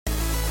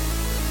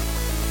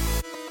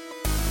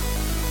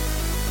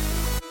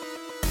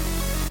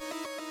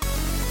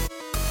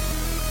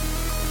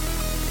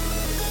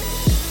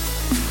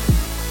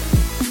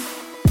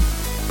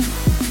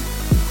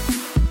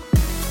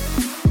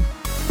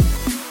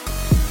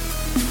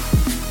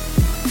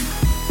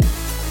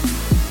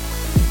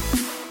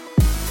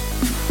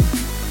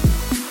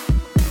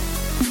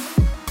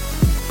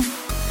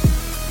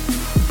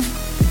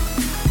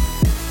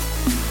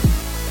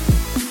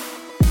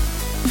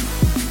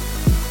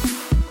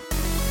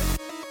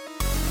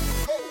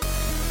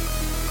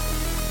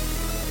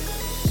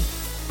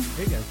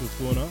what's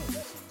going on?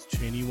 This is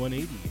Cheney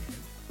 180.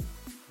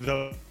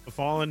 The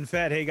Fallen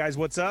Fed. Hey guys,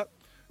 what's up?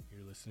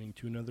 You're listening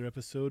to another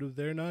episode of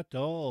They're Not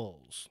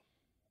Dolls.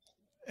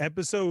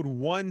 Episode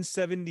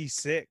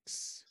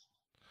 176.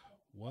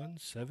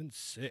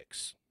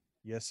 176.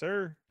 Yes,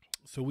 sir.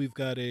 So we've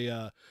got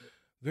a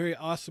very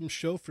awesome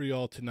show for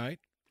y'all tonight.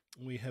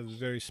 We have a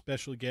very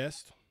special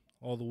guest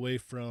all the way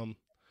from,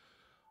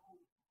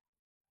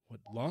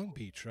 Long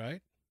Beach,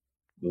 right?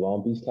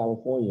 Long Beach,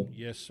 California.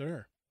 Yes,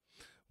 sir.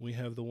 We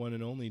have the one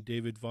and only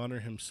David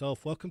Vonner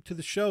himself. Welcome to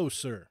the show,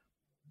 sir.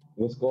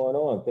 What's going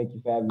on? Thank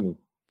you for having me.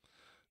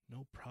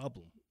 No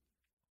problem.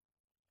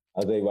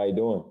 How's everybody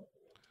doing?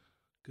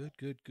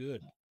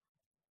 Good.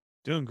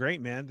 Doing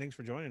great, man. Thanks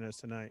for joining us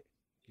tonight.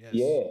 Yes.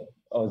 Yeah.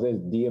 Oh, there's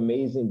the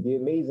Amazing's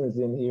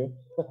in here.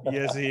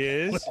 Yes, he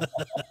is.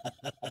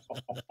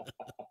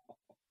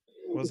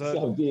 What's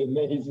up? The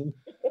Amazing.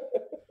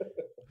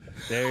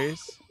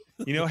 There's.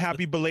 You know,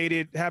 happy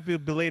belated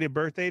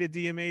birthday to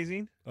D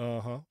Amazing.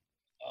 Uh-huh.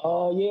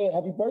 Oh yeah,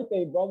 happy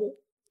birthday, brother.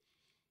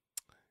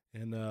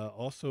 And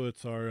also,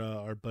 it's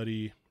our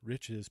buddy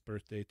Rich's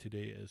birthday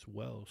today as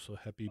well. So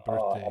happy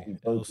birthday, happy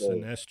El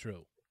birthday.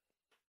 Sinestro.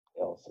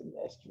 El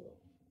Sinestro.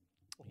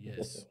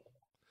 Yes.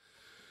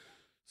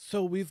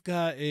 So we've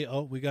got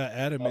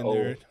Adam in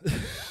there.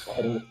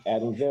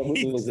 Adam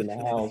Van was in the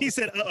house. He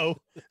said, "Uh-oh."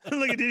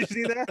 Look, did you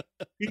see that?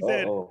 He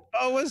said, "Oh,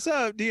 what's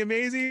up, D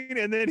Amazing?"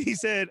 And then he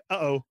said,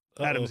 "Uh-oh,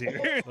 Adam's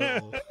here."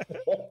 Uh-oh.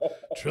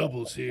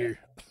 Trouble's here.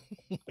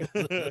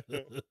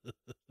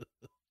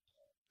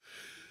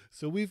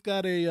 So we've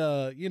got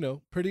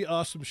a pretty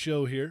awesome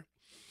show here.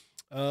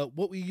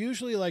 What we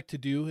usually like to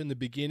do in the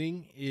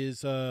beginning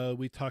is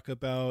we talk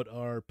about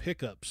our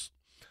pickups.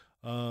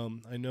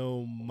 I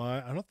know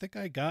I don't think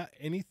I got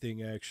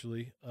anything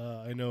actually.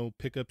 I know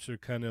pickups are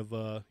kind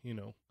of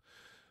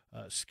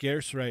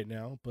scarce right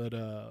now, but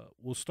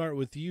we'll start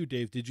with you,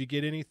 Dave. Did you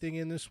get anything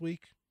in this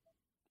week,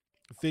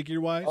 figure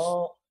wise?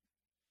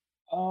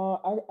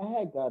 I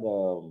had got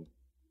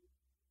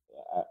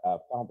I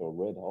found a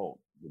Red Hulk,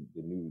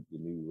 the new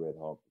Red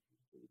Hulk, which was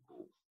pretty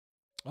cool.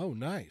 Oh,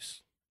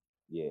 nice.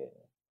 Yeah.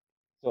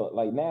 So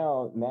like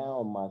now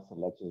my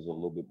selections are a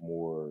little bit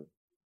more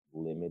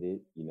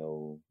limited,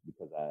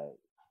 because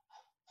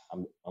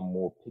I'm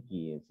more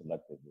picky and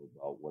selective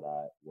about what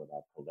I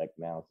collect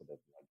now instead of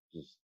like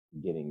just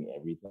getting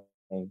everything.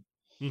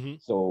 Mm-hmm.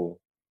 So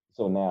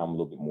now I'm a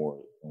little bit more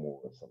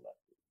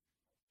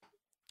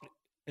selective.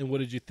 And what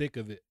did you think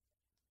of it?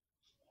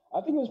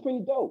 I think it was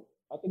pretty dope.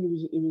 I think it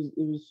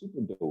was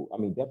super dope. I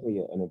mean, definitely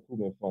an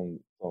improvement from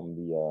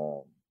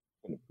the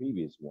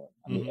previous one.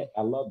 I mean,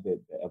 I love the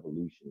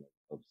evolution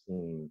of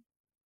seeing.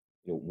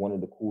 One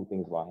of the cool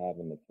things about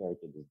having the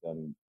character that's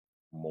done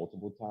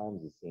multiple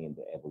times is seeing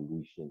the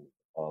evolution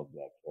of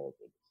that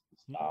character, the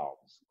style,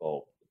 the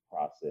sculpt, the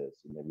process,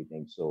 and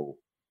everything. So,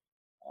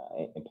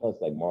 and plus,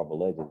 like Marvel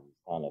Legends is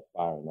kind of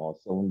firing all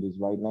cylinders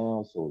right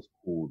now. So it's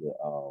cool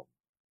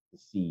to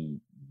see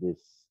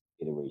this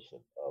iteration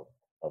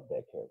of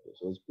that character.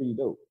 So it's pretty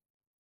dope.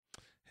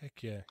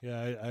 Heck yeah.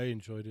 Yeah, I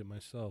enjoyed it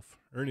myself.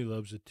 Ernie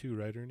loves it too,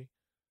 right, Ernie?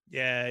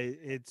 Yeah,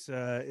 it's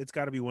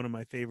got to be one of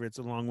my favorites,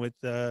 along with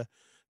the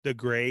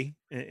gray,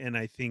 and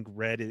I think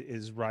red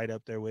is right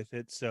up there with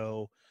it.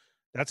 So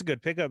that's a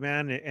good pickup,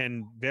 man,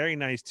 and very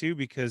nice too,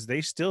 because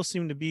they still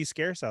seem to be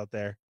scarce out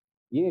there.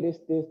 Yeah, they're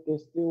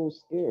still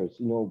scarce,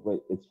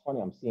 but it's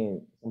funny. I'm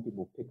seeing some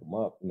people pick them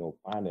up,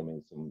 find them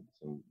in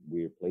some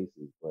weird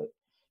places. But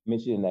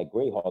mentioning that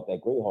Grey Hawk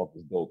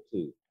is dope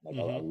too. Like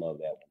I love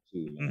that one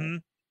too, man. Mm-hmm.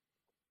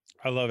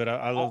 I love it.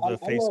 I love the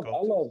face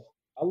sculpt.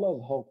 I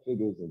love Hulk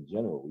figures in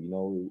general.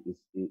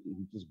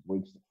 He just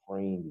breaks the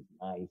frame. He's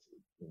nice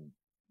and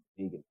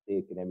big and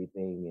thick and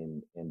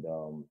everything. And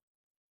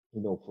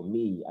for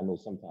me, I know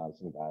sometimes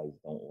some guys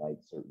don't like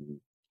certain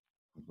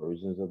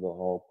versions of the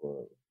Hulk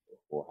or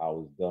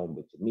how it's done,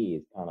 but to me,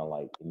 it's kind of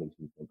like it makes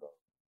me think of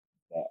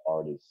that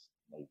artist,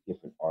 like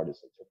different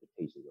artists'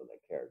 interpretations of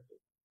that character.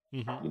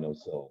 Mm-hmm.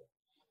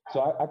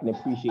 So I can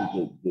appreciate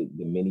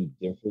the many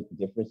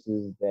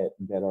differences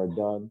that are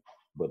done,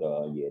 but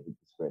yeah, the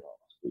spread off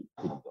is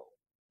pretty dope.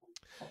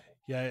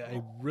 Yeah,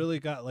 I really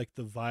got like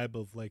the vibe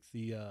of like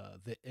the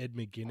Ed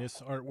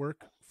McGuinness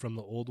artwork from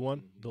the old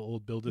one, the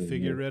old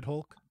Build-A-Figure Red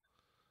Hulk.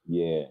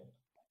 Yeah.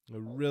 I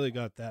really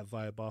got that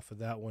vibe off of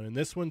that one. And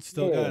this one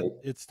still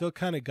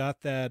kind of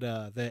got that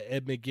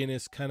Ed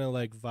McGuinness kind of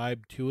like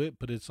vibe to it,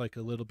 but it's like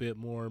a little bit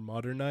more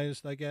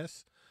modernized, I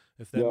guess,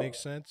 if that makes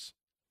sense.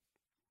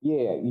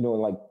 Yeah,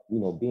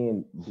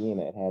 being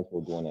at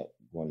Hasbro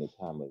during the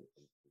time of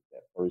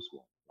that first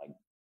one, like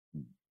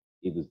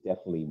it was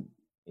definitely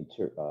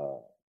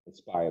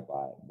inspired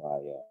by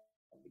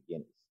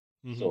McGuinness.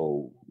 Mm-hmm.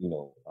 So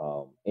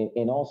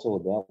and also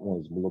that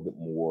one's a little bit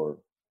more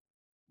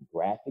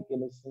graphic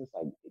in a sense.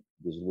 Like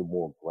there's a little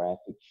more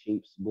graphic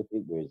shapes with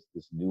it, whereas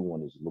this new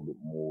one is a little bit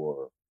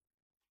more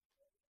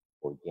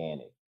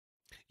organic.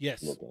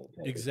 Yes,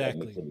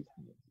 exactly.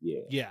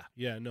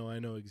 Yeah. No, I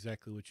know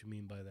exactly what you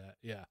mean by that.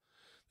 Yeah,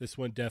 this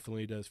one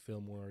definitely does feel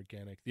more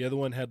organic. The other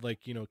one had like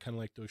kind of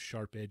like those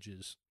sharp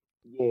edges.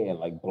 yeah,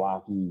 like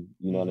blocky,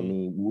 you know what I Mm-hmm.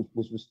 mean,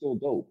 which was still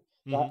dope.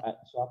 So Mm-hmm.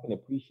 so I can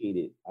appreciate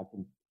it. I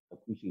can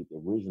appreciate the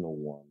original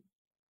one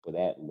for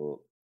that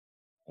look,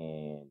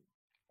 and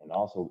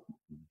also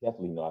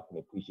definitely know I can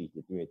appreciate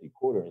the 3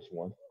 3/4 inch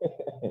one.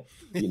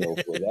 You know,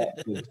 for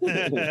that for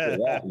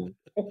that one,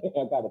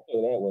 I got to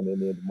throw that one in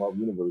there, the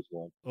Marvel Universe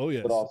one, Oh but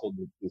yes. also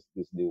this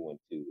new one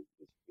too is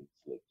pretty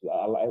slick too.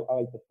 I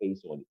like the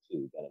face on it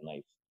too. Got a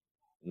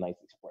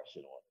nice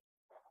expression on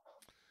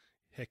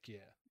Heck yeah.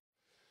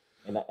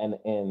 it,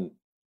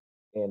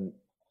 and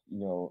you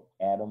know,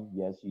 Adam,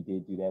 yes, you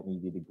did do that when you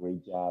did a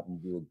great job. You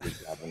do a good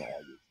job on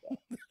all your stuff.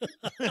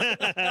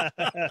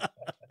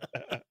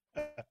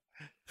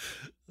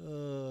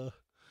 uh,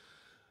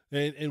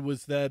 and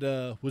was that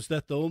the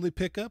only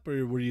pickup,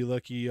 or were you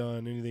lucky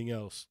on anything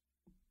else?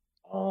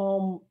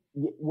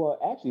 Well,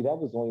 actually, that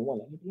was the only one.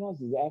 To be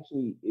honest, is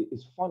actually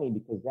it's funny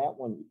because that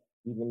one,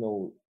 even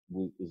though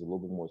is a little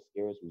bit more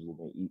scarce, was a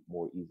little bit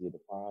more easier to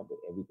find, but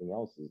everything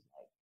else is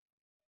like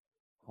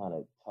kind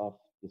of tough.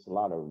 It's a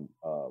lot of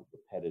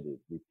repetitive,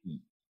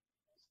 repeat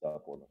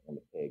stuff on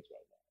the pegs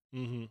right now.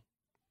 Mm-hmm.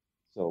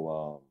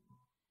 So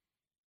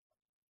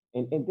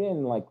and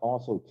then like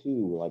also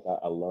too, like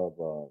I love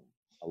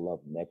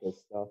NECA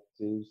stuff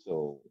too.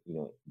 So you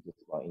know, just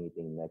about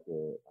anything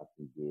NECA I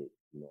can get,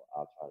 you know,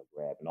 I'll try to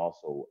grab, and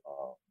also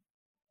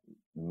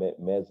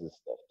Mez's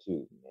stuff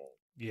too, man.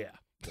 Yeah.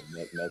 The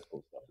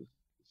Mezco stuff is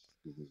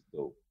just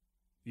dope.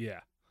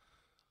 Yeah.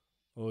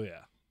 Oh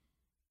yeah.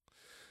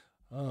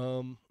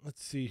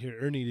 Let's see here.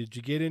 Ernie, did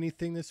you get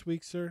anything this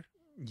week, sir?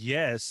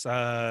 Yes,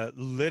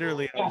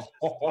 literally, I was just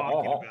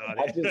talking about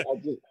I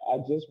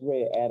just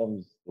read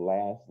Adam's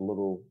last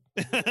little.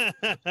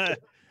 it.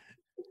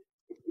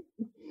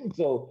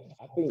 So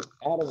I think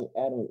Adam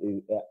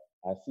is.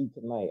 I see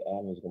tonight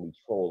Adam is gonna be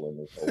trolling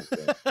this whole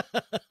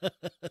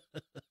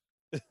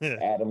thing.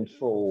 Adam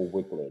Troll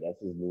Wickler, that's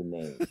his new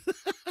name.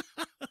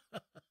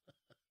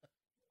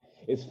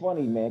 It's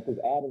funny, man, because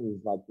Adam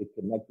is like the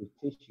connective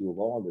tissue of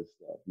all this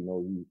stuff. You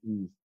know,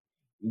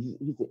 he's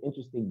an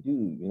interesting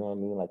dude. You know what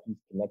I mean? Like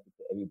he's connected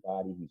to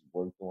everybody. He's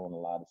worked on a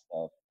lot of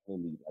stuff.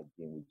 Clearly, like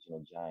being with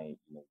Giant,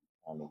 you know, he's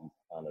kind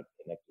of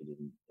connected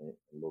in a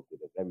little bit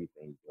of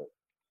everything. But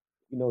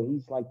you know,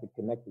 he's like the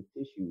connective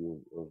tissue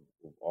of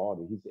all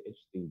this. He's an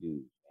interesting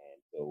dude, man.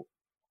 So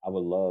I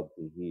would love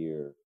to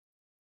hear,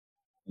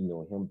 you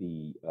know, him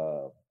be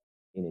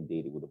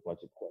inundated with a bunch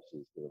of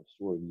questions because I'm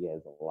sure he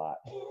has a lot,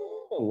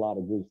 a lot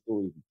of good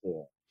stories to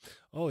tell.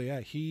 Oh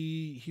yeah,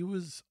 he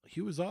was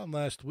on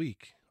last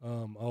week.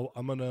 I'm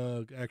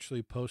gonna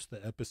actually post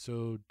the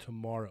episode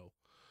tomorrow,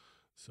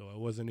 so I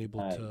wasn't able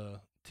Nice.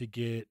 to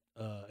get.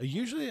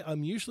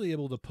 I'm usually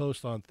able to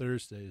post on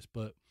Thursdays,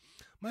 but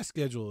my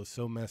schedule is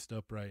so messed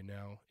up right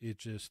now.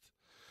 It's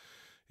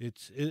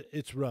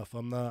rough.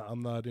 I'm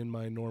not in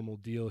my normal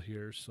deal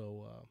here.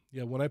 So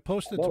yeah, when I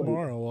post I it know he.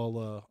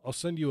 tomorrow, I'll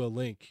send you a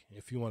link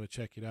if you want to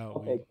check it out.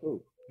 Okay,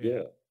 cool.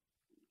 Yeah.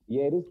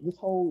 Yeah, yeah. This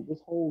whole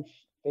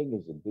thing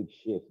is a big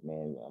shift,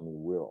 man. I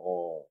mean, we're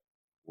all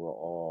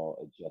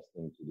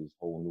adjusting to this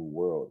whole new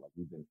world. Like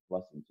we've been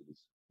thrust into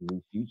this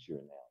new future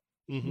now,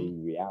 this Mm-hmm.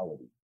 new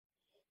reality.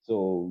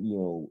 So you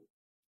know,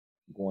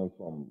 going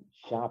from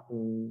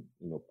shopping,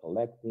 you know,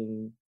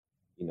 collecting,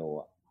 you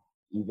know,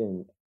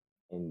 even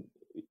and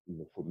you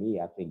know, for me,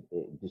 I think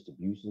the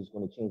distribution is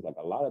going to change. Like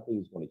a lot of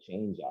things going to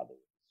change out of this,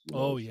 you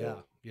know. Oh yeah,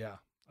 So yeah.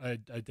 I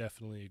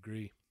definitely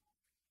agree.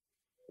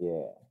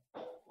 yeah,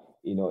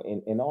 you know,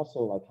 and also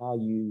like how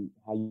you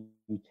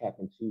tap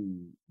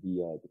into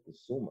the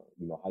consumer,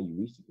 you know, how you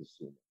reach the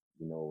consumer,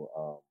 you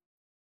know,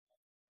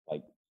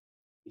 like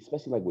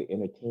especially like with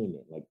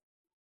entertainment, like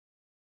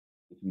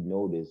if you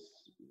notice,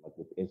 like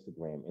with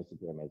Instagram has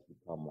become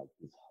like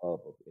this hub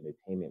of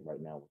entertainment right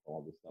now with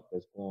all this stuff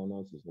that's going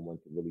on, since no one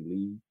can really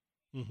leave,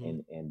 Mm-hmm.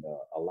 and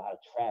a lot of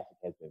traffic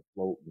has been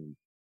floating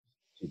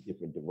to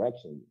different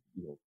directions,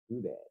 you know,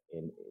 through that,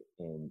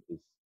 and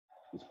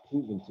it's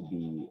proven to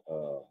be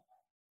a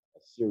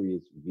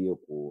serious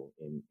vehicle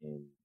in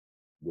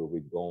where we're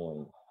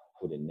going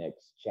for the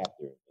next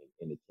chapter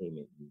in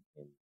entertainment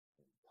and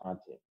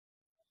content.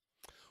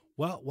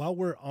 While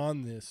we're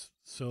on this,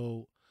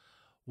 so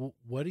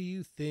what do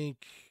you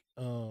think?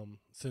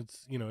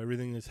 Since you know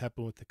everything that's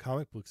happened with the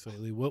comic books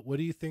lately, what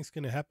do you think's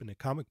going to happen to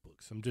comic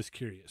books? I'm just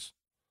curious.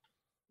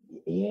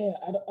 Yeah,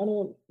 I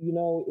don't, you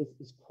know,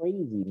 it's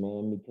crazy,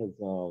 man, because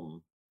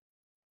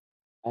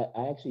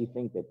I actually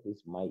think that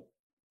this might,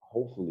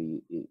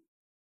 hopefully,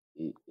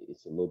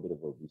 it's a little bit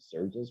of a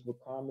resurgence with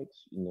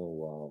comics, you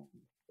know,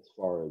 as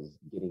far as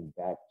getting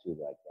back to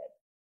like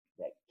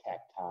that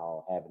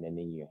tactile, having it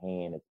in your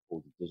hand as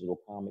opposed to digital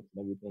comics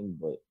and everything.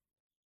 But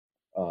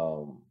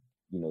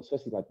you know,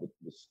 especially like with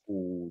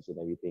schools and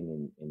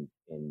everything,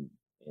 and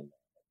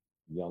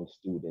young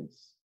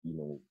students, you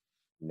know,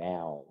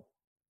 now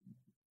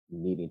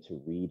needing to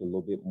read a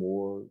little bit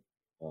more,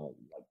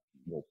 like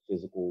you know,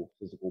 physical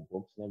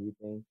books and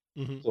everything.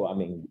 Mm-hmm. So I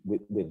mean,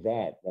 with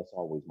that, that's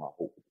always my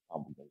hope with the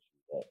combination,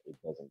 that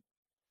it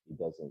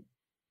doesn't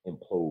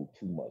implode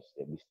too much.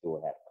 That we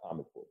still have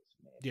comic books,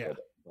 man. Yeah.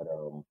 But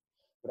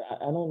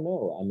I don't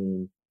know. I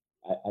mean,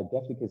 I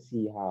definitely can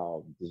see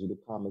how digital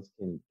comics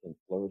can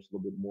flourish a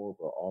little bit more,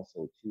 but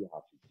also too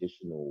how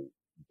traditional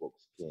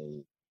books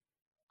can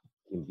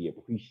be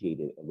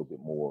appreciated a little bit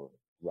more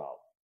throughout,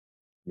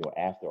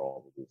 after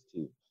all of this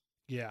too.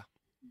 Yeah,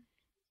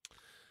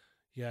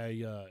 yeah,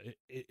 yeah.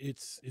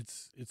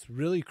 It's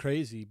really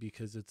crazy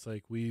because it's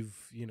like we've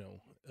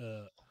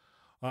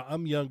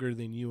I'm younger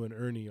than you and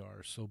Ernie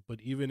are. So,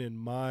 but even in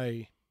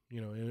my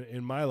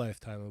in my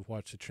lifetime, I've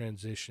watched a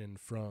transition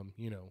from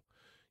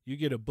you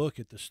get a book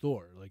at the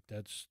store, like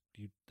that's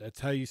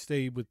how you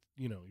stay with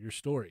your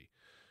story,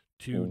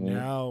 to Mm-hmm.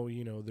 now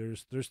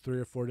there's three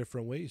or four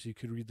different ways you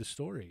could read the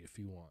story if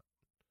you want.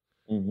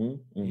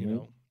 Mm-hmm.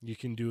 Mm-hmm. You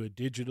can do it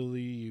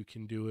digitally, you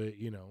can do it,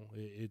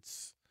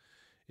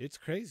 it's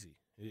crazy.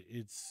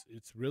 It's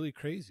really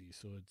crazy.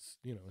 So it's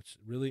it's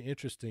really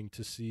interesting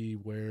to see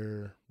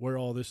where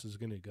all this is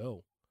going to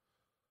go.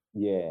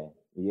 Yeah,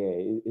 yeah,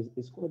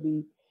 it's going to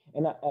be,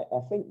 and I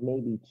think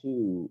maybe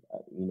too,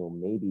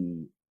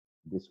 maybe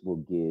this will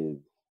give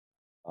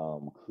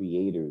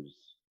creators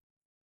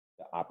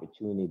the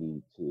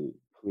opportunity to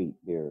create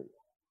their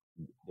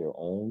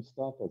own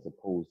stuff as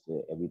opposed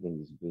to everything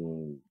is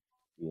being,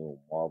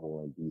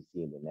 Marvel and DC,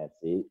 and then that's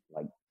it.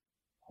 Like,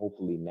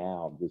 hopefully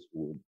now this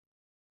would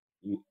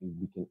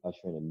we can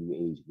usher in a new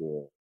age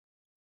where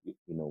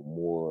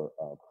more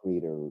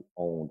creator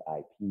owned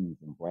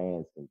IPs and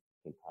brands can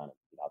kind of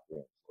get out there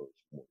and flourish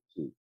more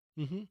too.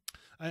 hmm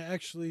I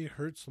actually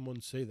heard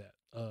someone say that.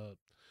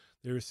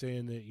 They were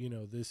saying that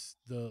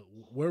the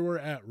where we're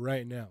at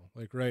right now,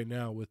 like right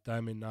now with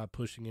Diamond not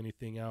pushing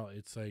anything out,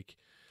 it's like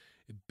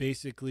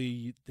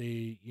basically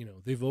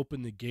they've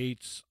opened the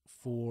gates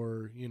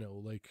for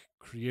like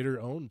creator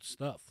owned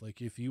stuff.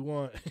 Like if you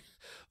want,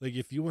 like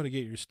if you want to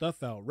get your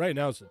stuff out, right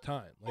now's the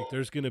time. Like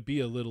there's gonna be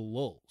a little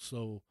lull,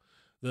 so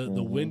the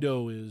Hmm.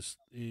 window is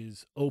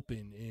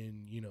open,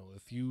 and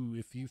if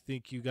you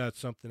think you got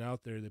something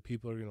out there that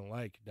people are gonna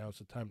like, now's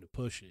the time to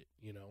push it.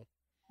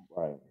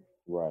 Right,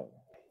 right.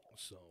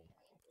 So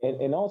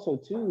And also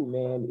too,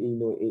 man,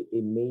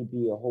 it may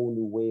be a whole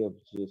new way of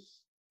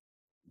just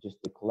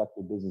the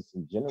collector business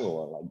in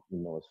general, like,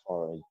 as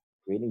far as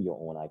creating your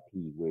own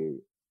IP, where,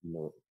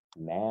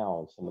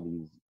 now some of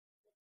these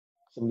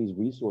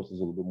resources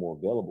are a little bit more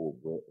available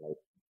with, like,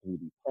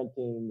 3D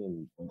printing, and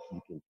you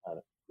can kind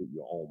of create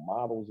your own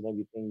models and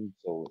everything.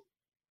 So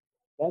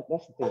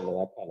that's the thing that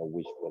I kind of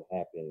wish would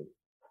happen,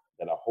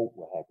 that I hope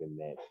would happen,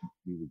 that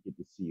we would get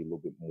to see a little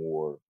bit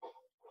more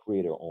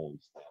creator owned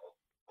stuff,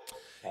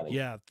 kind of,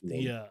 yeah,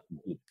 you know, the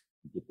get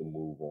get the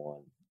move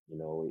on.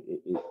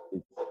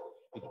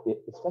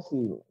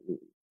 Especially, if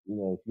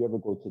you ever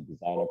go to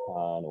Designer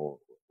Con, or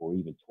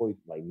even toy,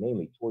 like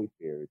mainly Toy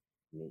Fair,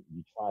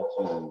 you try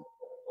to,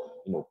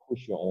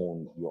 push your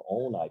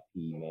own IP,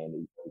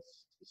 man.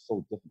 It's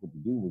so difficult to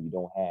do when you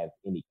don't have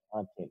any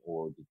content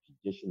or the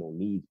traditional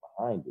needs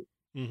behind it.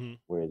 hmm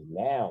Whereas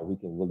now we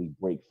can really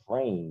break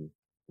frame.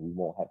 We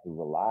won't have to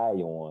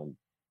rely on,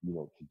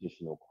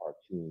 traditional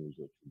cartoons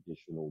or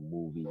traditional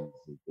movies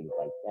and things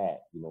like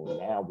that.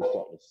 Now we're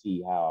starting to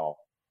see how,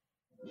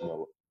 you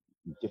know,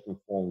 different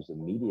forms of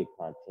media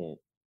content,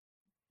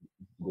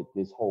 with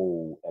this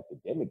whole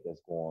epidemic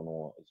that's going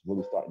on, is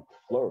really starting to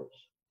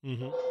flourish.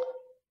 hmm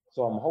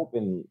So I'm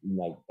hoping,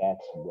 like,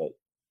 that's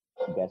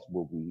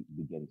where we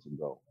begin to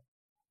go.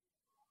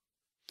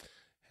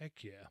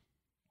 heck yeah.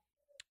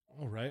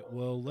 All right,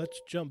 well,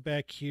 let's jump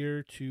back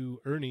here to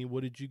Ernie.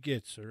 What did you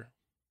get, sir?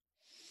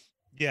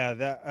 Yeah,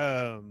 that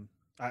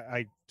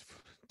I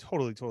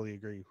totally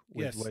agree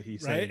with Yes, what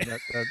he's right? saying.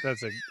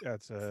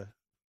 That's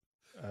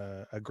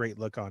a great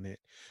look on it.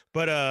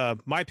 But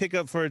my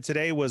pickup for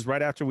today was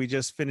right after we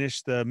just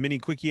finished the mini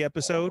quickie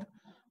episode.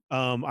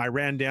 I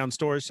ran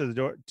downstairs to the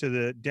door to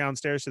the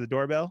downstairs to the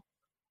doorbell,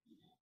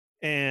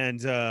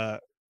 and I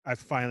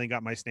finally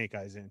got my snake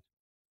eyes in.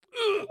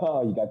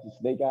 Oh, you got your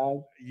snake eyes?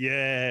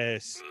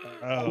 Yes.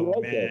 How you Oh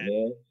like that, man,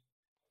 man?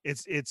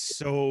 it's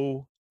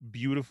so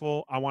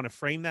beautiful. I want to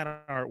frame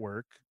that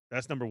artwork.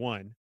 That's number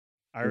one.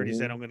 I already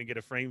said Hmm. I'm going to get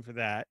a frame for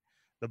that.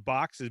 The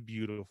box is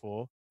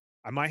beautiful.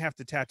 I might have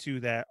to tattoo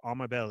that on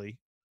my belly.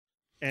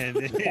 And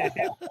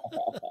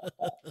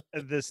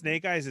the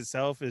snake eyes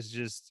itself is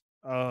just,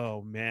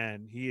 oh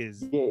man, he Yeah,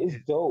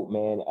 it's dope,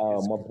 man.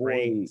 is My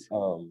great.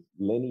 boy,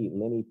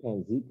 Lenny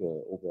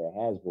Panzica over at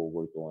Hasbro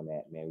worked on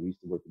that, man. We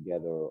used to work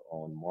together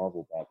on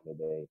Marvel back in the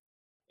day,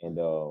 and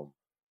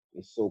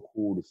it's so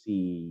cool to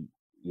see,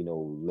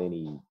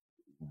 Lenny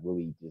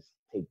really just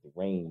take the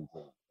reins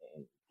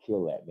and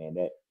kill that, man.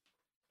 That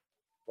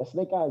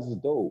Snake Eyes is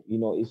dope.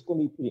 It's gonna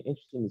be pretty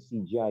interesting to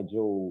see GI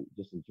Joe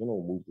just in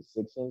general move to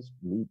 6 inch.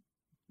 Me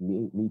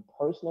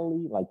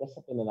personally, like, that's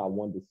something that I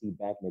wanted to see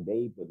back in the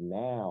day, but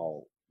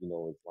now,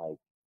 it's like,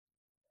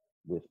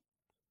 with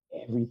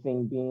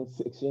everything being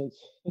 6 inch,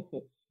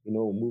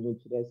 moving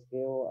to that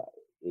scale,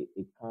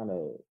 it kind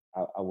of,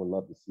 I would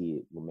love to see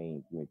it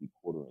remain 3 and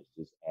 3/4 inch.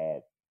 Just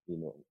add,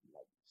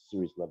 like,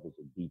 serious levels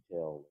of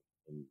detail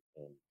and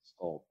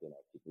sculpt and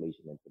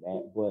articulation into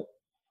that. But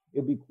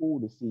it'd be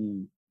cool to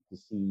to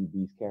see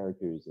these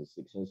characters in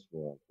Six Sense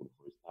form for the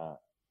first time,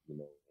 you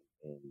know,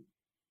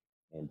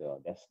 and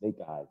that Snake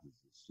Eyes is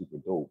super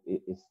dope.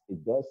 It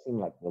does seem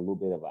like a little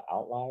bit of an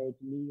outlier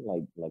to me,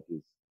 like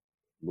it's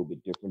a little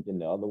bit different than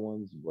the other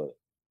ones, but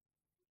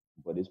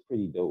it's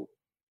pretty dope.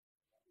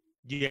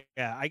 Yeah,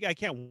 I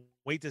can't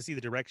wait to see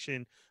the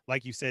direction,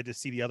 like you said, to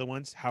see the other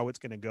ones, how it's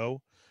gonna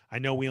go. I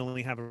know we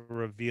only have a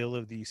reveal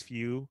of these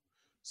few,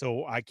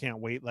 so I can't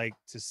wait like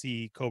to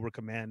see Cobra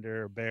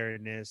Commander,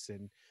 Baroness,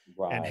 and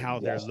Right, how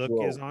their look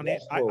is Destro, on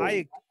it.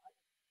 Destro.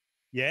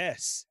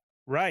 Yes,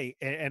 right,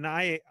 and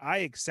I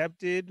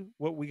accepted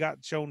what we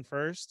got shown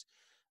first.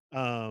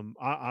 I'm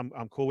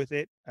cool with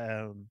it.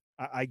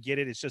 I get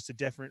it. It's just a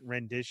different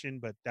rendition,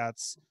 but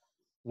that's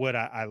what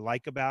I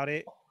like about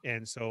it.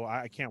 And so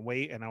I can't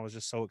wait. And I was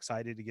just so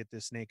excited to get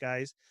this Snake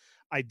Eyes.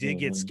 I did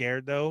get Hmm.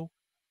 scared though.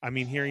 I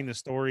mean, hearing the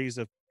stories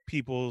of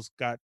people's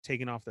got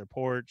taken off their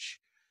porch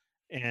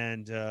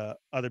and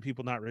other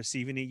people not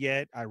receiving it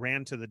yet. I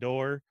ran to the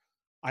door.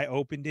 I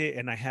opened it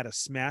and I had a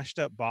smashed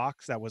up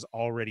box that was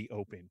already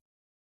open.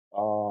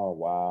 Oh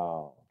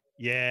wow,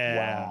 Yeah.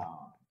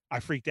 wow. I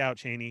freaked out,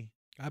 Cheney.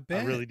 I I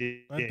bet. really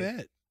did. I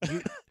bet.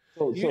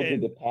 So You did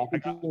And the I got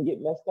packaging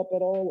get messed up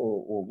at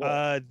all, or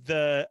what?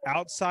 the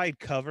outside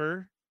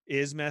cover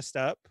is messed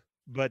up,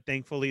 but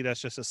thankfully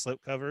that's just a slip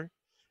cover.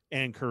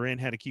 And Corinne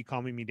had to keep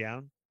calming me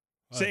down,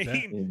 I bet.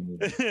 saying Mhm.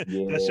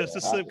 that's Yeah, just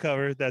a slip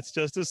cover. That's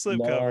just a slip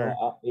no, cover.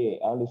 yeah,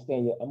 I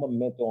understand you. I'm a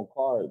mint on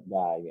card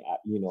guy. I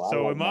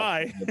So like am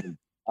my stuff I. looking.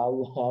 I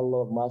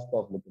love my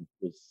stuff looking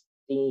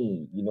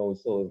pristine.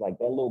 So it's like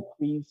that little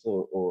crease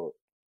or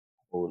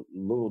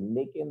little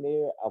nick in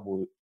there. I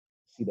will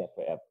see that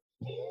forever.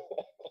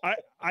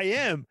 I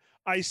am.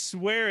 I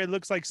swear it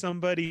looks like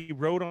somebody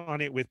wrote on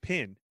it with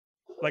pen.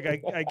 Like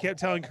I kept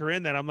telling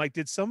Corinne that I'm like,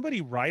 did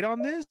somebody write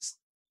on this?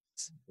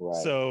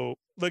 Right. So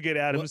look at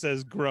Adam What?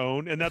 says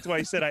grown, and that's why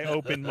he said I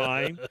opened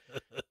mine.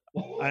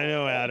 I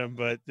know Adam,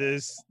 but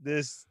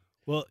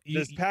Well,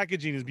 this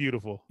packaging is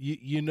beautiful.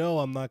 you know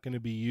I'm not going to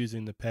be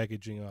using the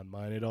packaging on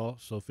mine at all.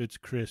 So if it's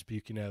crisp,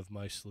 you can have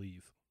my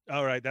sleeve.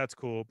 All right, that's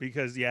cool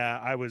because yeah,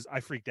 I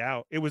freaked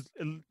out. It was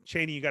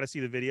Cheney, you got to see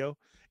the video.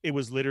 It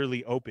was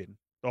literally open,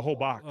 the whole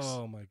box,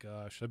 Oh my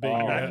gosh! I bet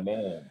and Oh I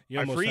man. you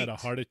I almost had a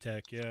freaked. heart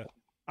attack. Yeah.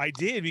 I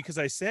did because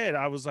I said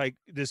I was like,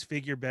 this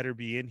figure better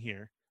be in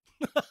here,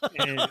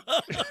 and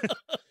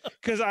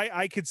because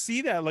I could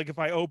see that like if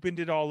I opened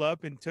it all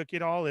up and took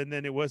it all and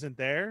then it wasn't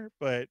there,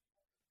 but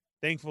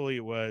thankfully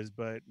it was.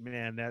 But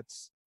man,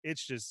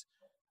 it's just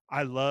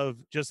I love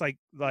just like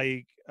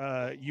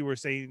you were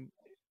saying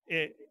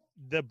it.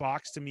 The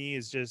box to me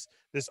is just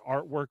this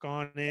artwork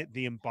on it,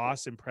 the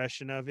embossed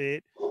impression of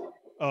it.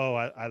 Oh,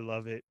 I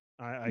love it.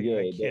 I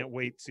Yeah, can't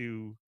wait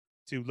to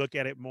look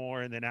at it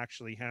more and then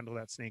actually handle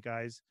that Snake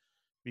Eyes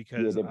yeah,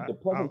 because the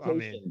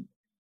I'm in.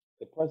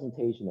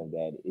 presentation of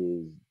that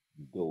is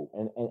dope,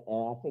 and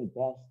I think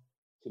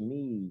to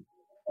me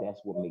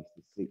that's what makes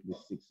the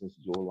Six Sense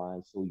Joy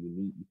line so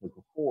unique because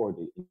before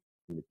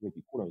in the three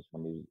quarters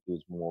one it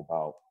was more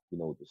about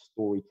the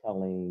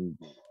storytelling,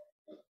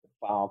 the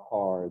file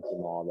cards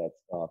and all that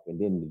stuff, and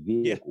then the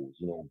Yeah, vehicles,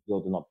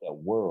 building up that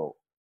world.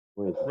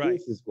 Whereas right.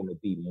 this is going to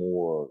be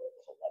more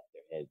collector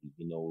heavy,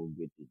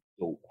 with the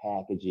dope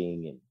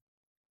packaging and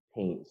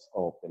paint,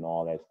 sculpt, and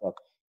all that stuff.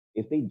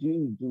 If they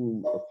do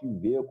a few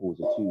vehicles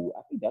or two,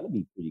 I think that'd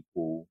be pretty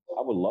cool.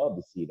 I would love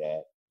to see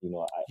that. It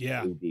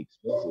Yeah. would be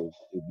expensive.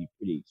 It would be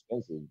pretty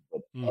expensive,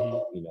 but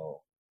Mm-hmm.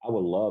 I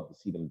would love to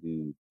see them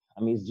do.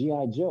 I mean, it's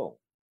GI Joe.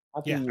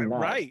 How Yeah. can you not?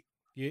 Right.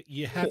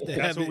 You have to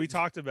That's have what we it.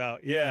 talked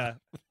about. Yeah.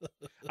 Yeah.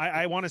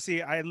 I want to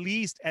see at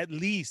least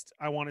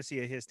I want to see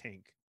a his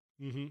tank.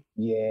 Mm-hmm.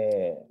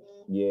 Yeah,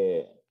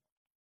 yeah,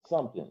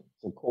 something,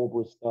 some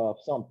Cobra stuff,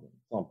 something.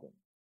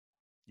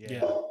 Yeah.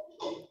 Yeah,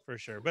 for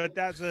sure. But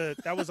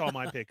that was all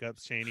my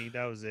pickups, Cheney.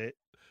 That was it.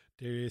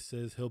 Darius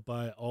says he'll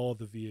buy all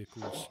the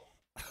vehicles.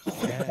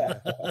 Yeah.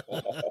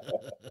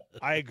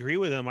 I agree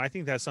with him. I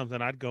think that's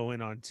something I'd go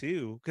in on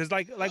too. Cause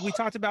like we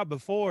talked about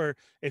before,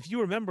 if you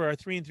remember our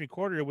 3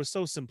 3/4, it was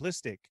so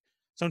simplistic.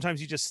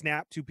 Sometimes you just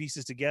snap two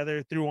pieces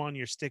together, threw on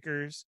your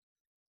stickers.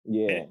 And,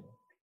 Yeah,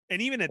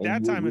 and even at and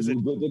that time you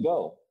were good to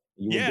go.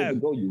 You were good yeah, to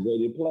go. You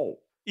ready to play?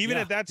 even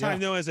Yeah. at that Yeah. time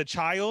though, as a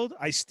child,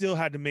 I still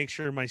had to make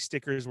sure my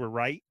stickers were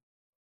right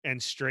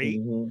and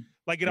straight. Mm-hmm.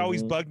 Like it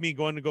always Mm-hmm. bugged me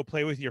going to go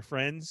play with your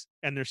friends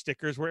and their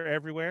stickers were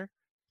everywhere.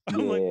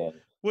 I'm like, Yeah.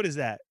 what is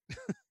that?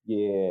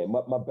 Yeah,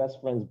 my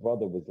best friend's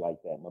brother was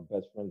like that. My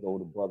best friend's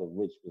older brother,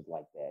 Rich, was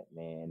like that.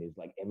 Man, it's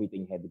like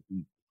everything had to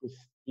be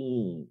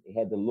pristine. It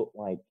had to look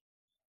like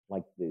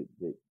the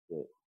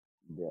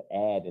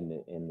ad in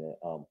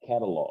the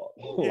catalog.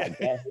 Yeah. Like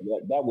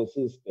that was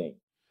his thing,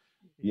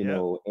 Yep.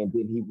 And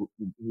then he would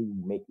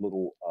make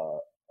little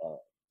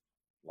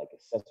like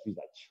accessories,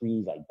 like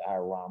trees, like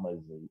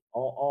dioramas, and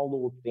all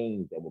little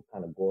things that would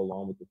kind of go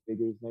along with the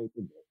figures and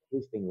everything. But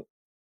his thing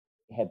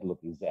had to look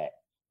exact.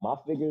 My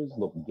figures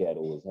look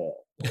ghetto as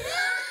hell.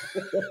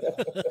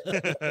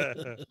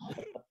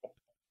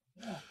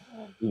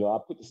 I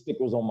put the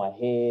stickers on my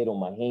head, on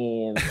my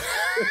hands,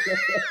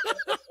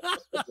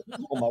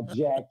 on my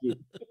jacket.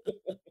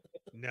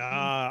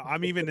 Nah,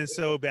 I'm even as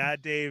so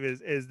bad, Dave,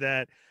 is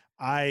that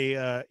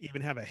I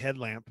even have a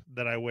headlamp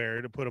that I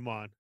wear to put them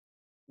on.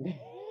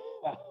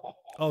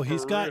 Oh, For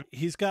real.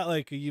 he's got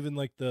like even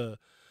like the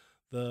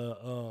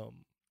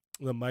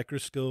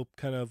microscope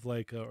kind of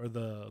like or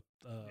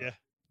Yeah.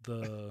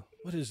 the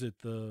what is it,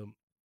 the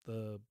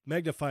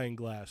magnifying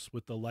glass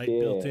with the light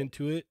built Yeah,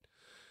 into it.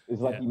 it's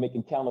like Yeah. you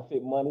making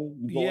counterfeit money.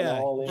 You going Yeah,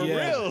 all For in.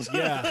 yeah, real.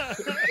 yeah.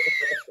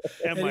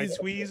 And And my he's yeah,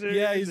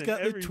 tweezers he's and got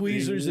the everything.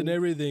 tweezers and Mhm.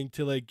 everything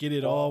to like get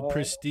it all Uh-huh.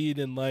 pristine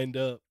and lined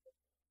up.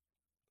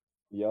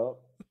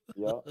 Yup.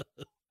 Yup.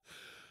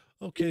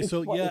 Okay, It's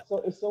so fun. yeah,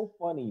 It's so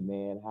funny,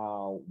 man.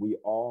 How we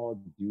all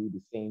do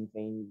the same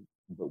thing,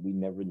 but we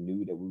never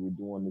knew that we were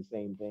doing the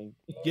same thing.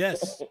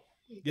 yes, And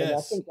I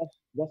yes, think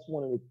that's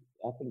one of the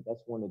I think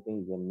that's one of the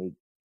things that make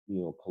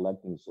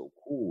collecting so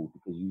cool,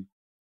 because you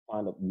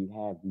find out you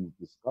have these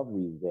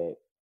discoveries that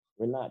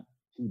we're not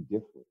too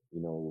different,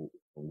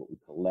 from what we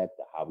collect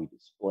or how we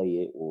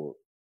display it, or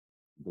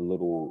the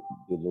little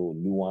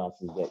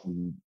nuances that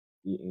we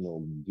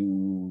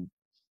do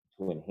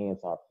to enhance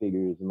our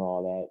figures and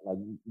all that. Like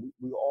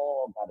we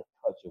all got a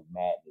touch of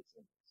madness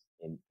in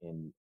us,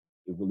 and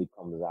it really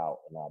comes out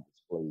in our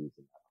displays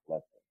and our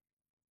collecting.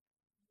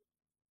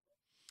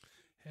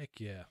 heck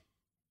yeah.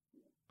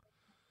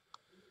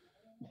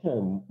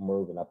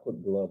 Mervin, I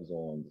put gloves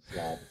on to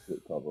slide the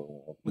slipcover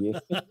on.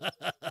 Yeah.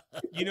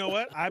 You know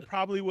what? I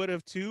probably would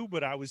have too,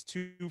 but I was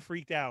too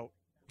freaked out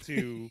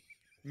to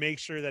make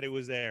sure that it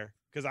was there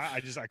because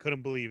I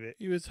couldn't believe it.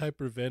 He was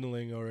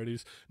hyperventilating already.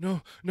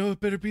 No, no, it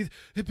better be.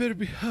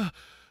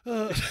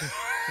 Uh.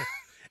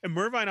 And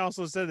Mervine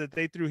also said that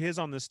they threw his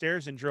on the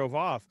stairs and drove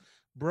off.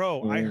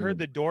 Bro, I heard Mm.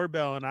 the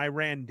doorbell and I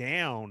ran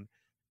down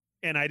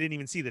and I didn't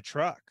even see the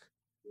truck.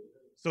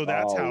 So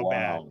that's Oh how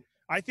bad. wow.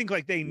 I think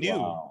like they knew.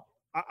 Wow.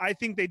 I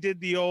think they did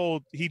the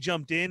old he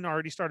jumped in,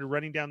 already started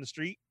running down the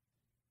street.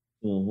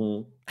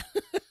 Hmm.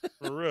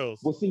 For reals.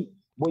 Well, see,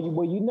 man,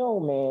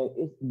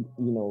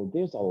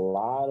 there's a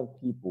lot of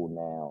people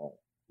now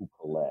who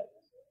collect,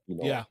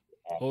 Yeah.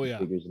 Oh action yeah.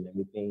 figures and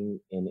everything,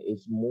 and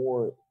it's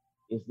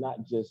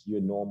not just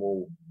your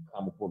normal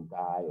comic book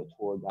guy or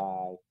tour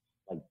guy.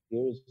 Like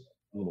there's,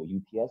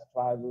 UPS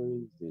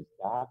drivers, there's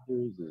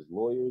doctors, there's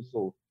lawyers.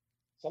 So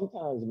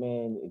sometimes,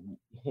 man,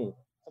 some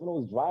of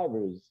those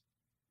drivers,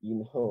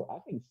 I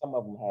think some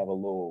of them have a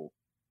little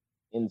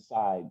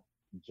inside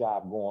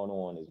job going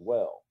on as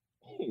well.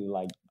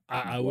 Like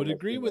I they'll would let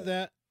agree with someone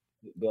that.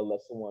 they'll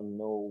let someone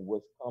know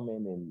what's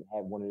coming and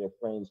have one of their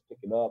friends pick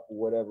it up or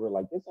whatever.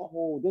 Like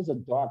there's a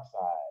dark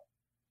side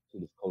to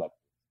this collecting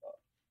stuff,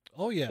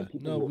 Oh yeah. and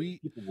people No, will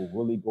people will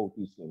really go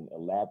through some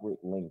elaborate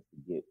lengths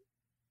to get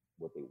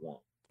what they want.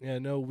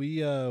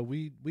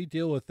 we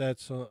deal with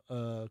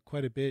that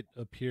quite a bit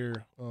up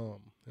here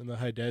in the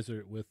high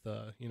desert with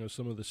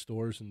some of the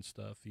stores and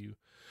stuff. You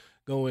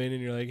go in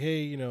and you're like,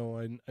 hey,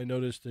 I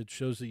noticed it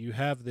shows that you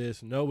have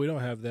this. No, we don't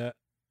have that.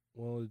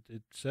 Well,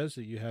 it says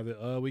that you have it.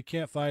 We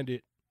can't find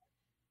it.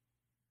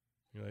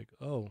 You're like,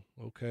 oh,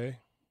 okay.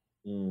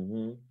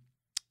 Mm-hmm.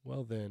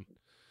 Well then,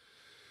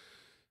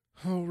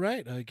 all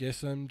right. I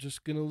guess I'm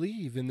just gonna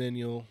leave, and then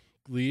you'll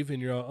leave,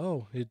 and you're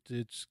all, oh,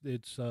 it's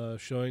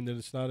showing that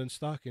it's not in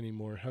stock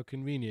anymore. How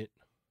convenient.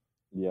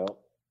 Yep. Yep.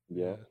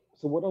 Yeah.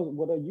 So what else?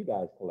 What are you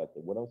guys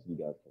collecting? What else are you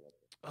guys collecting?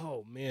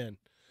 Oh man,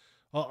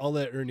 I'll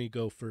let Ernie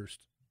go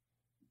first.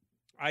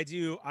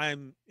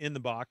 I'm in the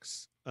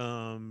box.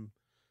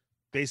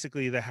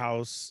 Basically the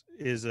house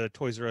is a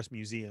Toys R Us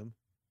museum.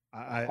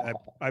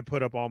 I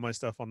put up all my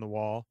stuff on the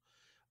wall.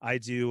 I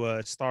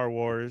do Star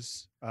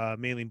Wars,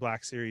 mainly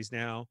Black Series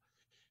now.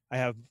 I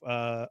have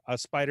a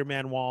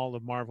Spider-Man wall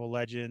of Marvel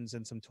Legends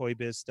and some Toy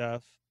Biz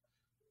stuff.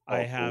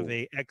 I Oh, have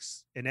cool.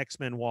 an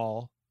X-Men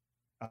wall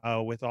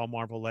with all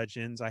Marvel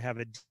Legends. I have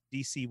a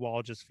DC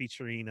wall just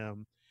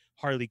featuring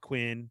Harley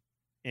Quinn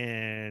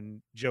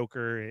and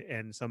Joker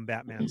and some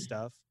Batman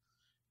stuff.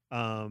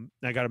 I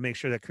got to make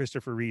sure that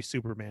Christopher Reeve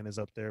Superman is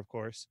up there, of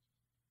course.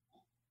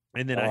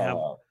 And then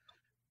Uh,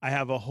 I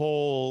have a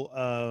whole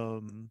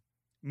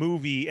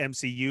movie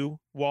MCU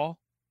wall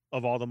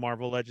of all the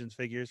Marvel Legends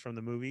figures from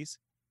the movies.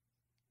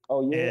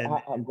 oh yeah, And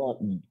I'm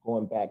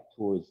going back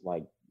towards,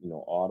 like,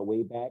 all the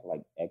way back,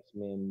 like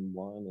X-Men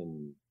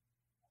one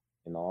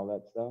and all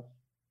that stuff,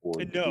 or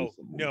the recent movies.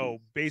 no,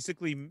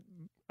 basically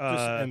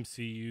Just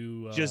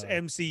MCU. just Yeah.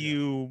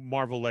 MCU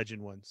Marvel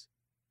Legend ones.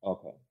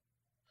 Okay.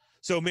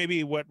 So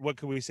maybe what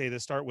could we say?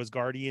 The start was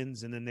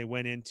Guardians, and then they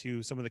went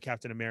into some of the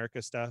Captain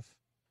America stuff.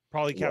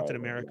 Probably Right, Captain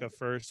right, America right.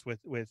 first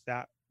with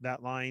that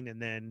line,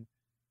 and then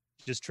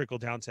just trickle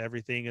down to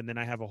everything. And then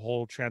I have a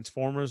whole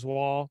Transformers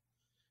wall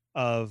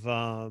of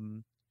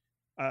the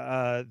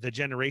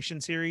Generation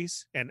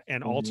series and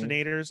Hmm.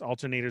 alternators.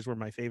 Alternators were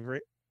my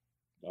favorite.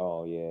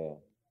 Oh yeah.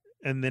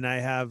 And then I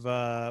have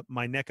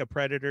my NECA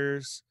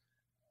Predators,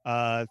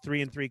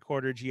 3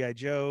 3/4 GI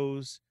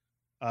Joes,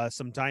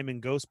 some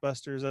Diamond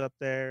Ghostbusters up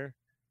there,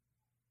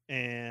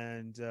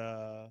 and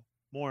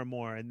more and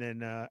more. And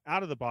then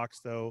out of the box,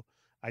 though,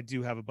 I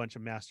do have a bunch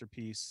of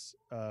masterpiece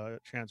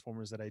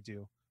Transformers that I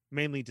do,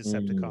 mainly Mm.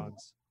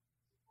 Decepticons.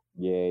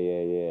 Yeah,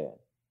 yeah, yeah.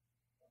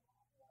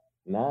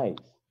 Nice.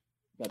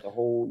 You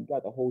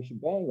got the whole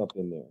shebang up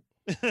in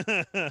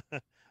there.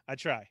 I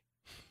try.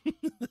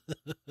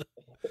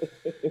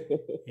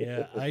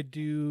 Yeah, I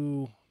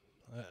do.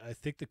 I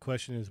think the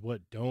question is,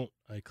 what don't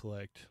I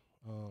collect?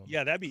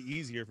 Yeah, that'd be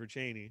easier for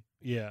Cheney.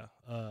 Yeah,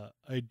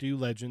 I do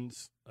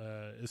Legends,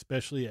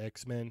 especially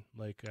X Men.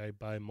 Like I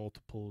buy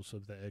multiples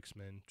of the X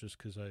Men just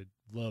because I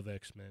love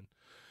X Men.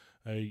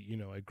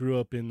 I grew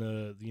up in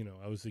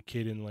I was a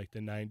kid in like the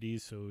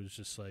 '90s, so it was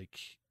just like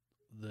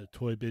the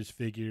Toy Biz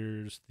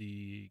figures,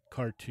 the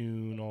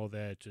cartoon, all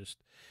that just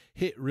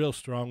hit real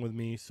strong with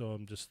me. So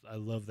I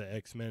love the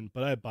X Men,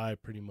 but I buy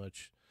pretty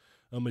much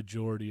a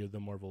majority of the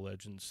Marvel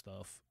Legends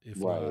stuff. If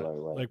Right, not, right,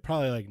 right. like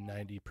probably like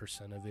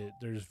 90% of it.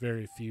 There's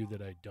very few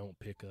that I don't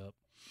pick up.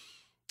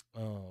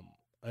 Um,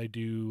 I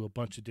do a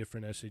bunch of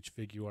different SH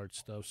figure art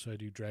stuff. So I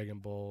do Dragon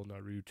Ball,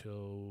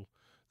 Naruto,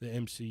 the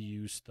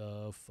MCU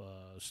stuff,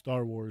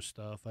 Star Wars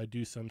stuff. I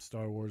do some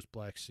Star Wars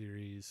Black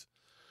Series.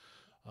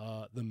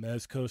 The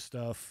Mezco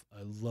stuff,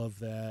 I love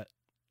that.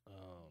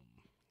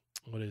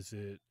 What is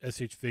it?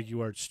 SH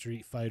Figure Art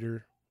Street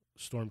Fighter,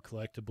 Storm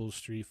Collectibles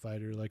Street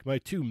Fighter. Like my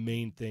two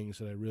main things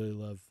that I really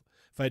love.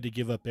 If I had to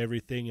give up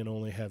everything and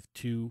only have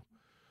two,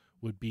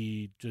 would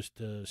be just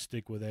to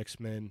stick with X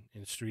Men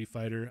and Street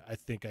Fighter. I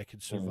think I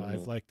could survive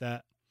Mm-hmm. like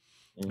that.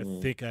 I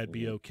Mm-hmm. think I'd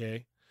be Mm-hmm.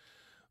 okay.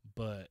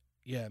 But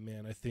yeah,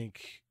 man, I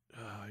think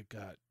I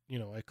got,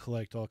 I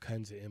collect all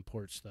kinds of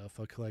import stuff.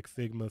 I collect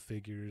Figma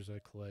figures. I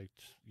collect,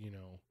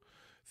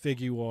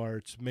 Figure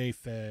Arts,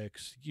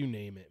 Mayfex, you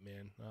name it,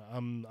 man.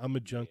 I'm a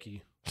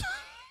junkie.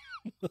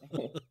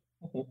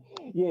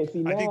 Yeah,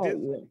 see I think now, that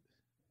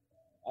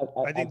yeah,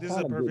 I I think this is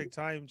a kind of get. perfect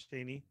time,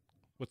 Cheney.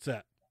 What's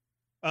that?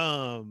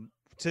 Um,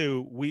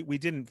 to we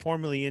didn't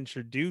formally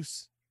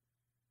introduce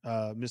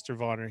Mr.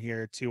 Vonner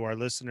here to our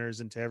listeners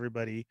and to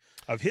everybody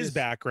of his Yes,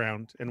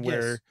 background and yes.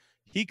 where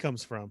he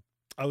comes from.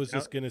 I was Now,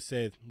 just gonna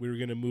say we were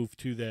gonna move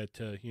to that.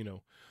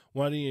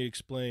 Why don't you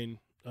explain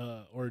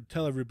or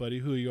tell everybody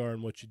who you are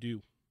and what you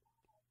do,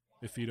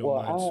 if you don't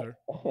mind, Well, sir?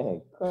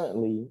 I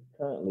currently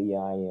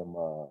I am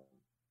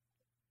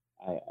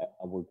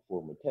I work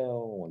for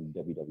Mattel on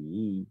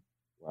WWE,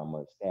 where I'm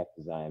a staff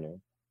designer,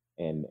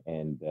 and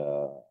and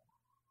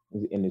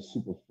it's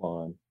super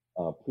fun.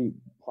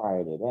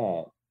 Prior to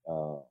that,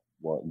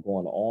 well,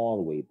 going all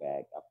the way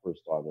back, I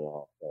first started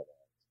off at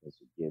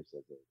Spencer Gibbs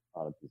as a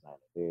product designer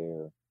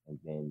there, and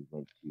then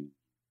went to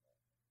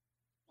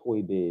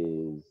Toy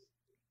Biz,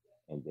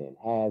 and then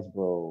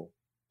Hasbro.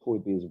 Toy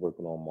Biz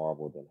working on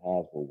Marvel, then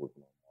Hasbro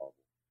working on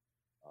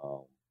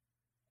Marvel.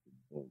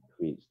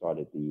 And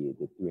started the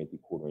 3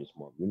 3/4 inch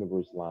Marvel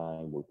Universe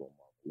line, worked on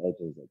Marvel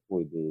Legends and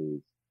Toy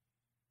Biz,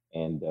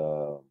 and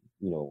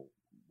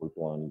worked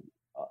on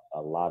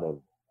a lot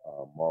of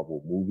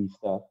Marvel movie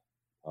stuff,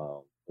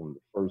 from the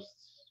first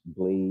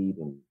Blade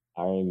and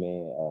Iron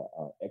Man,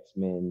 X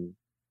Men,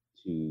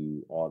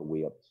 to all the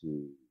way up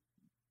to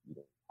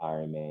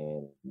Iron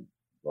Man, and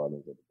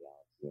Guardians of the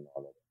Galaxy, and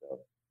all that stuff.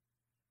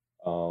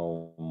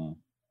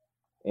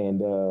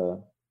 And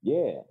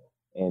Yeah,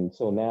 and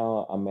so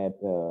now I'm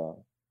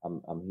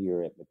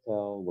here at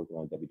Mattel working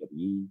on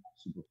WWE.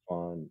 Super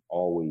fun,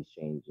 always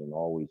changing,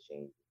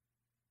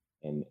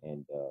 and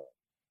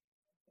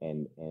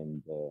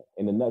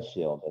in a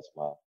nutshell, that's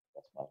my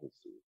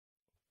history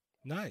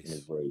in a Nice.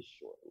 very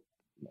short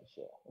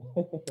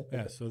nutshell.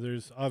 Yeah, so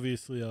there's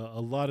obviously a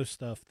lot of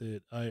stuff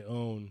that I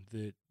own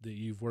that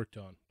you've worked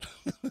on.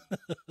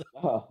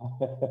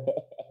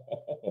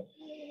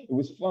 It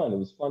was fun. It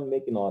was fun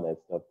making all that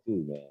stuff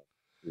too, man.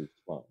 It was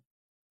fun.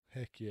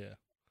 Heck yeah.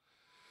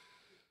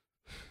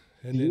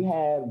 Do And you then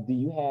have do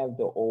you have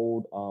the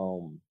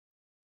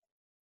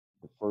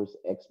first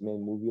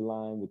X-Men movie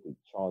line with the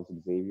Charles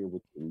Xavier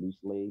with the loose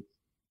legs?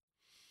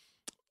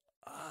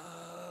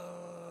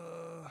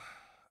 uh,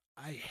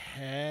 I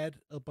had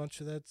a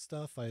bunch of that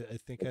stuff. I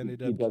think I Like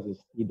ended up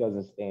he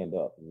doesn't stand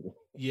up.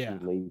 yeah.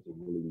 His legs are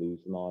really loose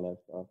and all that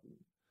stuff.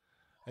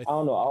 I th- I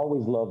don't know. I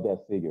always loved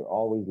that figure.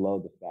 Always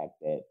loved the fact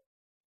that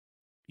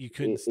you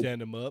couldn't it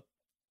stand them up.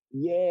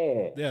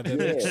 yeah, Yeah, that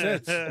makes yeah.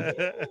 sense.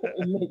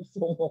 It makes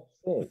so much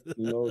sense.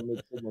 It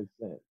makes so much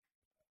sense.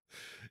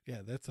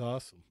 Yeah, that's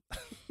awesome.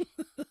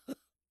 yeah,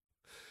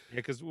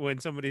 because when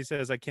somebody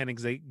says I can't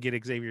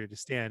get Xavier to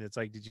stand, it's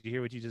like, did you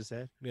hear what you just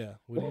said? Yeah,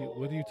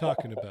 what are you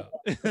talking about?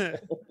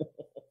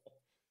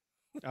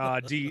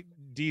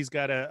 D's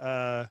got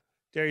to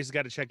Darius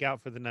got to check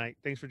out for the night.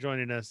 Thanks for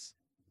joining us.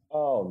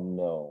 Oh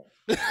no.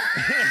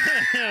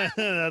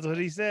 That's what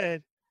he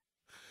said.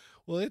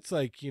 Well, it's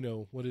like,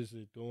 what is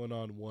it going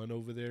on one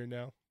over there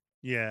now?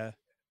 Yeah.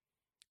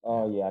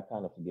 Oh yeah, I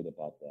kind of forget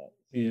about that.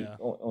 See, Yeah.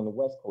 on the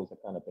West Coast, I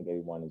kind of think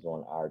everyone is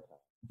on our time.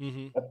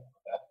 Mhm.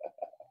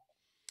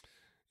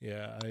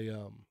 Yeah,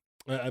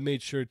 I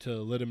made sure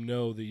to let him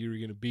know that you were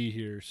going to be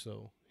here,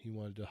 so he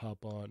wanted to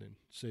hop on and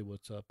say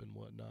what's up and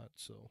whatnot.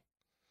 So,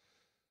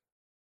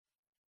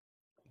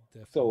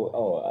 So,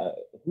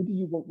 Definitely. who do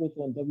you work with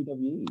on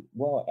WWE?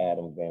 Well,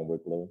 Adam Van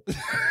Wickler.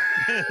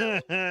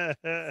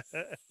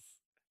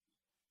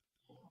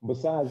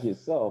 Besides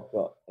yourself,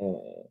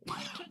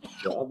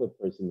 the other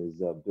person is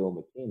Bill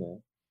McKenna,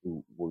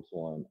 who works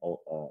on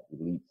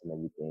elites and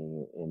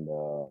everything. And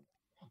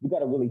we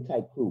got a really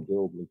tight crew.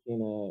 Bill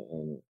McKenna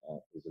and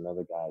there's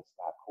another guy,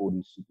 Scott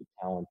Cody, super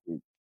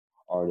talented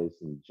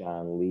artist, and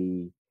John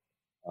Lee.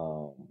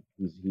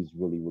 He's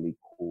really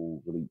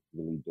cool,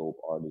 really dope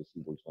artist.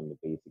 He works on the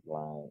basic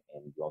line,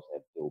 and we also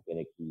have Bill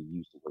Bennett. He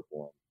used to work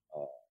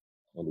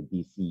on the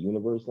DC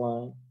Universe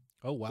line.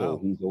 Oh So wow.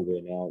 he's over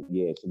there now.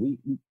 Yeah, so we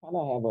kind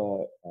of have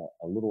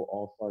a little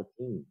all star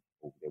team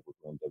over there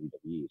working on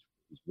WWE.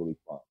 It's really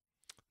fun.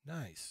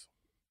 Nice.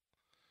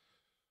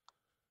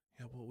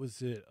 Yeah, what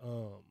was it?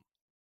 Oh,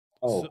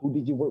 So who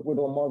did you work with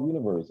on Marvel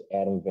Universe?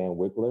 Adam Van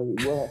Wickler.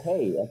 Well,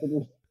 hey, I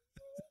think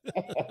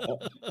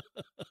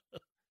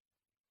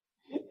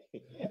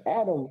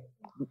Adam.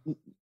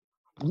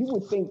 You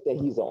would think that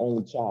he's the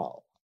only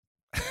child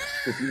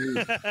because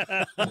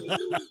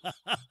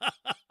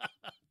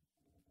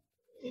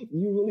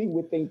you really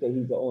would think that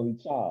he's the only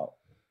child.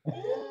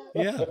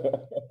 yeah.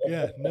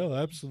 Yeah, no,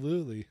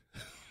 absolutely.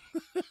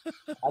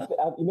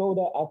 You know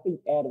that I think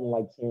Adam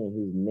likes hearing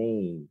his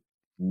name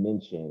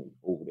mentioned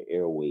over the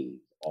airwaves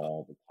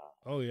all the time.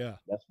 Oh yeah.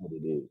 That's what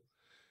it is.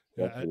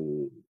 That's Yeah,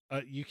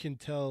 what it is. you can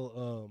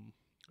tell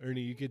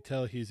Ernie, you can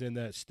tell he's in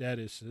that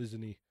status,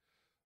 isn't he?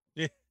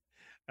 Yeah,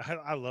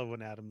 I love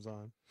when Adam's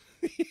on.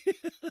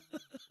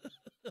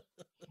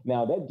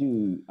 Now that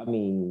dude,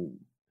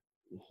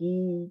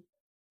 he,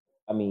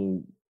 I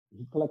mean,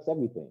 he collects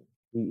everything.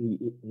 I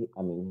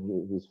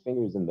mean, his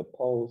fingers in the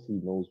pulse. He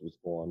knows what's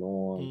going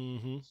on.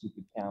 Mhm.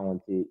 Super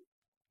talented.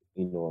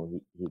 You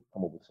know, he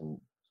come up with some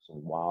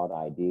wild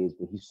ideas,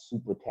 but he's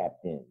super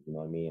tapped in. You know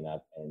what I mean?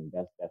 And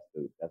that's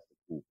the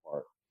cool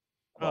part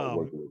about Um,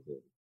 working with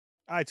him.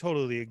 I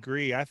totally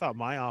agree. I thought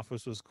my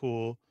office was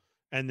cool,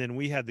 and then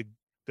we had the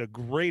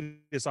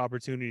greatest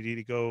opportunity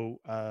to go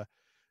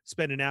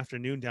spend an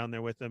afternoon down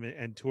there with them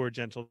and tour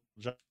Gentle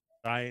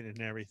Giant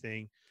and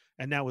everything.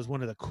 And that was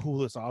one of the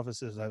coolest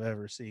offices I've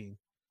ever seen.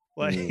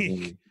 Hmm.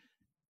 Like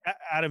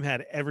Adam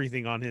had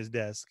everything on his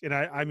desk, and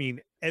I mean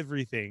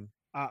everything.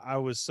 I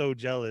was so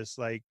jealous.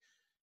 Like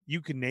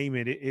you could name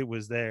it, it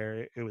was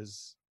there. It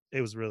was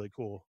really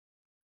cool.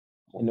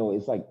 I know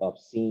it's like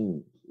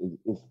obscene.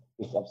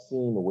 It's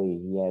obscene the way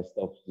he has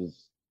stuff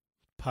just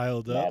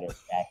Piled up. matter of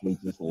factly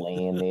just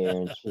laying there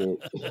and shit.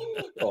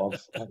 Oh, I'm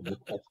sorry,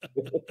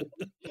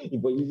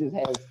 but you just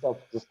have stuff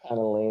just kind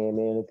of laying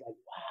there, and it's like,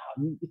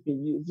 wow,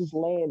 you just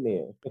laying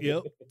there.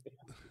 Yep.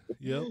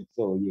 Yep.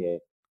 So yeah,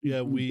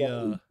 Yeah, he's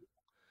definitely.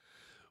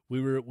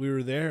 we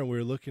were there and we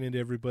were looking into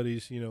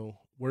everybody's,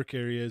 work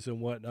areas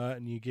and whatnot,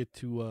 and you get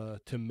to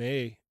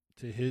May,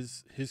 to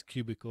his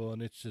cubicle,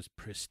 and it's just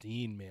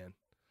pristine, man.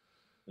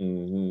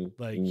 Hmm.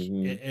 Like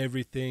Hmm.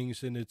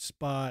 everything's in its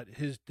spot.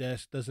 His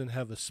desk doesn't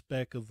have a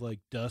speck of like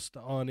dust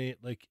on it.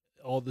 Like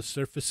all the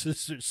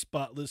surfaces are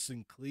spotless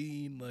and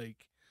clean.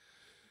 Like,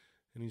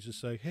 and he's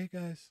just like, "Hey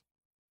guys,"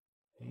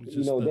 and he's You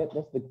just know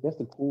that's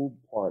the cool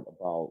part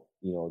about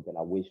that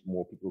I wish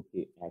more people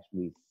could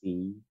actually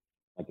see,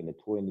 like in the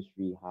toy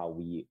industry, how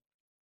we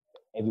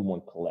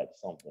everyone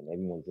collects something,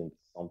 everyone's into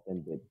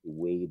something, but the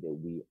way that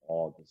we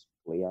all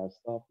display our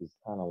stuff is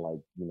kind of like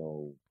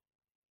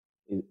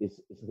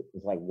it's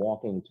like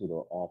walking to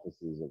the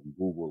offices of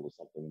Google or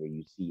something where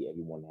you see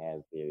everyone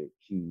has their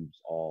cubes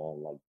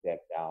all like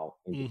decked out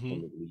mm-hmm.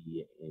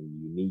 independently and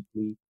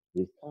uniquely.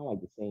 It's kind of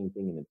like the same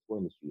thing in the toy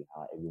industry,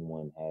 how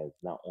everyone has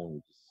not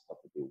only just stuff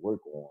that they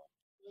work on,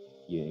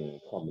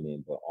 coming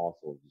in, but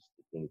also just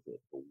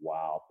the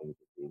wild things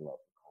that they love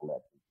to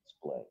collect and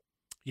display.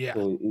 Yeah,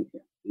 So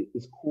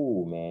it's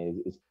cool,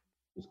 man.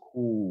 It's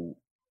cool.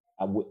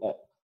 I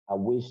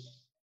wish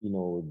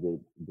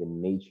the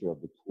nature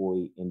of the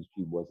toy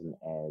industry wasn't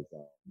as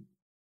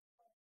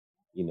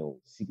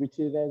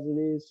secretive as it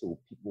is, so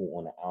people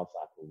on the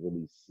outside can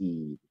really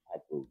see the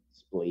type of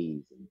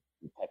displays and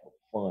the type of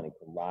fun and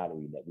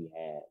camaraderie that we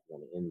have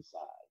on the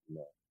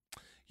inside.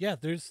 yeah.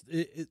 There's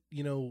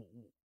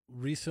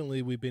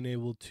recently we've been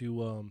able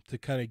to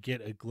kind of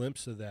get a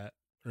glimpse of that,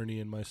 Ernie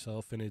and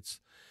myself, and it's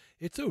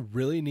a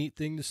really neat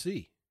thing to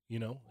see.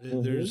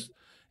 Hmm. There's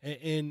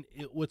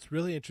what's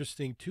really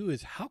interesting too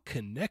is how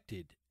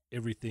connected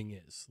everything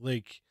is.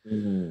 Like,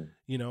 Hmm.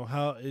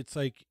 how it's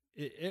like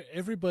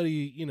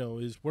everybody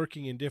is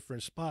working in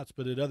different spots,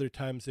 but at other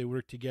times they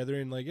work together,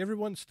 and like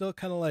everyone's still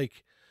kind of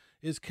like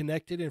is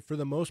connected, and for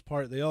the most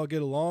part they all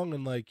get along,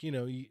 and like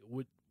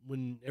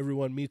when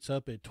everyone meets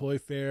up at Toy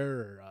Fair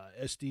or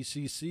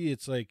SDCC,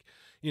 it's like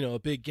a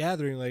big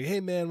gathering, like, hey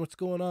man, what's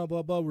going on,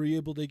 blah blah, were you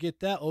able to get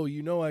that? Oh,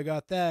 I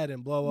got that,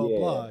 and blah blah Yeah,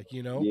 blah.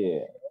 yeah.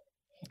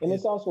 And It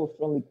it's also a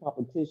friendly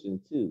competition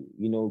too,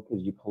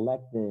 because you're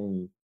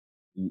collecting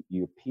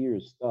your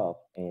peers stuff,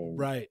 and of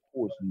Right.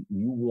 course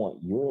you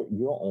want your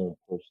own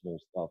personal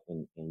stuff,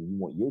 and you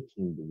want your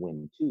team to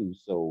win too.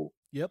 So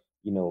Yep.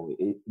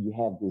 you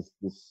have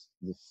this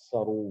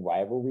subtle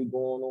rivalry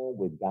going on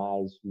with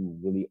guys who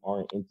really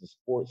aren't into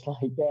sports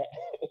like that,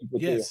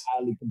 but they're Yes.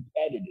 highly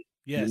competitive.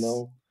 You Yes.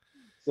 know,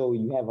 so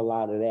you have a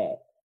lot of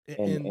that,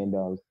 and And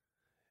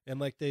and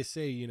like they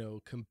say,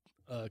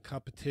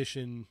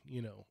 competition,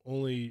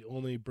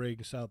 only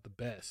brings out the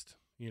best,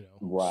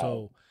 right.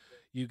 so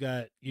you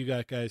got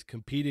guys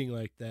competing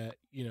like that,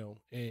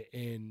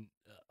 and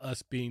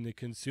us being the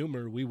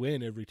consumer, we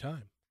win every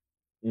time.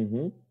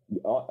 Mm-hmm.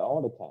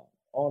 All the time,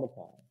 all the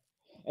time.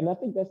 And I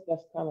think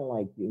that's kind of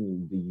like the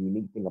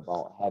unique thing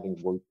about having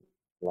worked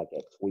like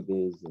at Toy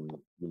Biz, and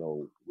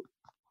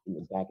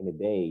back in the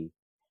day,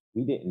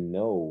 we didn't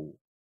know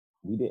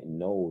we didn't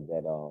know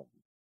that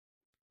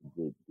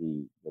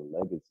the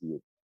legacy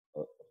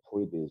of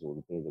Toy Biz, or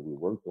the things that we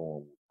worked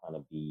on, would kind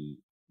of be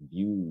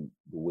viewed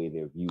the way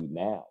they're viewed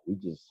now. We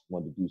just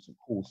wanted to do some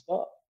cool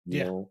stuff,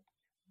 Yeah.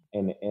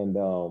 and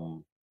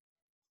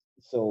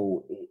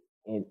so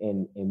and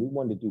we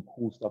wanted to do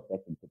cool stuff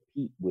that can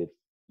compete with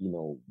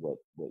what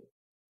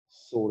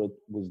Sorta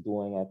was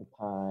doing at the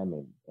time,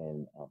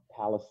 and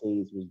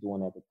Palisades was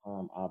doing at the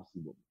time,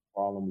 obviously what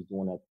Harlem was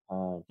doing at the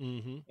time,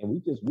 Mm-hmm. and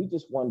we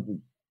just wanted to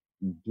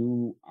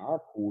do our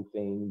cool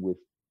thing with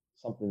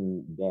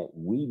something that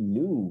we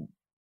knew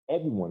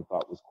everyone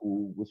thought was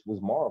cool, which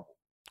was Marvel.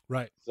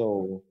 Right.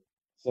 So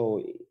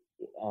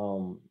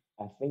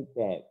I think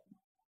that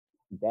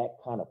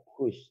kind of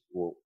pushed,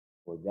 or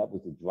that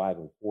was the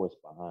driving force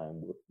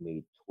behind what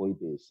made Toy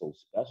Biz so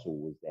special,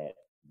 was that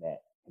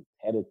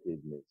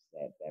competitiveness,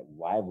 that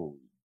rivalry.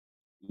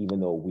 Even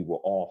though we were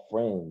all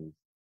friends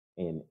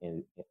and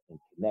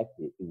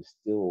connected, it was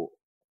still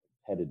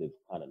a competitive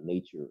kind of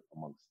nature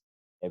amongst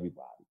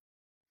everybody.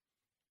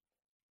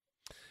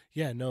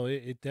 Yeah, no,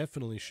 it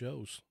definitely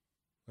shows.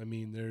 I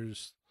mean,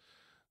 there's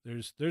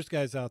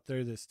guys out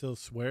there that still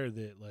swear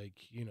that, like,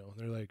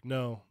 they're like,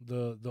 no,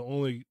 the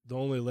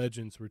only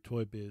legends were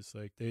Toy Biz,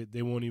 like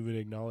they won't even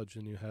acknowledge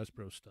the new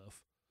Hasbro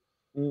stuff.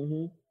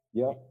 Mm-hmm.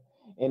 Yep.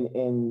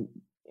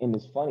 And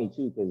it's funny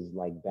too, because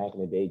like back in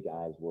the day,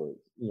 guys were,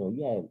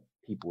 you had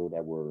people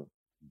that were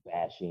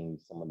bashing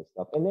some of the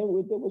stuff, and there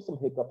were some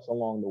hiccups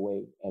along the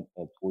way at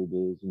Toy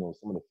Biz.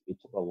 Some of it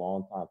took a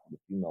long time for the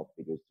female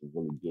figures to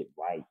really get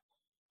right.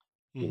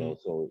 Mm-hmm.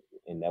 So,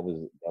 and that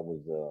was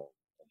a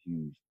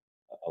huge,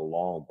 a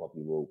long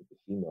bumpy road with the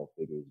female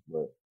figures.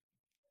 But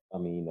I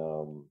mean,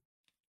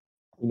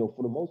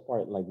 for the most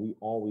part, like we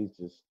always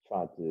just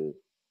try to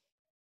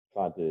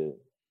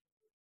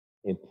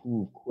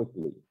improve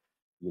quickly,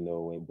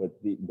 and but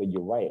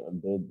you're right.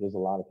 There's a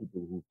lot of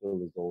people who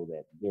feel as though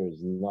that there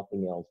is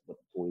nothing else but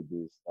the Toy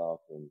Biz stuff,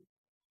 and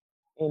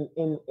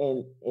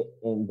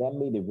that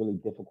made it really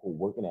difficult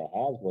working at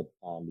Hasbro at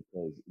the time,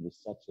 because it was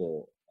such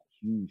a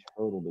huge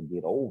hurdle to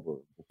get over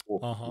before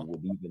people Uh-huh.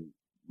 would even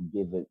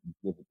give it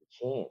the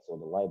chance or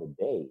the light of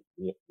day.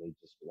 They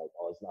just be like,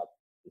 oh, it's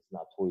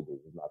not Toy Biz,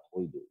 it's not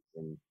Toy Biz,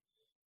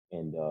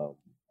 and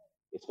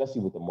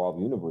especially with the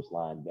Marvel Universe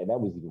line, that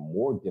was even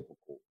more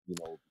difficult,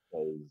 because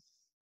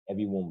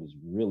everyone was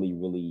really,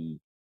 really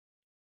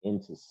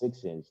into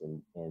 6 inch,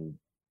 and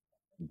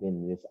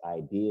then this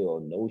idea or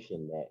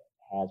notion that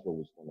Hasbro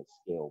was going to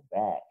scale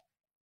back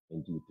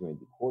and do 3 and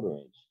 3/4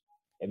 inch,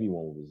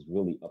 everyone was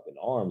really up in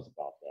arms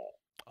about that.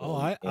 Oh,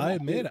 And and I I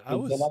admit think it. I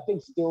and I was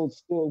think still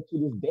to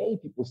this day,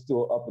 people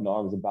still up in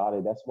arms about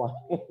it. That's why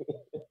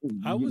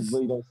I you was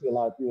really don't see a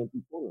lot of 3 and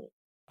 3/4 inch.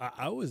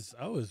 I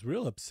was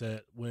real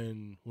upset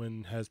when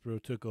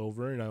Hasbro took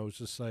over, and I was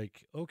just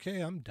like, okay,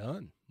 I'm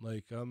done.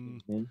 Like,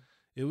 Mm-hmm.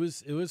 it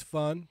was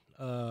fun.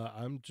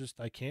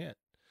 I can't.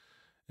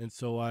 And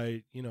so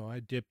I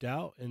dipped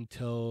out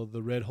until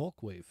the Red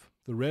Hulk wave.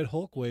 The Red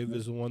Hulk wave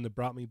is the one that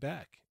brought me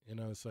back. And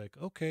I was like,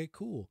 okay,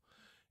 cool.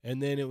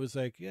 And then it was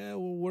like, yeah,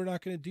 well, we're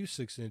not going to do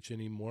 6 inch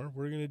anymore.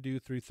 We're going to do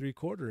 3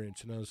 3/4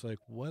 inch. And I was like,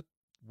 what?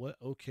 What?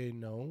 Okay,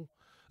 no.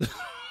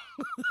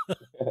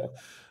 I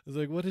was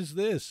like, what is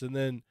this? And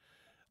then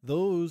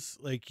those,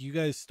 like, you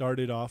guys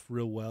started off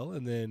real well,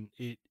 and then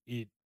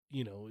it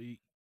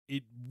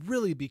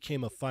really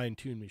became a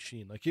fine-tuned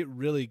machine. Like, it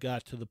really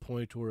got to the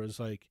point where it was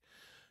like,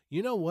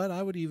 you know what?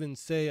 I would even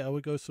say, I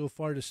would go so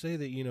far to say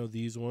that,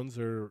 these ones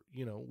are,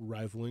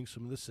 rivaling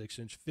some of the 6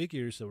 inch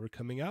figures that were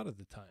coming out at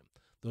the time.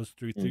 Those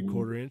three three Mm-hmm.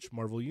 quarter inch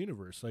Marvel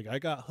Universe. Like, I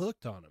got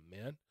hooked on them,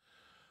 man.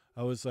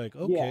 I was like,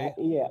 Yeah, okay.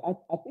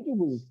 I think it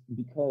was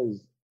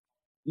because,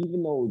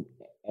 even though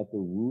at the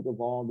root of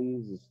all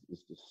these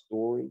is the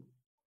story,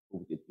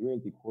 with the 3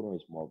 and 3/4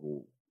 inch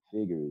Marvel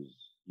figures,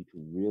 you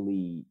can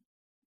really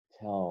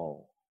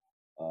tell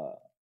uh,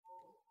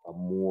 a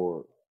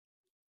more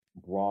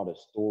broader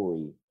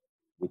story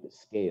with the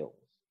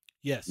scales.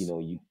 Yes. You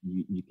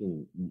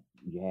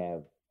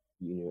have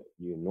your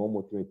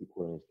normal 3 and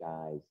 3/4 inch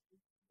guys,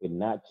 but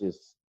not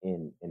just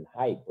in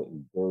height, but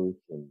in girth,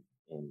 and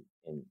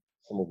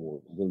some of them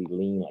were really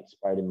lean, like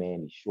Spider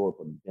Man. He's short,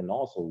 but then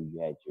also you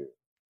had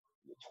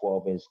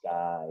your 12-inch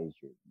guys,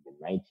 your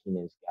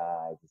 19-inch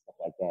guys, and stuff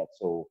like that.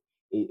 So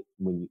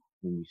when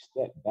you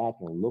step back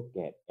and look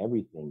at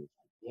everything, it's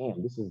like,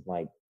 damn, this is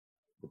like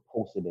the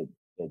poster that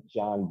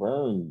John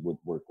Byrne would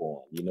work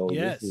on. You know,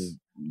 this is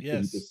Yes.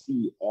 because you could Yes.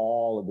 see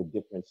all of the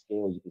different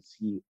scales. You could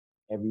see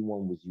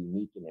everyone was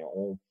unique in their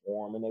own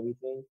form and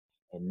everything,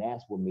 and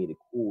that's what made it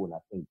cool. And I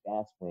think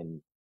that's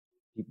when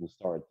people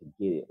started to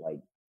get it. Like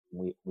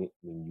when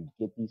you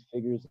get these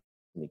figures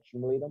and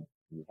accumulate them,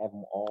 and you have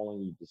them all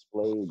on your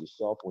display or your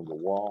shelf or your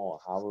wall or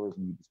however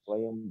you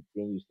display them,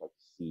 then you start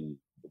to see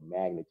the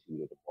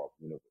magnitude of the Marvel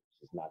universe.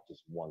 It's not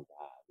just one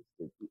guy;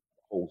 it's the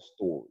whole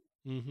story.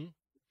 Mm-hmm.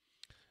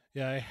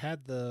 Yeah, I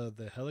had the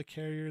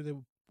helicarrier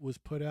that was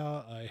put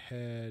out. I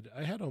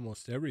had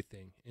almost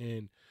everything,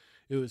 and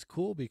it was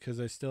cool because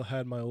I still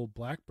had my old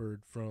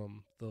Blackbird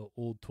from the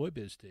old Toy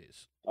Biz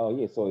days. Oh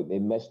yeah, so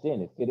it meshed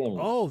in, it fit in,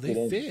 Oh, they fit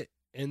in. fit.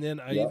 And then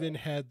I Yep. even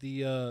had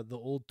the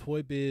old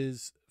Toy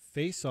Biz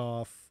Face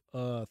Off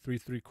 3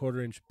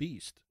 3/4 inch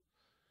Beast,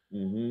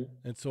 Mm-hmm.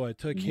 and so I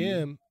took Mm-hmm.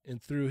 him and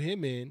threw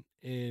him in,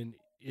 and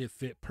it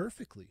fit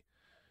perfectly.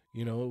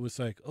 You know, it was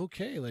like,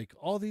 okay, like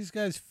all these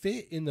guys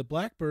fit in the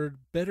Blackbird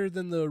better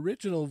than the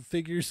original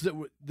figures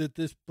that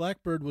this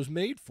Blackbird was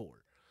made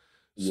for.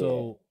 Yeah.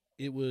 So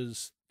it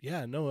was,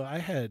 yeah, no, I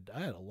had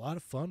a lot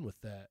of fun with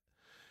that.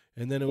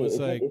 And then it Yeah. was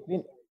like,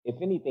 If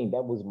anything,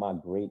 that was my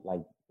great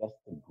like that's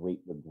the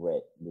great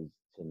regret was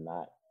to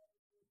not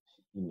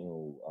you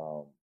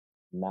know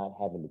not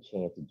having the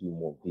chance to do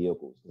more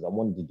vehicles because I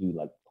wanted to do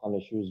like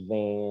Punisher's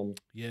van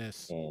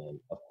yes, and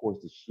of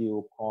course the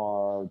Shield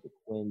car, the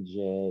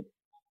Quinjet.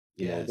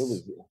 You know, there yes,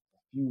 was a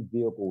few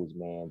vehicles,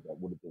 man, that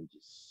would have been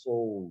just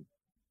so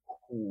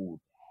cool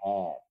to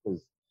have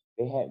because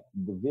they had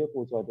the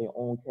vehicles are their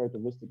own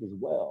characteristic as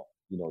well.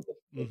 You know,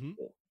 mm-hmm.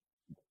 the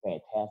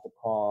fantastic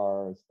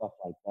car and stuff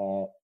like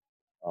that.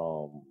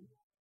 Um,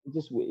 it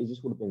just would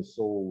have been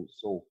so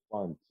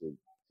fun to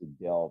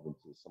delve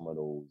into some of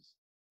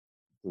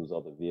those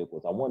other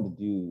vehicles. I wanted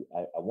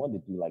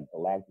to do like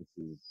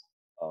Galactus's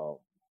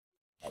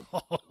like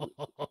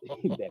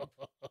that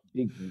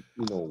big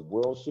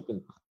world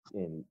shipping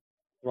and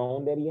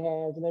throne that he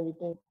has and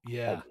everything. Like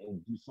Yeah.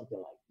 and do something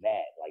like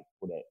that, like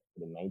for the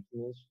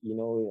 19-inch,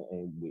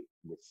 and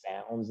with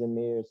sounds in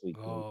there so you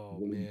can Oh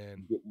really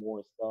man. get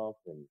more stuff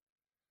and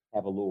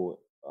have a little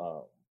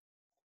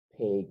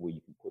peg where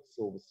you can put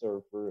Silver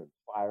Surfer and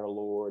Fire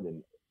Lord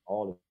and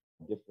all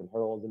the different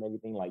hurls and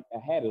everything. Like I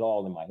had it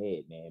all in my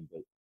head, man,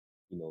 but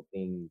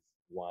things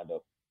wind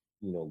up,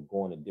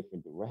 going a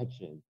different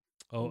direction.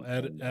 Oh,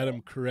 And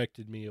Adam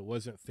corrected me. It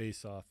wasn't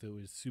Face Off. It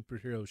was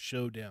Superhero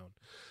Showdown.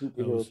 I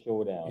Superhero was,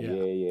 Showdown, yeah,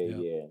 yeah, yeah,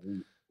 yeah,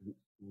 yeah.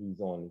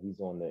 He's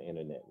on the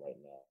internet right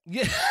now.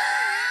 yeah.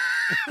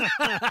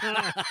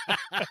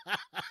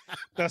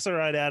 That's all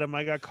right, Adam.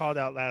 I got called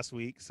out last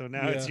week, so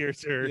now it's Yeah, your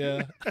turn.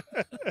 yeah.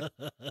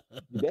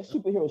 Dude, that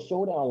Superhero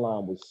Showdown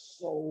line was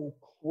so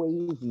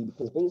crazy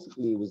because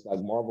basically it was like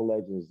Marvel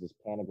Legends just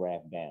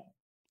pantographed down.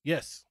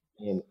 Yes.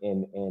 And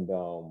and and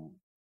um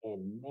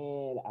and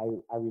man,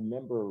 I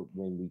remember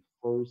when we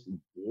first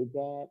did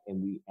that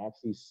and we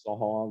actually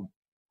saw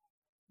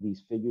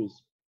these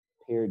figures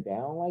pared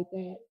down like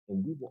that,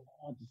 and we were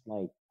all just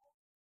like,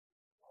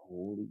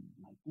 holy,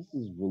 like this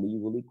is really,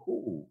 really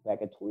cool. Back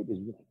at Toy Biz,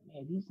 we were like,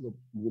 man, these look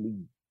really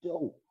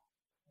dope.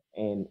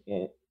 And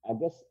I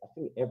guess I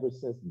think ever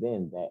since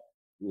then that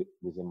it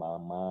was in my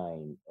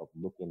mind of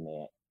looking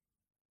at,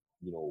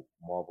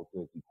 Marvel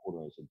 3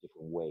 3/4 inch a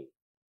different way.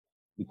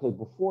 Because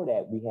before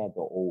that we had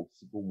the old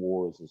Super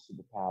Wars and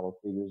Super Power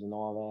figures and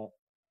all that.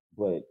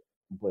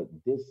 But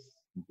this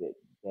that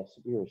that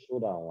superhero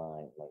showdown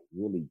line like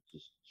really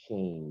just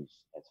changed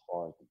as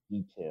far as the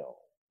detail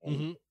and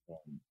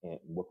Mm-hmm. and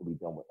what could be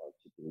done with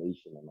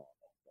articulation and all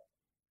that stuff.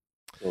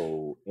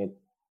 So and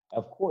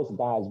of course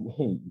guys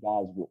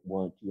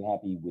weren't too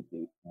happy with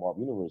the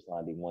Marvel Universe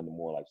line. They wanted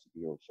more like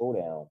superhero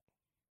showdown.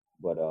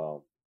 But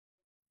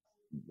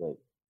but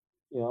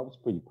I was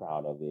pretty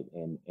proud of it,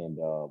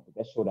 but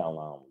that showdown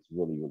line was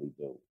really, really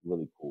dope,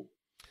 really cool.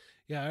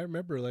 Yeah, I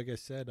remember. Like I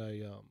said,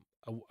 I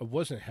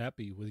wasn't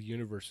happy with the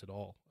universe at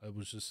all. I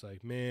was just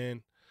like,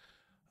 man,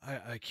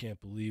 I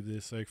can't believe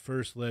this. Like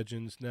first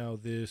Legends, now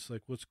this.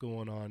 Like what's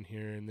going on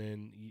here? And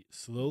then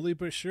slowly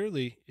but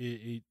surely,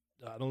 it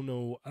I don't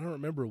know. I don't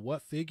remember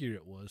what figure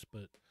it was,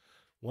 but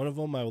one of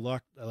them I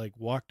like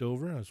walked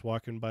over. I was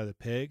walking by the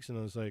pegs, and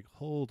I was like,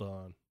 hold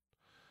on.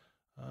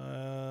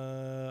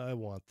 I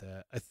want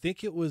that. I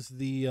think it was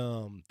the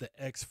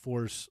X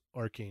Force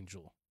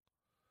Archangel.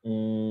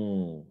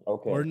 Or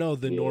Okay. no,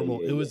 the Yeah,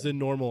 normal. yeah, It was yeah. the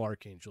normal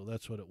Archangel.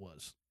 That's what it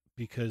was.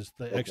 Because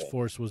the X Okay.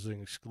 Force was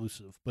an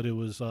exclusive, but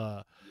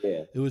Yeah.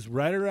 it was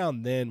right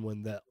around then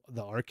when the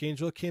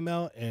Archangel came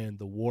out and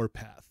the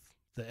Warpath,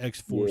 the X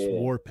Force Yeah.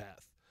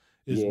 Warpath,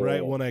 is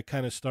right Yeah. when I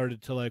kind of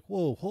started to like,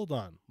 whoa, hold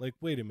on, like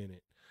wait a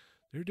minute,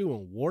 they're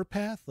doing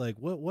Warpath, like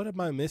what am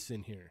I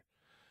missing here?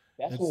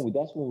 It's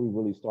That's when we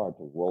really started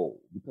to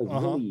roll because uh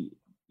huh, really,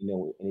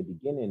 in the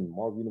beginning,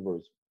 Marvel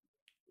Universe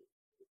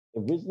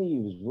originally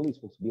it was really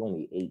supposed to be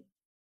only 8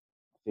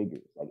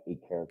 figures, like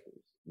 8 characters.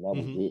 and that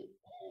was Hmm. it.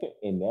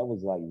 And that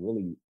was like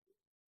really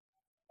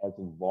as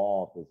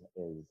involved as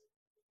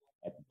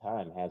at the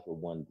time Hasbro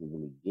wanted to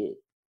really get.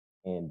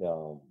 And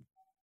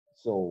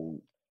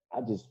so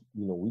I just,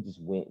 we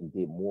just went and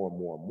did more and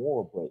more and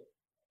more. But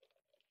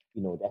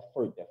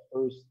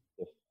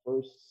the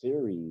first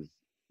series,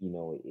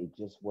 it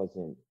just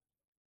wasn't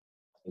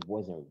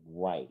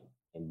right.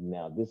 And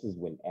now this is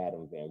when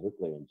Adam Van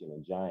Rickler and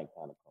Gentle Giant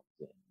kind of comes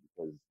in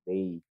because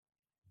they,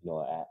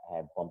 I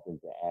had bumped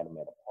into Adam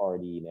at a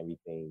party and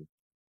everything,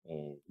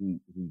 and he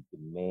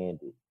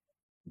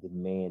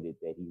demanded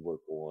that he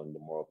work on the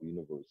Marvel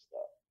Universe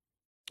stuff.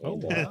 Oh,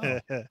 And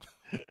wow.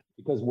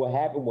 because what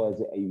happened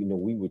was,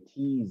 we would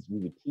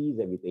tease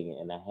everything,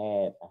 and I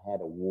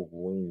had a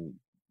Wolverine,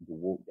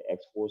 the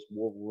X Force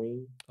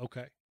Wolverine,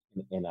 Okay.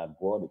 and I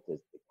brought it to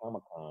the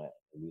Comic Con,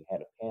 and we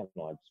had a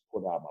panel. I just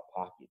put it out of my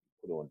pocket,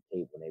 put it on the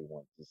table, and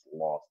everyone just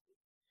lost it.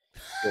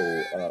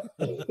 So,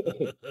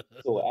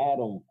 so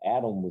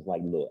Adam was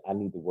like, "Look, I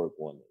need to work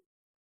on it."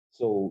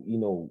 So,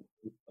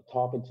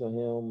 talking to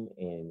him,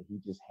 and he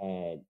just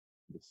had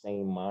the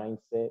same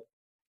mindset,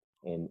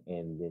 and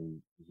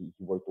then he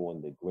worked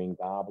on the Green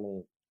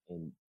Goblin,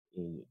 and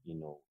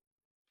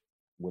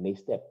when they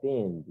stepped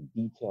in, the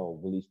detail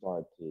really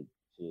started to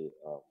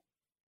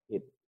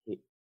hit hit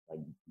like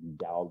be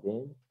dialed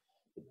in.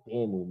 But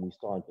then when we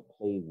started to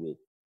play with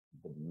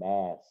the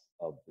mass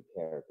of the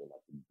character,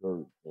 like the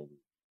girth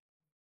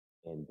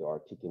and the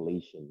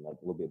articulation, like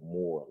a little bit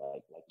more,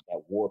 like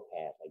that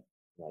warpath,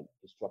 like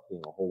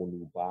constructing a whole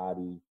new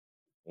body,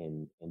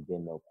 and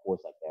then of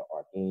course like that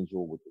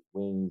archangel with the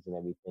wings and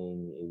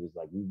everything. It was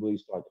like we really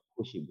started to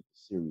push it with the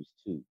series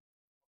too,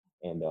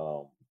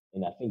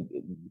 and I think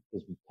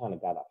because we kind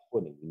of got our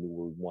footing, we knew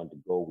where we wanted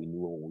to go, we knew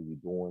what we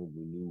were doing,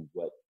 we knew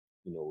what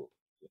you know,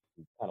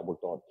 we kind of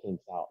worked all the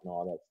kinks out and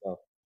all that stuff,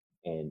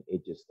 and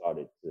it just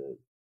started to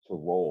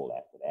roll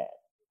after that.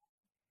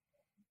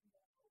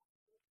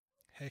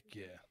 Heck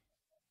yeah.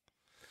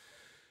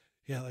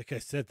 Yeah, like I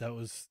said, that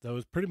was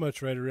pretty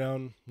much right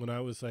around when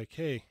I was like,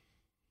 "Hey,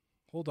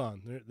 hold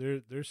on,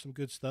 there's some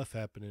good stuff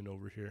happening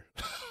over here."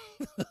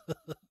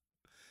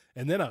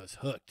 And then I was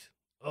hooked.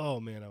 Oh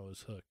man, I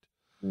was hooked.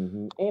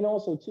 And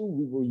also too,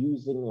 we were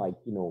using like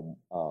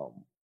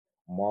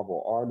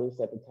Marvel artists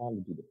at the time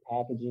to do the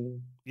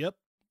packaging, Yep,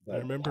 I the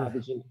remember.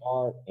 packaging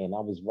art, and I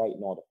was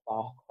writing all the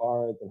file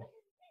cards.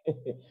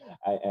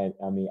 And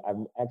I mean, I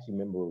actually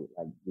remember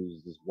like there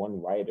was this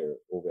one writer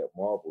over at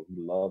Marvel. He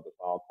loved the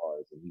file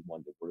cards and he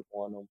wanted to work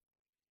on them,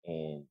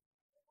 and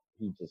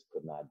he just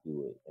could not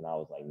do it. And I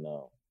was like,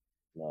 no,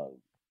 no,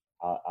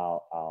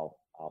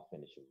 I'll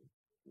finish them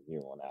from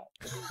here on out.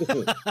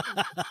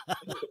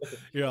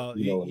 you know,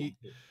 you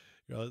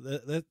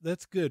know,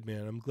 that's good,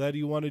 man. I'm glad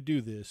you want to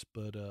do this,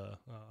 but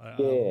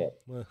yeah,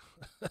 well,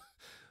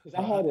 because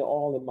I had it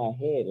all in my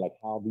head, like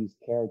how these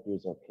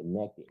characters are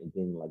connected, and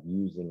then like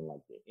using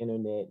like the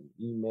internet and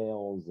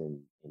emails and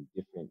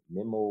different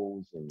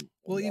memos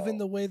well, and even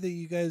the way that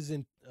you guys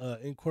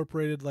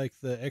incorporated like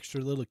the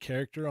extra little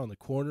character on the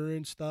corner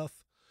and stuff.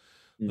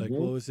 Like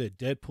what hmm was it?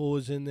 Deadpool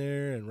was in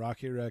there, and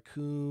Rocket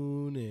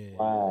Raccoon, and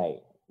right,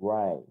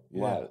 right,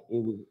 yeah, right.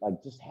 It was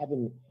like just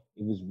having.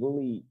 It was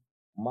really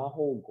my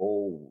whole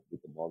goal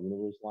with the Marvel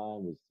Universe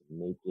line was to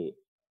make it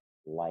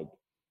like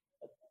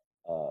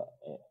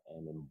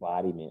an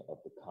embodiment of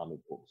the comic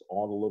books.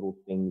 All the little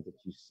things that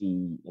you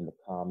see in the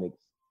comics,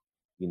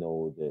 you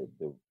know, the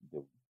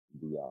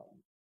the um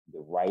the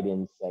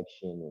write-in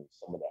section and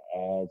some of the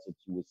ads that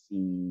you would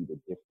see, the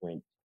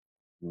different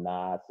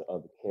nods to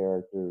other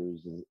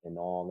characters and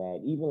all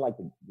that. Even like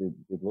the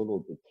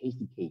little the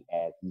tasty cake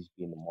ads used to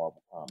be in the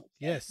Marvel comics.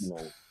 Like, yes,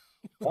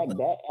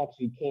 that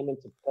actually came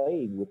into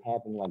play with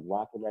having like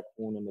Rocket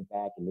Raccoon in the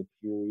back and Nick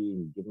Fury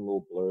and giving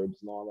little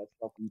blurbs and all that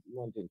stuff. We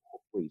wanted to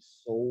incorporate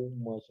so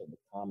much of the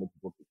comic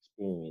book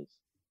experience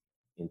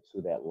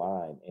into that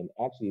line. And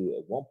actually,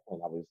 at one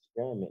point, I was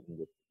experimenting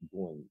with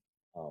doing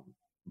um,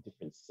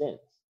 different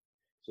scents.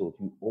 So if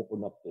you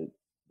open up the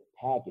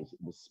package, it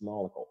would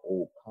smell like an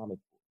old comic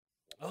book,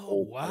 like an oh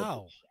old comic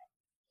book wow, shop.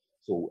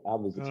 So I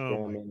was Oh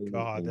my experimenting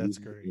God, and that's using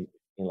great.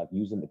 and like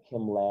using the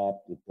Chem Lab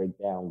to break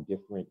down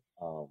different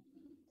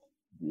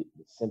the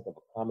scent of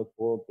a comic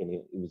book, and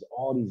it was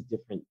all these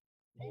different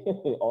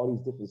all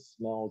these different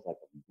smells like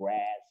of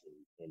grass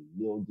and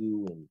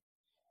mildew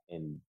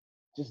and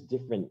just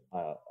different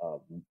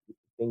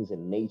things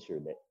in nature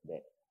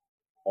that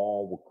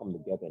all will come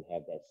together and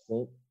have that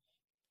scent.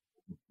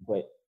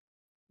 But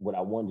what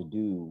I wanted to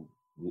do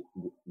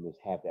was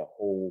have that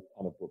whole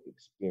comic book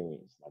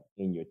experience like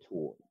in your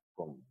tour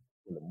from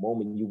the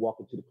moment you walk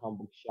into the comic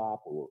book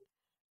shop or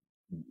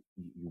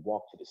you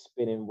walk to the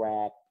spinning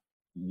rack,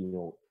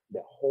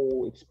 the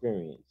whole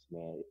experience,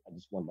 man. I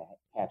just wanted to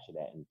capture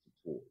that into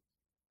tours,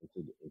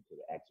 into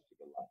the action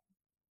figure line.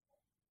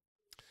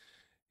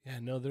 yeah,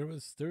 no, there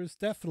was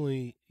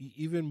definitely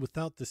even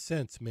without the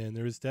sense, man,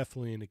 there was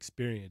definitely an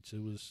experience.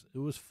 It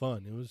was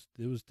fun.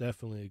 It was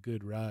definitely a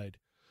good ride.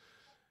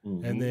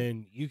 And Mm-hmm.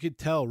 then you could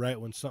tell right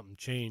when something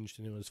changed,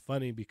 and it was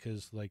funny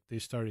because like they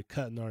started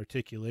cutting the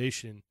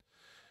articulation,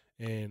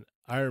 And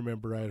I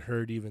remember I'd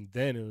heard even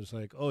then it was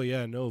like, oh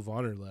yeah, no,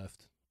 Vonner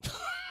left.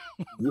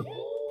 Yeah.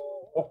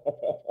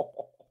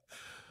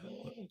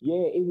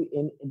 Yeah,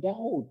 and that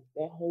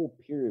whole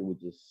period was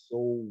just so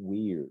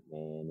weird,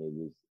 man. It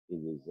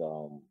was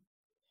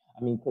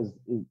I mean, because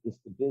it's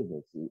the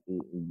business.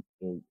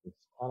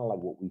 It's kind of like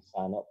what we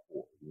sign up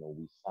for.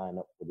 We sign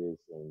up for this,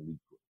 and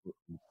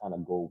we kind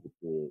of go with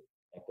the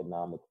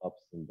economic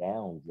ups and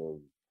downs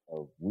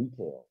of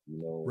retail.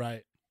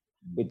 Right.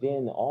 But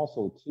then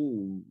also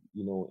too,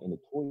 in the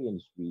toy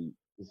industry,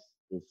 it's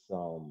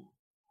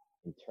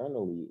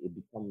internally it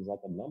becomes like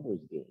a numbers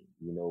game.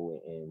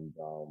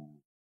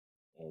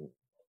 And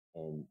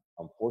and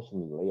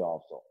unfortunately,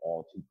 layoffs are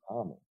all too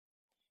common,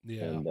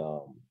 Yeah. and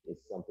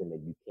it's something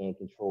that you can't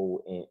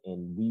control.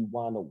 And we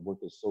wind up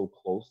working so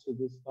close to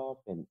this stuff,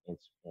 and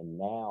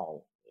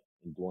now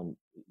during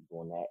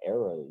that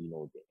era,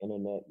 the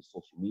internet, the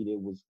social media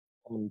was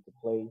coming into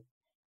play.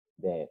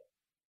 That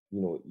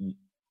you know, you,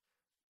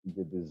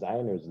 the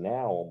designers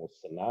now almost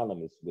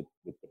synonymous with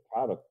the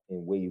product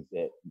in ways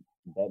that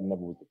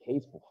never was the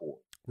case before.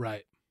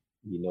 Right.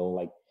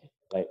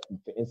 Like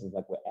for instance,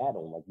 like with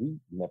Adam, like we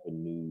never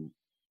knew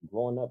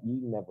growing up, you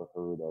never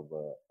heard of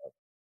the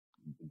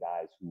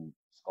guys who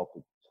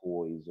sculpted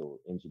toys or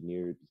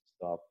engineered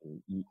stuff,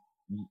 and you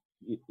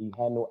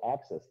had no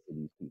access to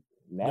these people.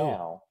 No.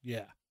 Now,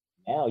 Yeah.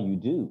 now you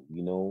do,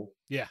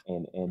 Yeah.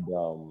 and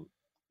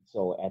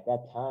so at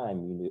that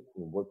time,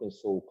 working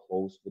so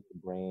close with the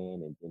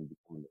brand and then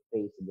becoming the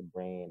face of the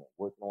brand and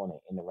working on and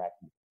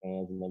interacting with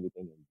fans and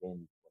everything, and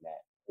then when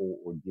that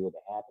whole ordeal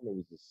that happened, it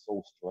was just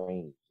so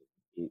strange.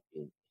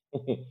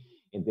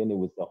 And then it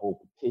was the whole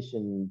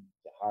petition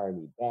to hire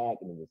me back,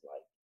 and it was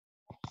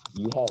like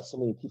you had so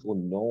many people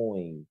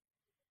knowing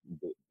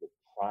the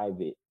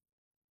private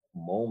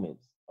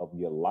moments of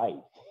your life,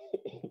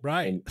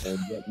 Right. and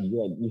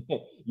yet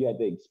you had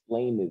to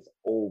explain this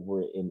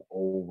over and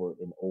over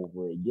and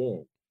over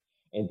again,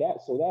 and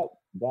that's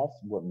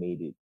what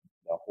made it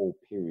the whole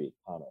period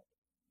kind of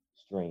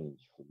strange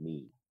for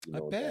me. I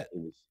That bet.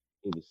 it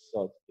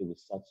was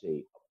such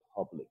a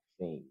public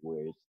thing.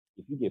 Whereas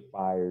if you get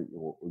fired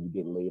or you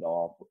get laid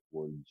off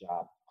or your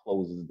job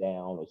closes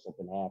down or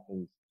something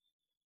happens,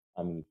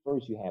 I mean,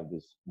 first you have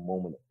this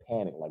moment of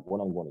panic, like what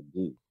I'm going to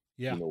do,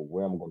 Yeah.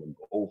 where I'm going to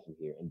go from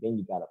here, and then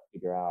you got to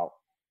figure out,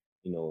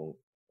 you know,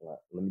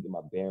 let me get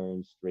my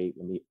bearings straight,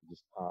 let me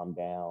just calm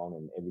down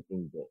and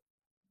everything. But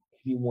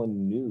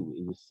everyone knew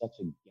it was such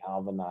a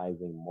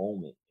galvanizing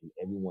moment, and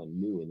everyone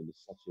knew, and it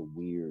was such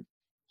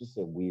just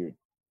a weird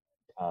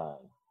time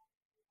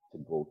to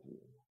go through.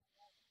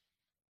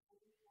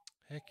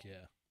 Heck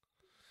yeah.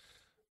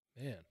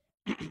 Man.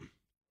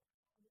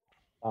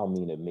 I don't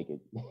mean to make it.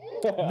 I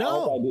hope I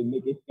No. didn't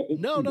make it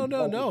No, too no, no,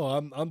 depressing. no.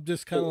 I'm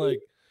just kind of like,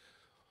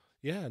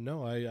 yeah,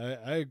 no, I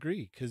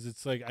agree, because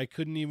it's like I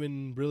couldn't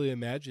even really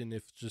imagine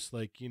if just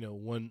like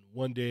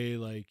one day,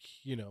 like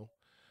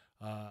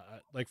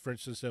like for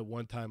instance at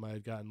one time I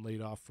had gotten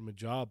laid off from a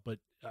job, but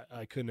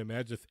I couldn't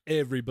imagine if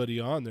everybody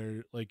on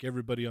there, like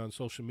everybody on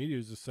social media,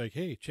 is just like,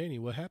 hey Cheney,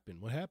 what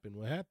happened, what happened,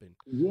 what happened?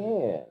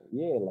 Yeah,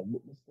 yeah. Like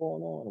what's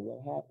going on and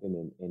what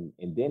happened,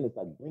 and then it's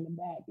like bring them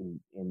back, and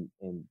and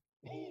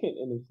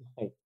it's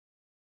like,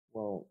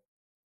 well,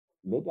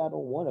 maybe I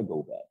don't want to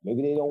go back.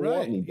 Maybe they don't want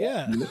Right, me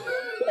back.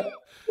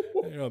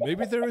 yeah.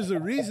 Maybe there was a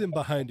reason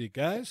behind it,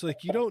 guys.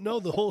 Like, you don't know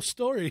the whole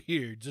story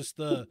here. Just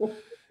how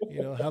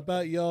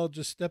about y'all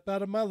just step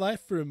out of my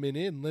life for a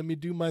minute and let me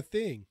do my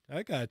thing?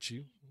 I got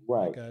you. I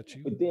Right. got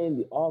you. But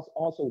then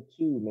also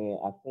too, man,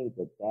 I think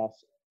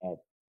that's at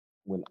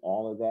when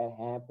all of that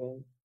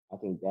happened. I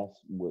think that's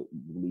what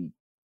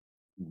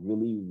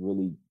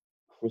really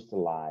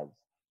crystallized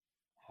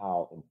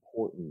how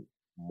important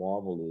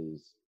Marvel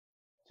is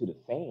to the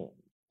fan,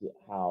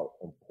 how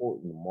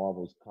important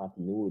Marvel's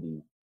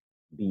continuity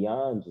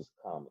beyond just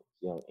comics,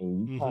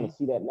 and you kind Mm-hmm. of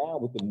see that now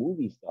with the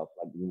movie stuff.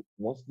 Like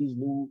once these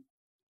new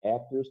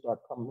actors start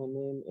coming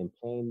in and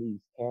playing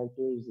these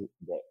characters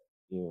that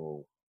you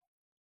know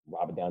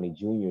Robert Downey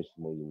Jr. is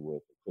familiar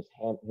with, Chris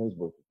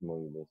Hemsworth is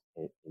familiar with,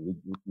 and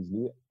these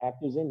new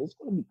actors in, it's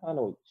going to be kind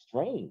of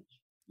strange,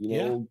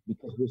 Yeah.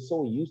 because we're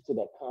so used to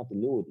that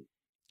continuity.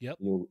 Yep.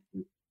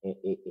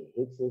 It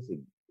hits us,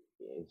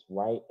 it's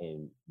right,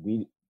 and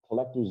we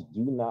collectors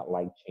do not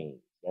like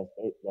change. That's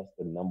it. That's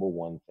the number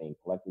one thing.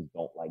 Collectors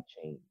don't like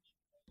change,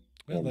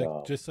 Well, and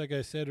like just like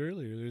I said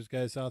earlier, there's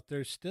guys out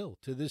there still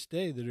to this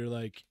day that are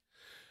like,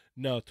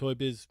 no, Toy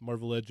Biz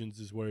Marvel Legends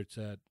is where it's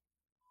at.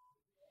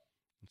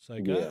 It's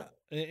like, yeah,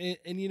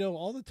 and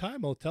all the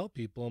time I'll tell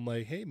people, I'm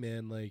like, hey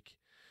man, like,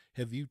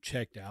 have you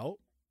checked out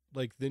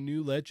like the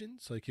new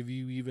Legends? Like, have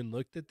you even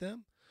looked at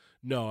them?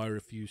 No, I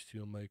refuse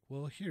to. I'm like,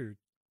 well, here,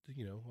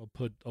 I'll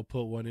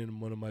put one in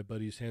one of my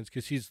buddy's hands,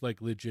 because he's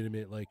like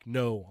legitimate. Like,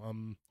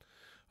 no,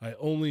 I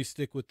only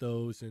stick with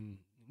those, and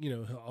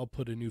I'll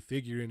put a new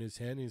figure in his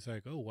hand. And he's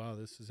like, oh wow,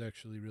 this is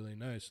actually really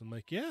nice. I'm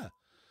like, yeah,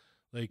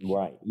 like,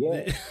 right,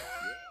 yeah.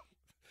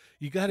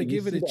 you got to And you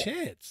give it see a that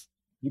chance.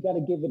 you got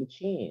to give it a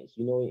chance,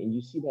 and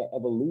you see that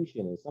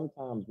evolution. And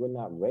sometimes we're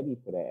not ready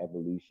for that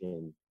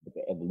evolution, but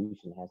the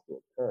evolution has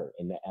to occur,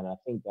 and I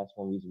think that's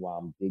one reason why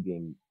I'm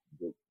digging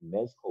the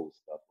Mezco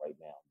stuff right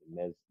now. The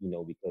Mez,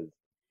 because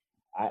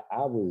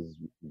I was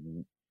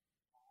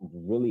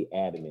really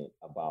adamant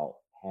about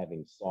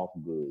having soft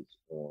goods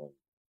on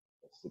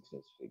a 6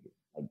 inch figure.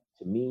 Like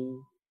to me,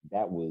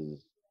 that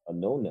was a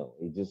no no.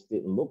 It just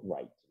didn't look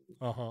right to me.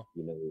 Uh-huh.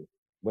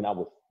 When I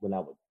would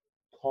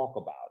talk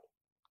about it,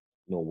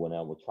 when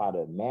I would try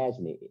to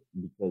imagine it,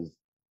 because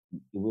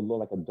it would look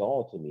like a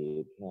doll to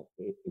me.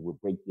 It would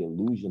break the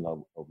illusion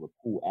of a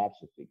cool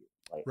action figure,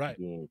 like Right.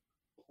 being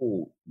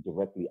pulled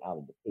directly out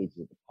of the pages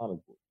of the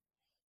comic book.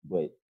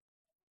 But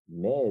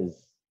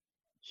Mez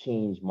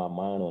changed my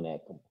mind on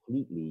that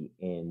completely,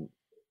 and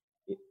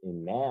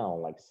now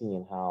like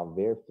seeing how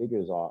their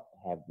figures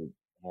have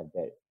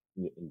that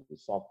the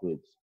soft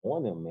goods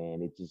on them,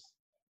 man, it just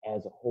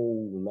adds a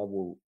whole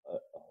level, a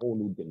whole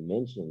new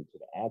dimension to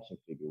the action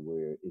figure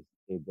where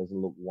it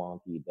doesn't look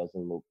wonky, it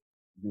doesn't look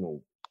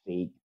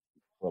fake,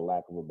 for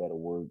lack of a better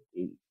word.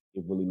 It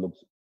really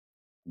looks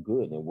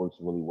good and it works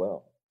really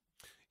well.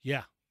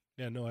 Yeah.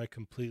 Yeah, no, I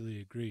completely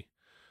agree.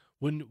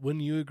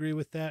 Wouldn't you agree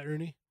with that,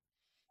 Ernie?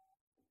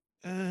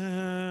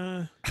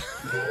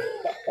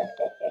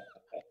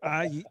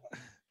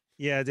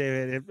 Yeah,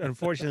 David.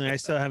 Unfortunately, I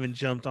still haven't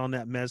jumped on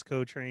that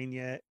Mezco train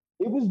yet.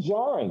 It was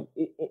jarring.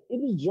 It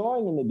was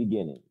jarring in the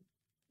beginning.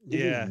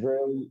 Yeah,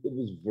 It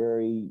was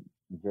very,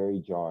 very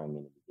jarring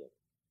in the beginning.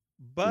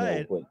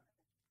 but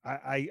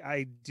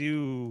I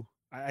do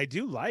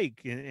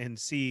like and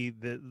see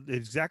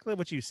exactly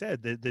what you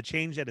said, the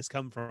change that has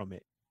come from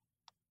it.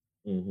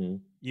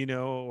 Mm-hmm.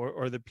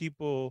 Or the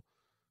people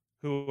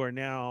who are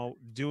now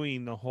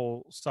doing the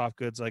whole soft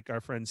goods, like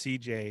our friend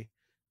CJ,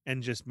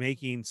 and just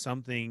making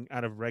something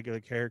out of regular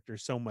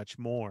characters so much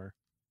more.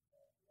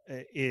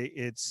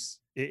 It's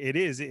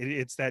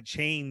that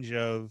change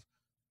of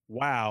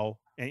wow,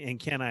 and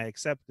can I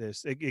accept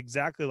this?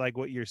 Exactly like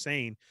what you're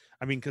saying.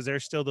 I mean, because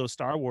there's still those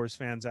Star Wars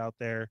fans out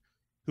there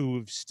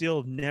who've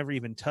still never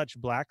even touched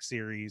Black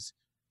Series,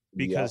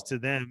 because Yep. to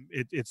them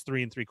it's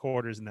 3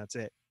 3/4 and that's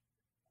it.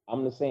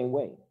 I'm the same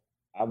way.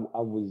 I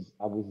was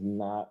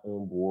not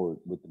on board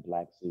with the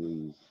Black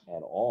Series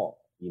at all,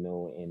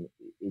 and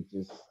it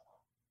just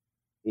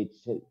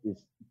it's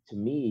to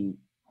me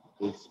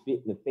it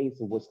spit in the face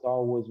of what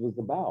Star Wars was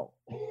about,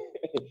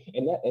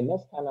 and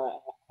that's kind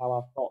of how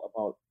I felt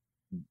about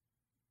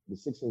the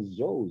 6 inch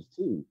Joes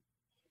too.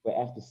 But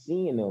after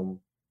seeing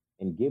them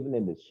and giving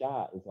it a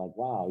shot, it's like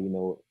wow,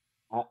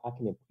 I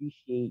can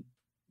appreciate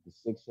the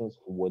 6 inch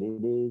for what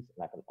it is,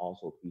 and I can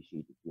also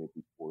appreciate the 3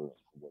 3/4 inch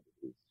for what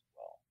it is as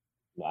well.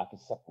 I can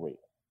separate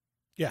them.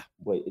 Yeah.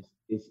 But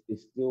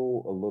it's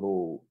still a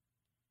little,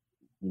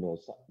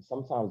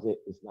 sometimes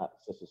it's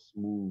not such a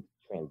smooth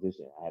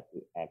transition. I have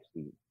to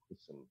actually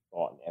put some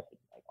thought and effort.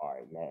 Like, all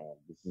right, man,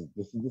 this is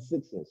the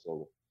 6 inch,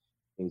 so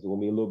things are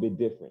gonna be a little bit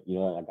different.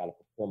 I got to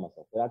prepare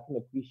myself, but I can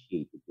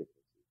appreciate the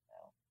differences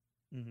now.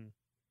 Mm-hmm.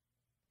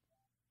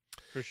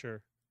 For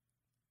sure.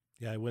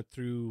 Yeah, I went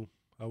through.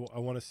 I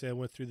want to say I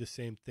went through the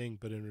same thing,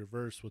 but in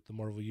reverse with the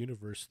Marvel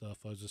Universe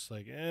stuff. I was just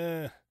like,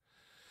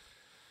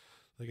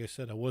 like I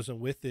said, I wasn't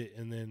with it,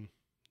 and then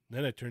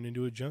I turned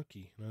into a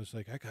junkie, and I was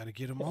like, I got to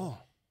get them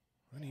all.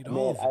 I need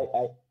all of them.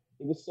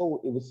 It was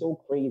so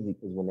crazy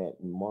because when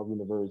that Marvel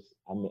Universe,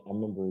 I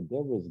remember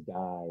there was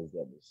guys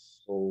that were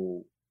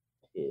so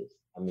pissed.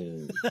 I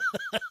mean,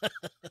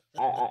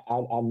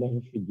 I'll never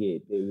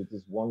forget. There was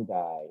this one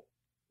guy.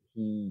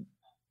 He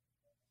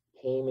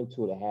came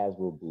into the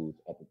Hasbro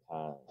booth at the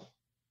time,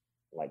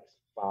 like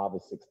 5 or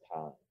 6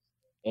 times,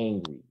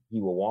 angry. He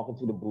would walk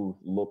into the booth,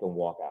 look and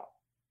walk out.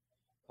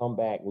 Come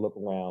back, look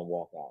around,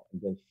 walk out.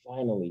 And then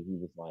finally he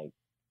was like,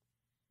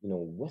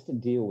 what's the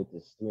deal with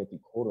this 3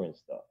 3/4 and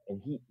stuff?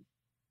 And he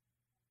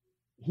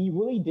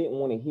really didn't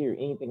want to hear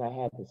anything I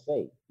had to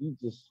say. He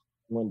just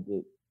wanted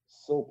to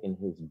soak in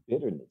his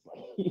bitterness.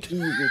 Like he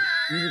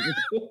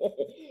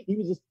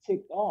was just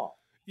ticked off.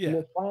 Yeah. And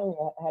then finally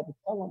I had to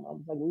tell him, I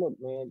was like, look,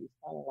 man, it's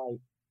kind of like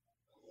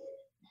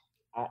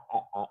I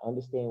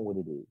understand what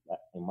it is.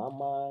 Like, in my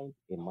mind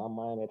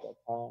at that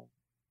time,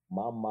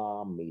 my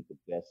mom made the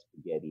best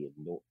spaghetti, and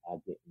no, I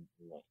didn't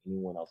want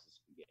anyone else's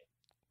spaghetti.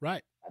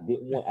 Right. I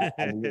didn't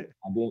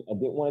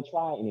want to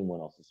try anyone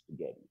else's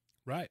spaghetti.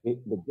 Right.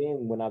 But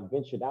then when I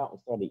ventured out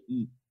and started to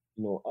eat,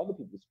 other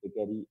people's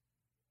spaghetti,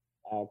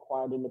 I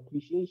acquired an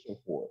appreciation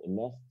for it, and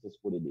that's just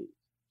what it is.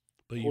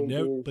 But you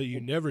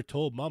never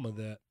told Mama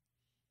that.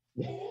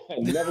 I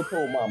never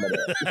told Mama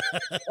that.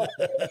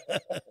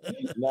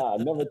 Nah, I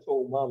never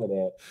told Mama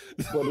that.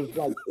 But it's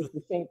like it's the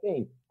same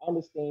thing. I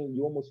understand.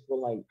 You almost feel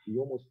like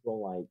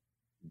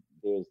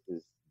there's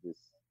this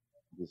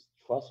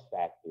trust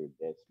factor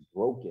that's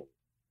broken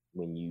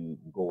when you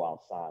go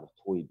outside of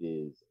Toy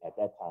Biz. At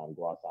that time,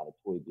 go outside of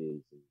Toy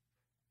Biz and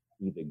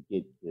either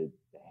get the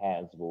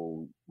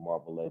Hasbro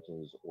Marvel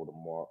Legends or the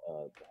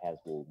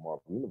Hasbro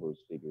Marvel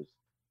Universe figures.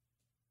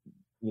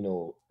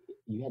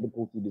 You had to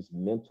go through this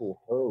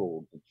mental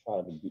hurdle to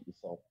try to get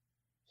yourself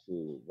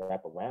to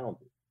wrap around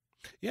it.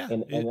 Yeah,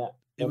 and I got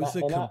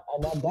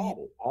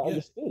it. I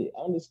understood it.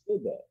 I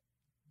understood that.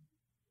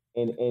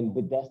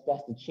 But that's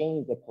the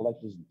change that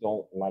collectors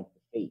don't like to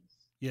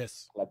face.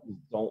 Yes. Collectors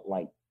don't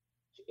like,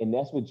 and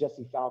that's what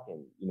Jesse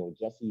Falcon,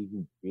 Jesse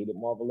who created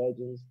Marvel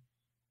Legends,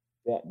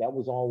 that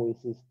was always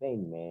his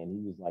thing, man.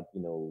 He was like,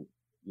 you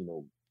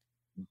know,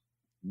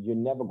 you're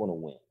never gonna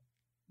win.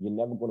 You're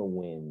never gonna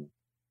win.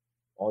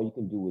 All you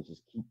can do is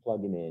just keep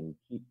plugging in,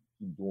 keep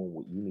doing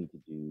what you need to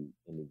do,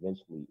 and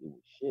eventually it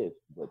will shift.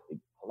 But the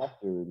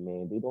collector,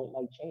 man, they don't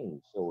like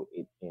change. So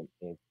and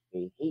if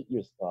they hate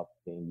your stuff,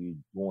 then you're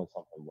doing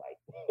something right.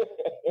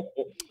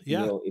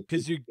 Yeah, If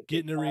because you're if they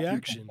getting a constantly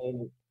reaction.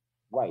 complaining,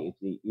 right?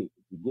 If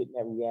you're getting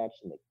that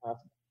reaction, they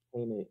constantly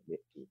complaining, that,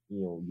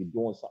 you're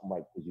doing something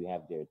right because you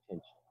have their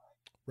attention.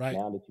 Right.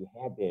 Now that you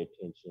have their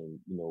attention,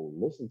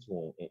 listen to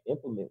them and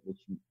implement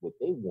what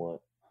they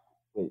want.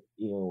 But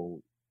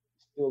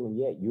still and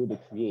yet you're the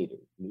creator.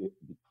 The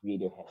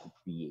creator has to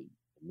create,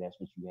 and that's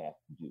what you have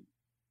to do.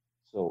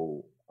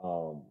 So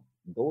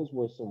those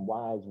were some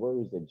wise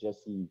words that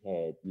Jesse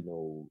had,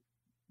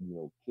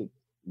 kicked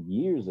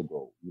years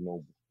ago,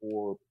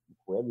 before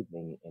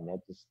everything, and that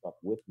just stuck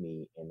with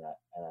me. And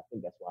I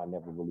think that's why I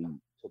never really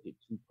took it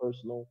too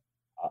personal.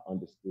 I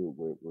understood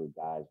where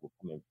guys were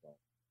coming from,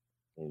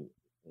 and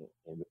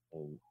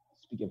and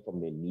speaking from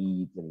their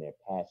needs and their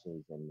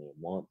passions and their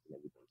wants and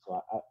everything.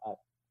 So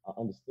I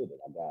understood it.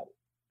 I got it.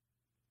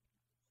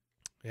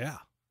 Yeah.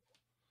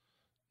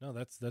 No,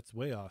 that's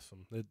way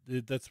awesome.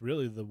 That's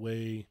really the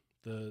way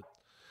the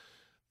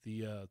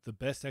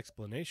best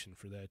explanation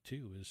for that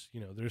too is,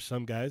 there's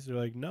some guys that are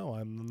like, no,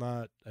 I'm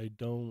not, I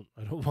don't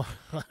want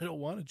I don't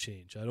want to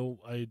change.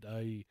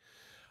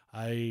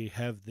 I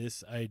have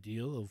this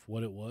ideal of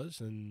what it was,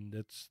 and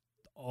that's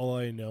all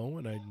I know,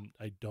 and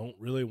I don't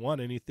really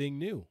want anything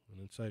new.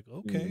 And it's like,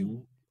 okay, Hmm.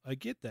 I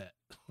get that.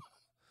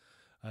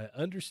 I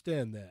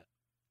understand that.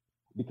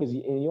 Because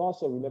and you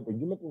also remember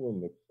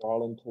when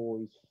McFarlane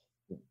toys,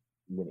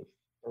 when it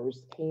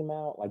first came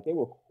out, like they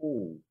were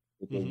cool,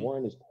 but they Mm-hmm.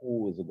 weren't as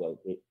cool as what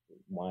it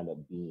wound up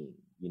being.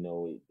 They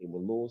were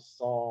a little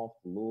soft,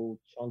 a little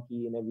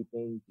chunky, and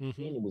everything.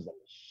 Mm-hmm. Then it was like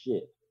a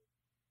shift,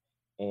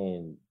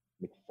 and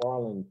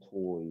McFarlane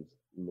toys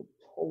look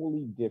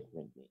totally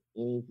different than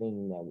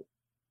anything that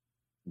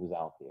was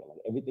out there. Like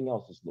everything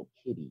else is little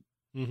kitty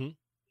Mm-hmm.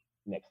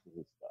 next to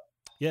his stuff,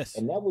 Yes.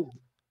 and that was,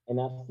 and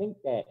I think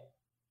that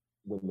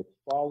when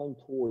McFarlane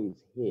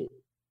toys hit,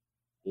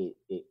 it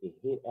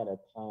hit at a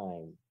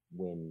time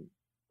when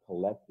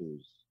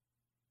collectors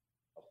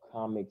of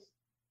comics,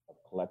 of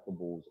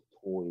collectibles, of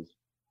toys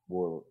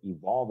were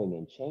evolving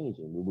and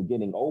changing. We were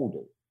getting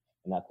older.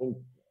 And I think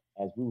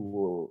as we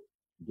were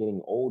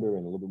getting older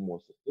and a little bit more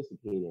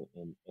sophisticated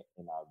in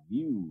our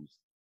views,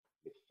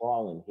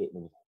 McFarlane hit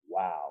and it was like,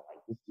 wow,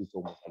 like this is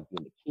almost like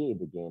being a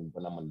kid again,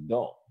 but I'm an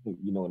adult.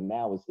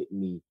 Now it's hitting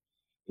me,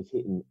 it's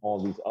hitting all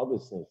these other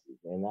senses.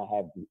 And I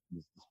have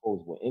this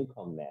disposable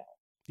income now.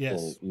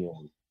 So,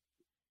 Yes.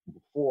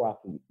 before I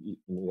could,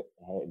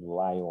 I had to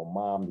rely on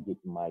mom to get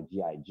my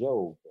GI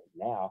Joe, but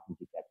now I can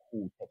get that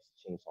cool Texas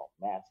Chainsaw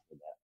Massacre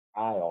that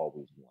I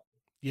always wanted.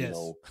 You Yes.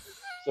 know,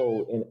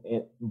 so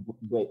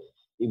but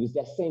it was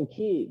that same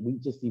kid. We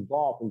just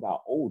evolved and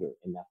got older,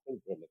 and I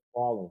think that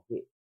McFarlane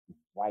hit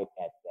right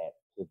at that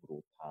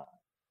pivotal time,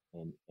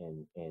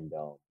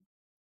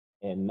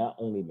 and not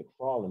only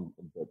McFarlane,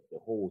 but the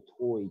whole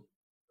toy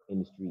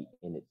industry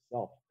in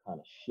itself kind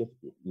of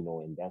shifted.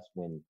 And that's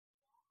when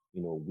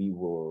you know we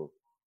were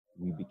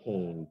we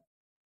became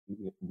we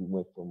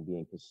went from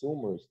being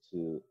consumers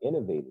to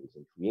innovators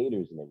and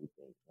creators and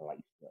everything. And like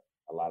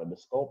a lot of the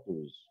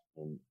sculptors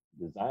and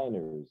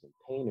designers and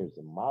painters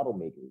and model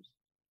makers,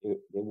 they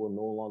were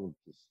no longer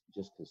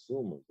just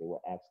consumers. They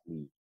were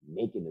actually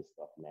making this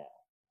stuff now,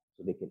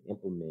 so they can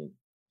implement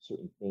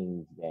certain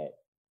things that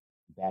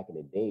back in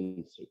the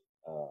day,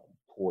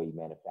 toy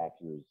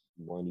manufacturers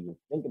weren't even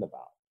thinking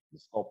about. The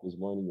sculptors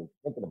weren't even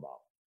thinking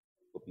about.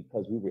 But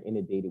because we were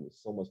inundated with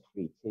so much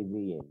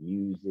creativity and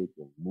music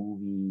and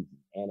movies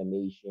and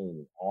animation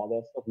and all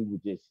that stuff, we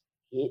would just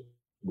hit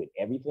with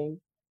everything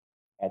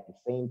at the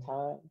same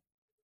time.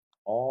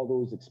 All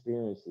those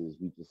experiences,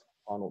 we just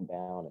funneled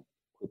down and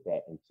put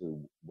that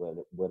into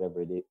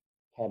whatever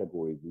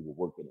category we were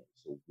working in.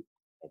 So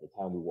at the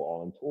time, we were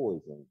all in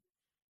toys, and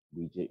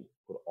we just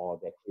put all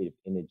that creative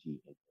energy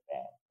into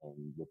that.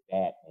 And with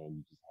that, and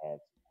you just had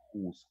some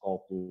cool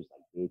sculptors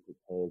like Dave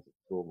Cortez and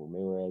Phil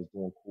Ramirez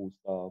doing cool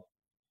stuff.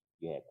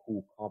 You had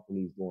cool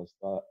companies doing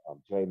stuff.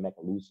 Jerry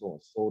Macaluso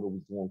and Soda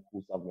was doing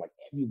cool stuff. Like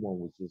everyone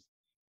was just,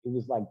 it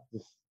was like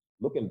just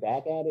looking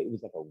back at it, it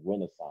was like a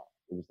renaissance.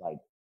 It was like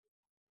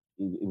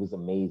it was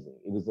amazing.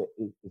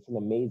 It's an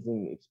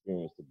amazing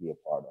experience to be a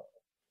part of.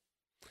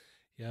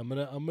 Yeah, I'm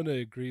gonna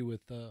agree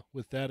with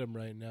Adam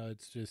right now.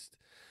 It's just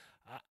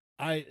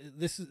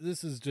this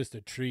is just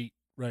a treat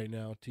right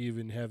now to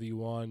even have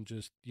you on.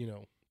 Just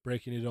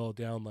breaking it all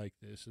down like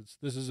this.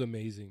 This is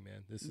amazing,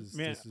 man. This is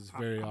Man, this is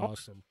very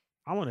awesome.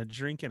 I want a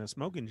drink and a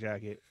smoking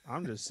jacket.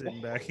 I'm just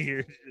sitting back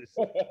here just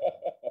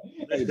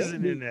Hey, that's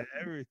listening me. to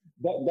everything.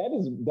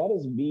 That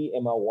is me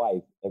and my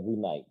wife every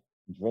night.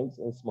 Drinks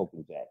and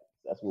smoking jackets.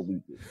 That's what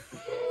we do.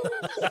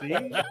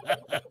 See,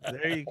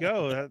 there you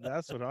go.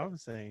 That's what I'm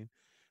saying.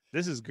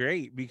 This is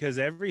great because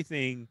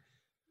everything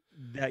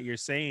that you're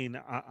saying,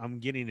 I'm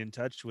getting in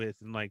touch with,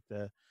 and like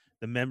the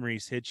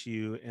memories hit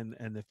you, and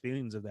the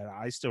feelings of that.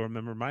 I still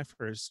remember my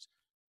first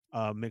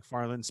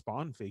McFarlane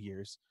Spawn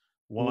figures.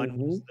 One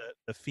Mm-hmm. was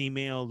the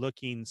female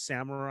looking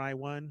samurai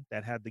one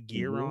that had the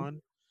gear Mm-hmm.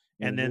 on,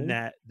 and then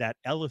Mm-hmm. that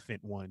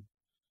elephant one.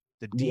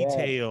 The Yes.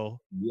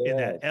 detail in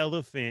that Yes.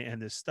 elephant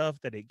and the stuff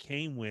that it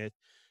came with,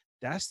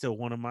 that's still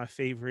one of my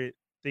favorite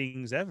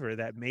things ever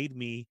that made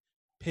me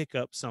pick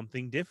up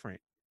something different.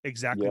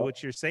 Exactly Yep.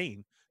 what you're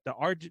saying. The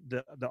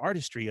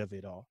artistry of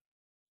it all.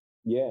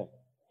 Yeah.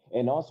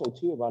 And also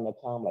too, around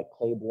that time, like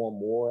Claiborne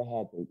Moore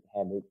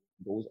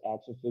those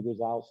action figures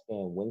out.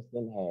 Stan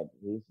Winston had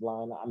his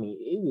line. I mean,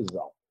 it was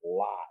a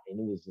lot, and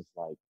it was just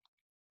like,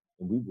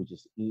 and we were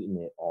just eating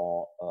it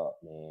all up,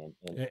 man.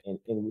 And A- and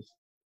it was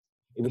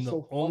and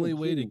so funny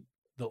too.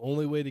 the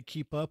only way to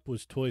keep up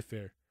was Toy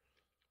Fair.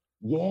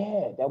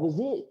 Yeah, that was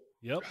it.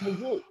 Yep, That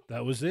was it.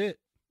 that was it.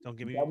 Don't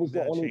get me That was the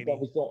that, only. That Shady.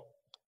 was the.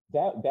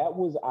 That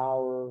was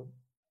our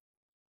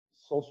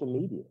social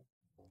media.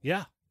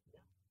 Yeah,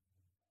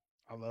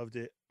 I loved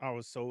it. I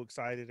was so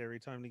excited every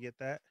time to get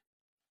that.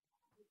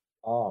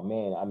 Oh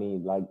man, I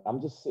mean, like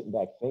I'm just sitting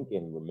back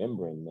thinking,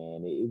 remembering,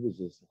 man. It was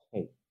just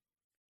like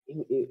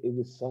it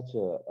was such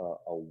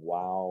a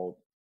wild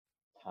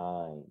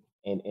time,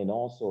 and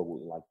also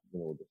like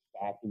the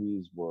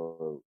factories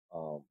were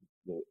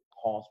the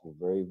costs were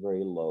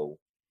very low.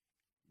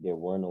 There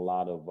weren't a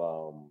lot of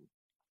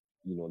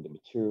the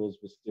materials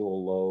were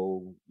still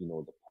low.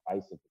 The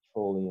price of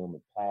petroleum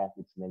and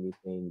plastics and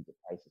everything, the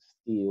price of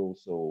steel.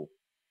 So,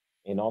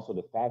 and also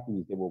the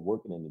factories, they were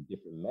working in a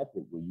different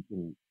method where you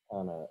can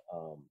kind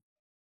of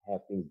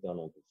have things done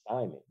on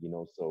consignment.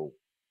 So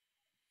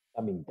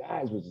I mean,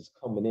 guys was just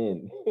coming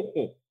in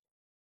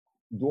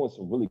doing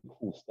some really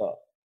cool stuff,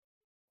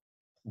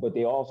 but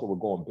they also were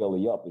going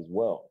belly up as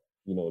well.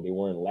 They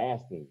weren't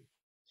lasting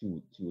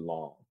too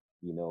long.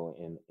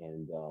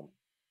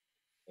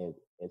 And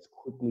as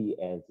quickly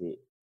as it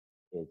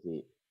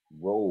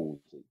rose,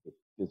 it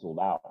fizzled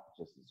out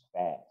just as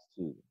fast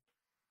too,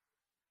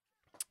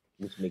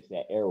 which makes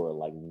that era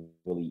like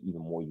really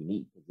even more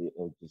unique because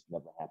it'll just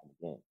never happen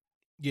again.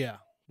 yeah.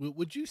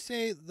 Would you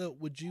say that?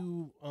 Would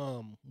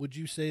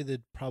you say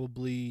that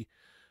probably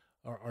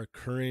our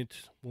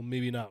current, well,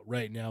 maybe not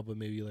right now, but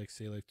maybe like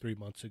say like 3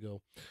 months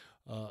ago,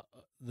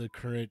 the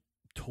current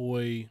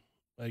toy,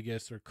 I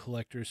guess, or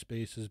collector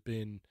space has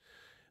been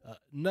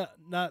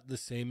not the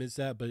same as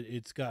that, but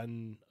it's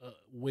gotten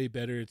way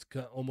better. It's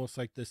almost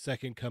like the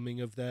second coming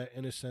of that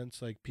in a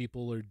sense. Like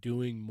people are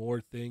doing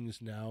more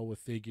things now with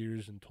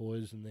figures and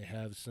toys than they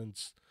have Yeah,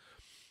 since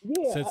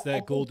I that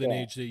think golden that.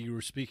 age that you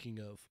were speaking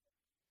of.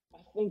 I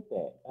think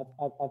that.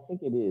 I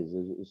think it is.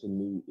 It's a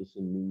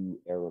new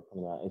era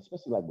coming out,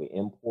 especially like with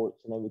imports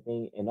and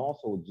everything, and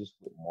also just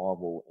with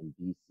Marvel and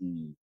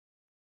DC.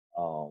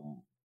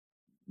 Um,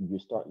 you're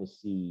starting to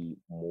see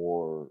a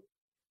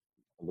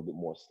little bit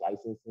more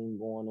licensing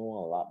going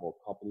on. A lot more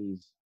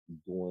companies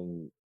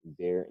doing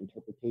their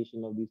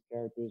interpretation of these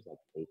characters, like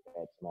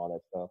Playfats and all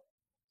that stuff.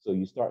 So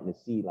you're starting to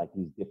see like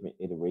these different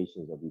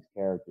iterations of these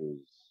characters,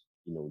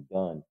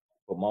 done.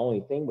 But my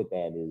only thing with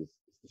that is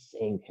it's the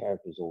same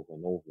characters over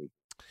and over again.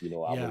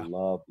 I would Yeah,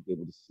 love to be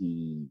able to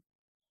see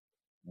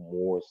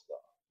more stuff.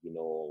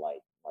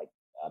 Like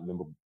I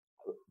remember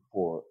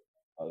for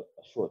a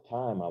short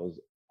time, I was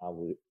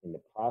in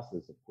the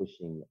process of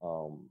pushing,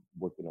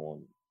 working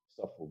on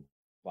stuff for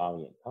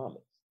Valiant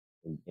Comics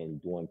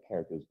and doing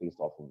characters based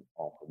off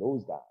of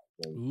those guys.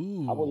 And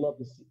ooh, I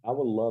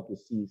would love to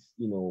see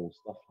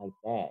stuff like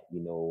that.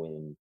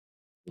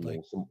 And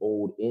like some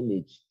old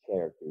image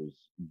characters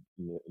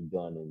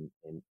done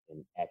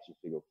in action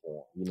figure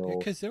form.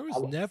 because there I,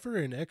 was never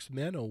an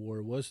X-Men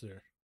war, was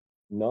there?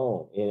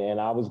 no, and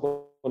I was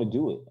going to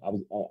do it. I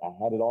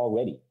had it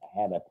already.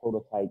 I had a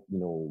prototype,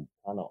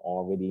 kind of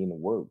already in the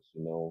works,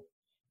 and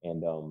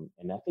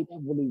I think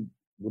that really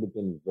would have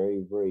been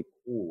very very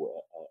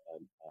cool.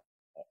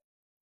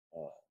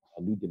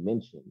 A new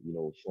dimension,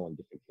 showing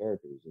different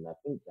characters, and I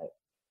think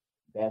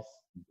that's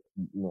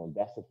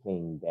that's a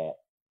thing that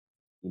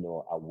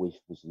I wish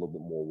was a little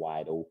bit more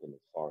wide open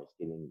as far as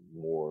getting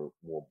more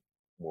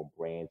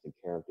brands and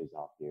characters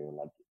out there,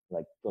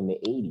 like from the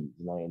 '80s.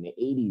 In the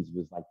 '80s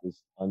was like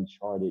this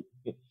uncharted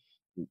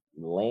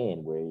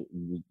land where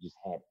you just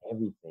had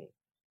everything.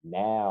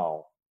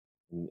 Now,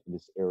 in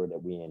this era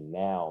that we're in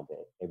now,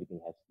 that everything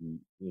has to be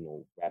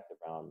wrapped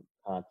around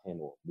content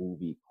or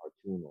movie,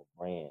 cartoon, or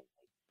brand.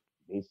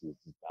 Basically it's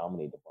just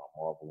dominated by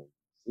Marvel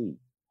and DC.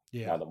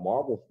 Now Yeah.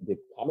 the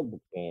comic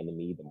book fan in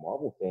me, the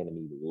Marvel fan in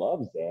me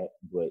loves that,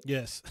 but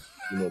Yes.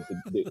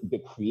 the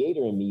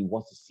creator in me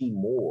wants to see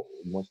more,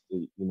 wants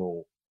to,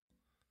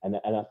 and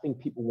I think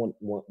people want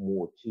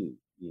more too.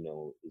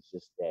 It's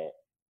just that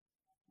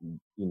they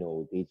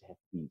just have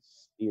to be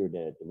steered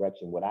in a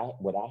direction. What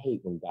I hate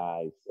when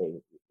guys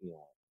say,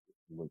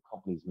 when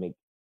companies make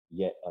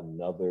yet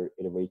another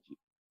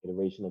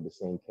iteration of the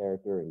same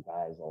character, and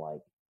guys are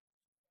like,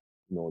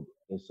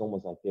 it's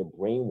almost like they're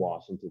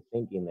brainwashed into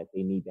thinking that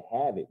they need to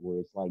have it. Where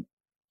it's like,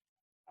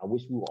 I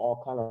wish we would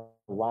all kind of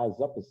rise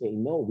up and say,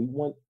 no, we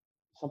want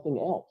something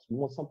else. We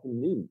want something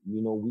new.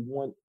 We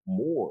want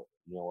more.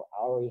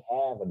 I already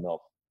have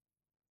enough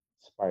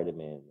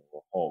Spider-Man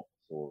or Hulk,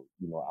 or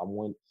I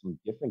want some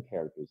different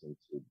characters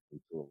into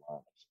a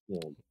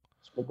line.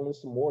 Sprinkling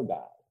some more guys.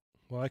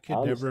 Well, I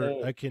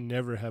understand. I can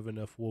never have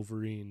enough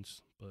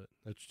Wolverines, but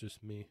that's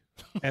just me.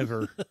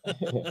 Ever.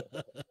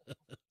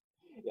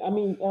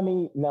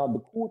 Now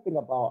the cool thing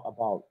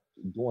about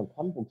doing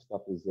comic book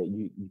stuff is that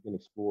you can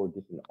explore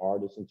different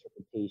artist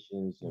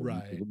interpretations, and you can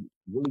Right.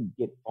 really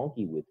get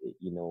funky with it.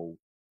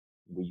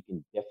 Where you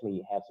can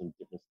definitely have some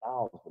different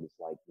styles, but it's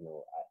like,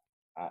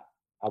 I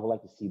I would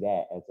like to see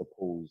that as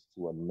opposed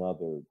to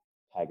another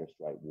Tiger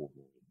Stripe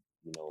Wolverine.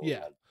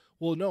 Yeah. Like,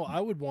 Well, no, I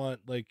would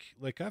want like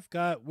I've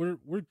got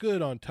we're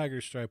good on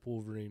Tiger Stripe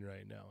Wolverine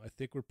right now. I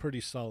think we're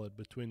pretty solid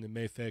between the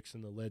Mafex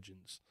and the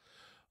Legends.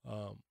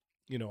 Um,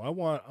 I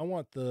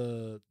want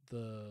the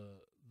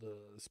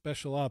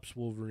Special Ops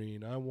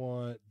Wolverine. I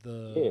want yeah,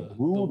 the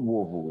Brood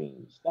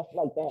Wolverine, stuff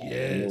like that.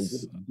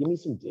 yes, Give me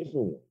some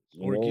different ones.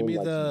 or give me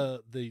Like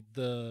some.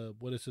 the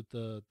what is it,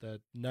 the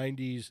that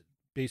 90s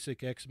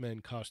basic X-Men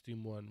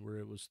costume one where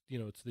it was,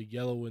 it's the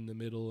yellow in the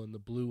middle and the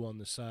blue on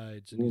the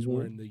sides and he's Hmm.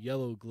 wearing the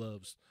yellow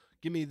gloves.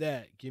 Give me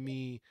that. Give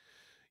me,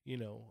 you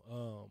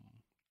know,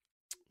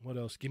 what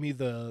else? Give me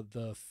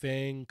the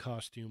Fang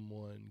costume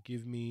one.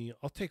 Give me,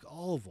 I'll take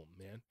all of them,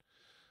 man.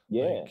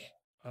 Yeah, Like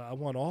I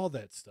want all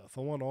that stuff.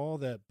 I want all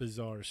that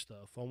bizarre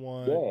stuff. I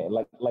want yeah.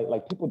 Like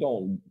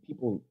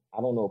people. I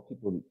don't know if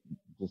people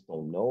just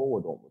don't know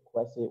or don't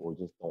request it or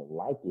just don't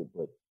like it,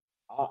 but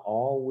I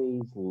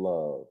always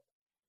love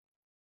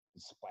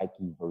the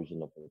spiky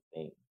version of the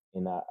thing.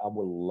 And I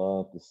would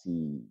love to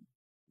see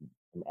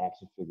an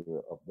action figure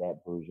of that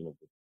version of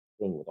the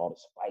thing with all the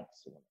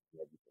spikes on it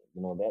and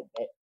everything.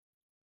 That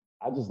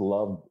I just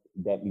love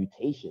that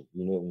mutation.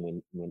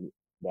 When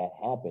that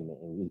happened,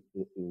 and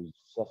it was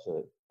such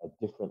a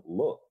different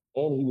look.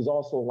 And he was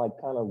also like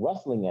kind of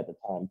wrestling at the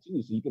time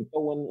too, so you can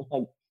throw in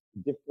like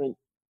different,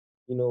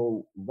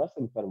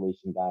 wrestling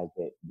federation guys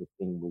that the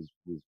thing was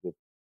with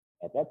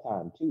at that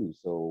time too.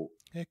 So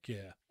heck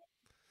yeah.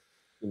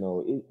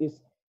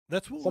 it's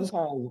That's what was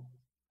sometimes I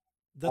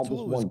that's just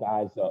what was want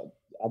guys to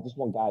I just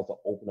want guys to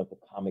open up the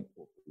comic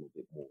book a little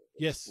bit more,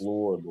 yes.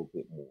 explore a little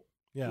bit more,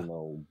 you Yeah.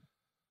 know,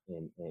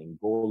 and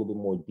go a little bit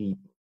more deep.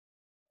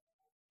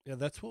 Yeah,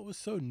 that's what was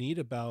so neat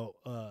about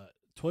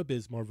Toy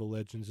Biz Marvel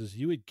Legends is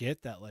you would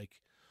get that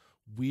like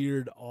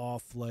weird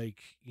off like,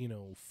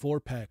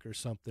 4-pack or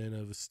something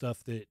of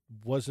stuff that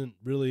wasn't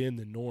really in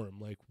the norm.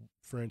 Like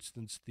for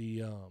instance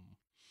the oh,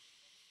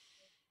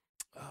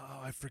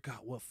 I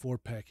forgot what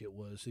 4-pack it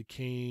was. It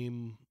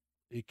came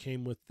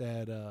with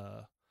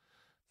that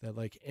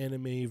like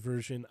anime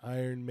version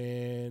Iron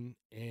Man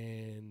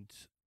and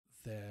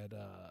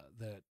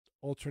that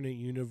alternate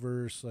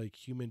universe like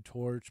Human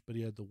Torch, but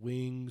he had the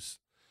wings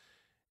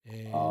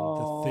and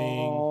the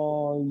Thing.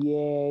 Oh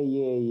yeah,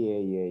 yeah, yeah,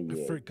 yeah, I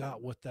yeah, yeah.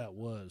 forgot what that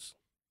was.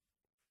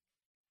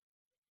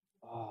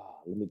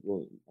 Let me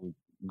go. I'm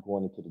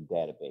going into the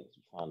database.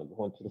 I'm trying to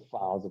go into the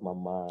files of my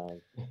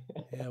mind.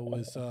 Yeah, it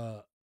was.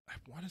 I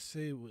want to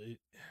say it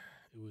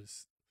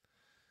was.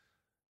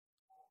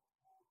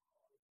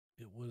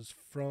 It was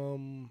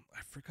from.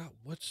 I forgot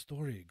what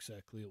story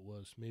exactly it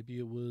was. Maybe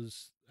it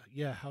was.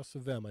 Yeah, House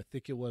of M. I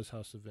think it was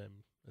House of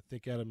M. I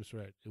think Adam's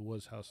right. It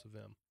was House of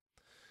M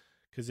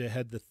because it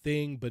had the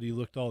Thing, but he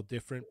looked all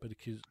different, but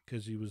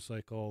because he was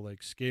like all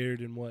like scared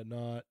and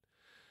whatnot.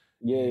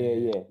 Yeah, yeah,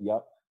 And yeah.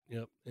 Yep.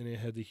 yep, and it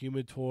had the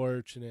Human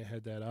Torch, and it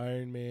had that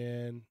Iron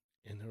Man,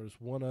 and there was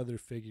one other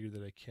figure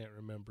that I can't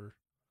remember.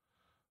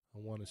 I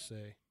want to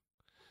say,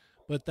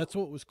 but that's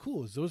what was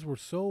cool is those were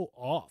so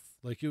off.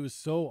 Like it was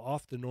so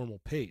off the normal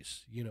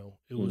pace.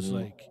 It was Hmm.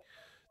 like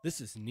this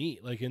is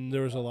neat. Like, and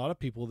there was a lot of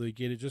people that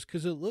get it just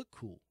because it looked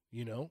cool.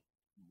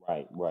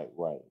 Right, right,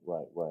 right,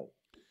 right, right.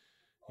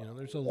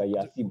 There's a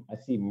Yeah, I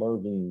see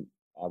Mervin.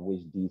 I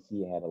wish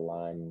DC had a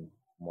line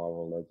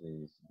Marvel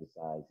Legends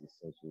besides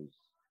Essentials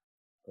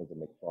because the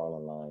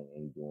McFarlane line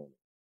ain't doing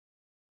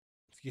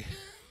it. yeah.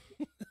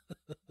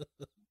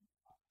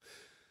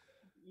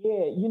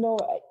 Yeah,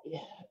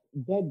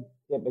 that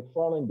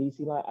McFarlane DC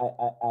line,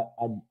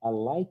 I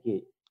like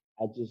it.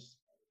 I just,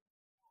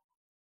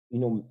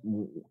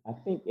 I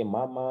think in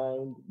my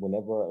mind,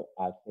 whenever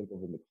I think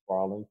of a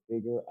McFarlane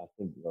figure, I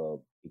think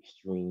of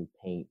extreme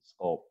paint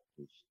sculpt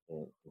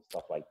and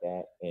stuff like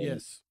that. And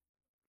Yes,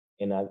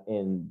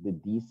 the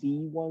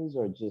DC ones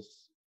are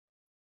just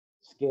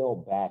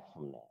scaled back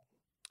from that,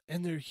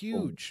 and they're from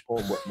huge.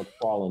 from what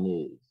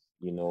McFarlane is,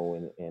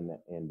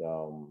 and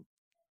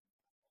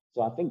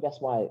so I think that's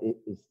why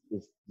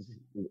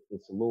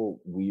it's a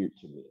little weird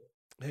to me.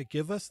 Hey,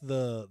 give us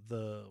the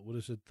what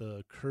is it,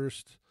 the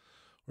cursed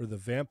or the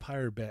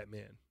vampire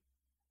Batman.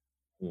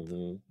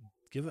 Hmm.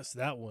 Give us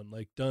that one,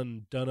 like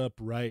done up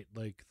right,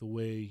 like the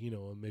way a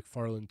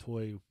McFarlane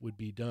toy would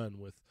be done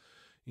with,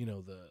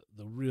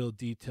 the real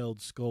detailed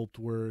sculpt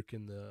work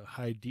and the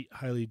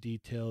highly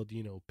detailed,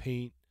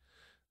 paint.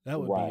 That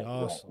would be Right, right,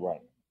 awesome.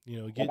 right.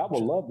 Like Get I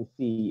would love to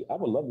see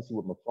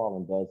what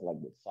McFarlane does, like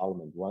with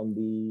Solomon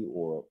Grundy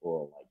or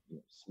like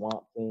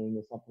Swamp Thing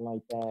or something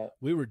like that.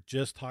 we were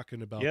just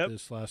talking about Yep.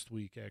 this last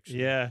week,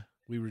 actually. Yeah.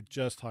 We were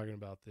just talking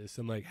about this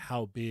and like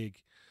how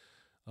big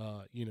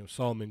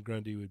Solomon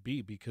Grundy would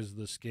be, because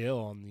the scale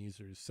on these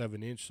are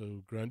 7-inch,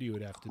 so Grundy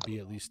would have to be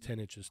at least 10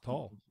 inches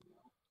tall.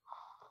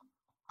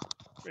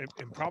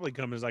 And probably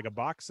come as like a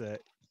box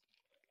set.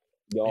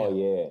 Oh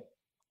yeah.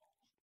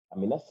 I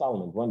mean, that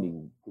Solomon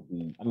Grundy could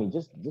be. I mean,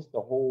 just the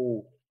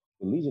whole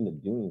the Legion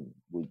of Doom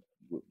would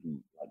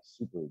be like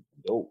super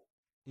dope,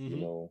 you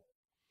Mm-hmm. know.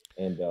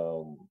 And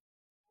so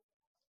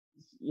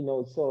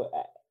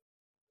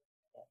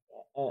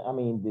I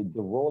mean,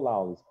 the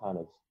rollout is kind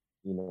of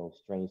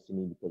strange to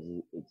me because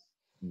it's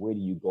where do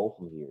you go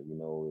from here?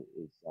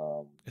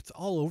 It's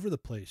all over the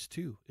place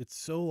too. It's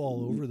so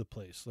all over the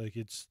place. Like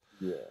it's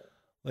yeah.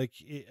 like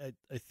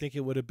I think it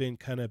would have been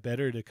kind of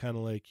better to kind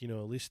of like, at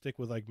least stick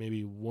with like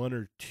maybe one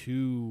or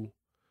two,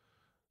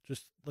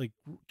 just like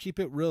keep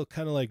it real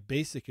kind of like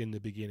basic in the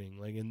beginning,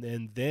 like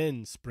and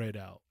then spread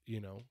out,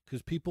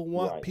 because people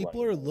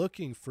are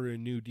looking for a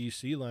new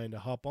DC line to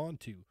hop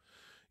onto,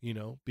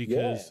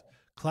 because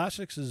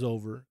Classics is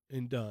over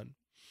and done,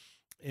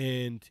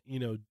 and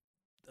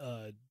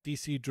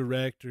DC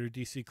Direct or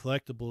DC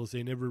Collectibles,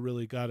 they never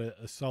really got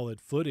a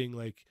solid footing.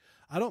 Like,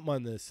 I don't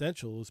mind the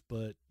essentials,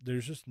 but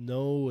there's just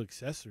no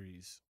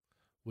accessories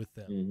with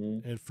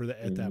them, and for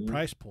at that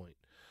price point.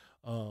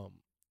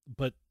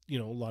 But a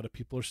lot of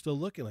people are still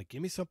looking like,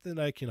 give me something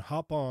that I can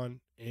hop on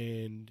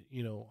and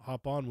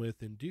hop on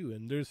with and do.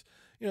 And there's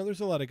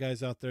a lot of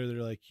guys out there that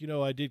are like,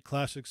 I did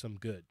Classics, I'm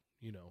good.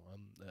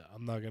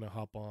 I'm not gonna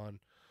hop on.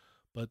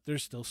 But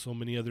there's still so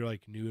many other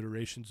like new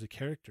iterations of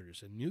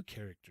characters and new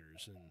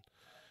characters and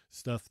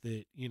stuff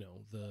that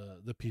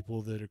the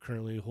people that are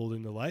currently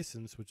holding the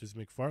license, which is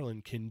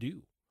McFarlane, can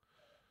do.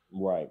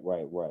 Right.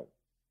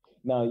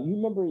 Now, you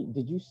remember?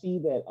 Did you see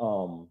that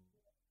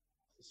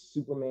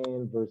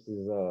Superman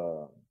versus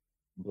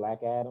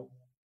Black Adam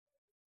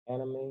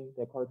anime,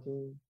 that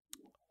cartoon?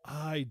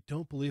 I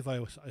don't believe I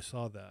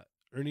saw that.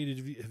 Ernie,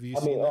 have you I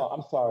seen mean, that?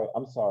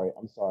 I'm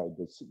sorry.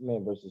 The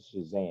Superman versus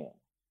Shazam.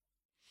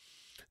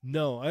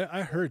 No,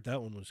 I heard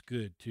that one was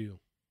good too.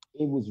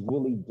 It was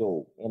really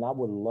dope, and I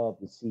would love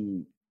to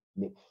see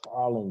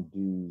McFarlane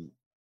do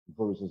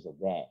versions of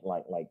that,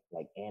 like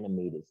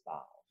animated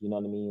styles. You know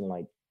what I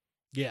mean?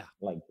 Yeah.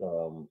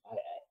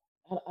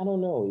 I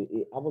don't know.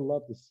 I would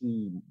love to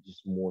see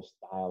just more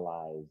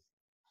stylized.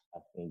 I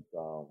think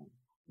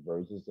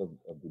versions of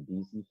the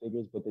DC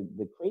figures. But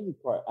the crazy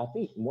part, I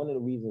think one of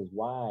the reasons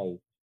why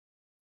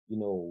you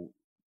know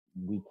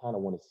we kind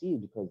of want to see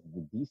it because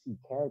the DC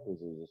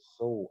characters are just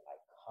so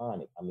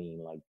iconic. I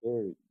mean, like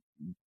I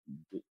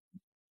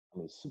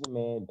mean,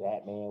 Superman,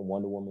 Batman,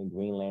 Wonder Woman,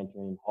 Green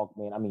Lantern,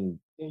 Hawkman. I mean,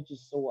 they're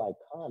just so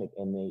iconic,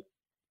 and they,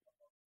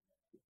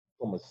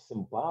 from a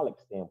symbolic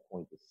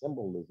standpoint, the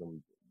symbols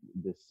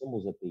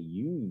that they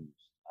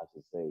use, I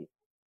should say,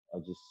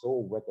 are just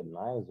so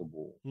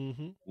recognizable.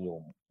 Mm-hmm.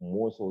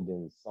 More so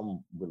than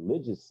some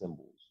religious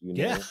symbols.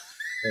 Yeah.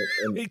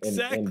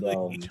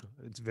 Exactly.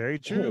 It's very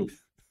true.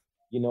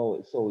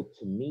 So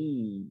to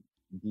me,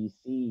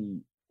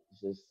 DC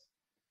just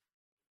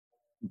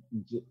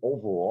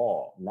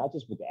overall, not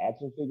just with the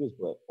action figures,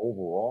 but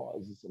overall,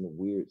 is just in a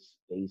weird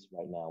space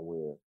right now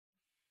where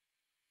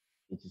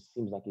it just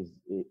seems like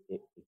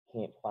it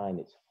can't find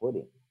its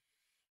footing.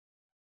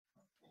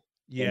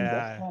 And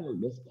Yeah.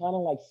 that's kind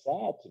of like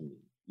sad to me.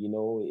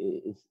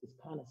 It's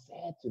kind of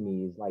sad to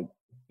me. It's like,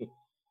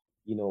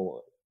 you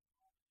know,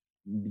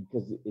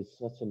 because it's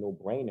such a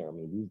no-brainer. I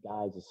mean, these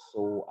guys are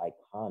so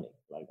iconic.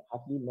 Like, how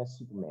can you mess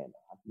Superman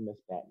up? How can you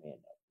mess Batman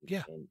up?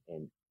 Yeah.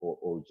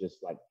 Or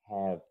just like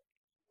have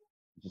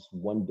just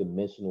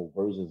one-dimensional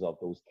versions of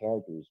those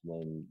characters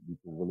when you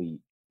can really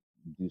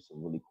do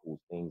some really cool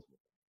things with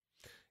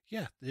them.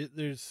 Yeah,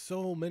 there's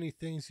so many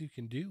things you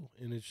can do,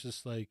 and it's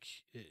just like,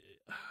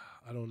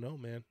 I don't know,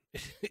 man.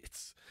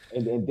 It's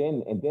and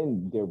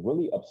then they're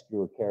really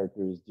obscure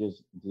characters.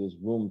 There's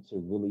room to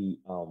really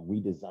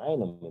redesign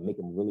them and make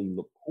them really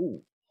look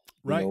cool.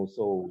 right.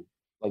 So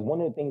like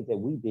one of the things that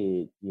we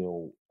did,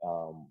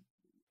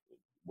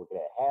 working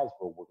at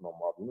Hasbro, working on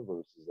Marvel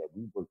Universe, is that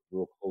we worked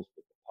real close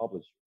with the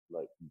publisher,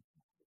 like the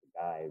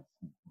guys,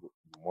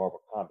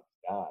 Marvel Comics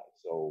guys.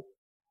 So,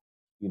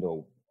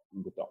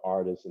 with the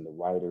artists and the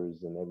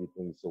writers and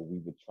everything. So we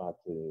would try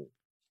to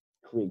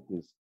create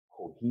this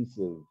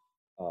cohesive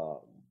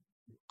um,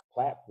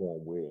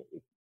 platform where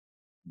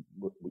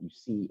what you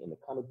see in the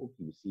comic book,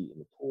 you see in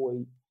the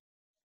toy.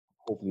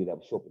 Hopefully that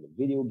would show up in the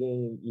video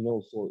game.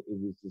 So it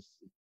was just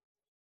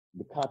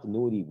the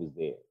continuity was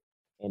there.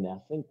 And I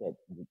think that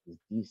with this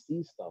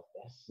DC stuff,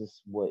 that's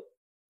just what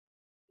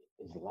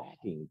is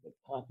lacking, the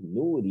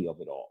continuity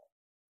of it all.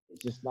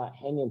 It's just not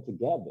hanging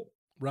together.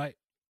 Right.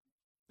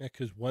 Yeah,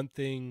 because one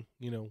thing's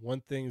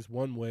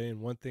one way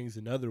and one thing's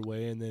another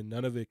way, and then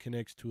none of it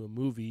connects to a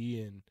movie,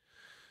 and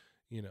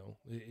You know,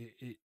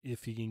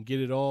 if he can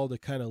get it all to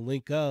kind of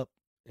link up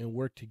and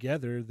work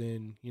together,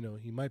 then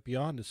he might be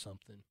on to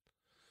something.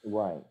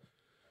 Right,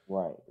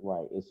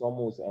 right. It's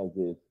almost as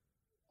if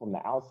from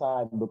the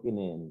outside looking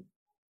in,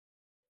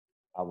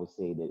 I would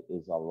say that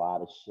there's a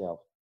lot of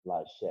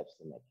chefs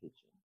in that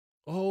kitchen.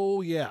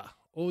 Oh yeah,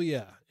 oh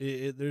yeah.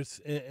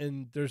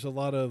 And there's a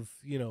lot of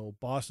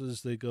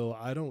bosses that go,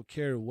 I don't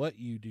care what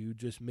you do,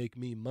 just make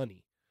me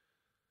money.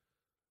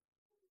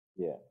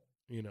 Yeah.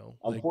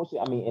 Like Unfortunately,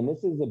 I mean, and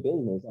this is a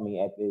business. I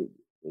mean, at the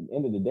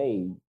end of the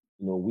day,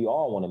 we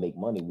all want to make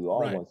money. We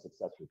all right, want a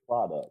successful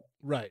product.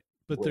 right.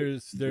 But But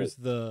there's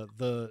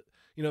the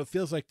it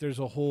feels like there's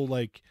a whole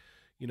like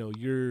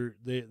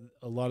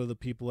a lot of the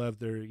people have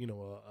their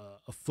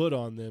a foot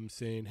on them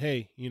saying,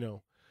 hey,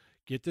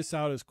 get this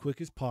out as quick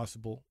as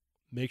possible,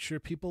 make sure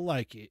people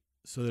like it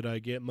so that I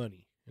get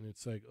money. And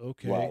it's like,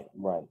 okay. right,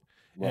 right,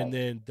 And right.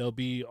 then they'll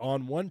be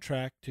on one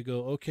track to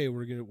go, okay,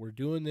 we're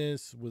doing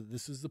this,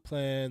 this is the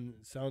plan,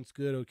 sounds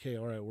good, okay,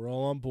 all right, we're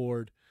all on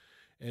board.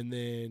 And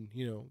then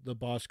the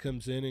boss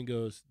comes in and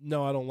goes,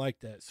 no, I don't like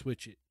that,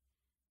 switch it,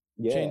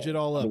 Yeah. change it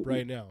all I up mean,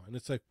 right now. And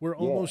it's like, we're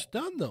yeah. almost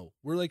done though,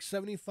 we're like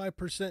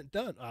 75%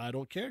 done. I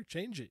don't care,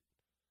 change it.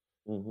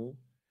 hmm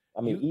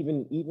I mean, You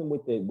even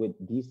with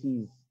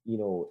DC's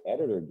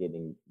editor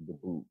getting the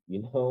boot,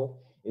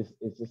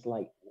 it's just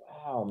like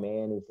wow,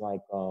 man. It's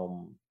like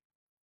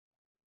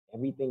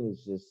everything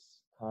is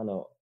just kind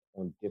of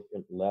on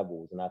different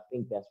levels, and I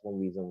think that's one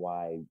reason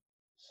why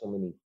so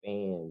many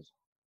fans,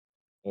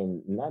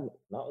 and not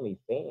only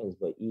fans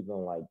but even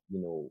like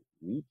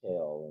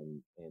retail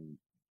and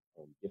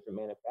different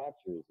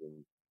manufacturers,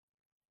 and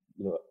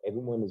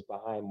everyone is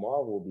behind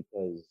Marvel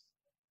because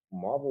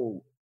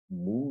Marvel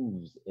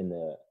moves in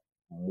a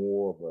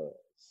more of a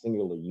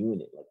singular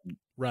unit. Like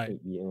right.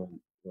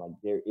 like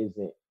there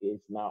isn't.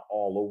 It's not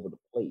all over the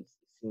place.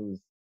 It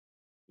seems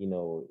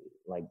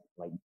like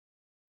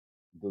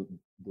the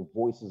the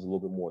voice is a little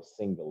bit more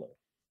singular.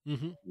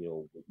 Mm-hmm.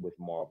 With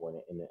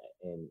Marvel,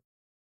 and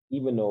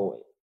even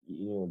though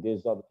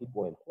there's other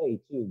people in play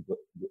too, but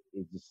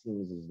it just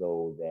seems as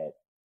though that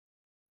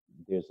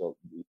there's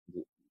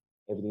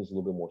everything's a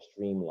little bit more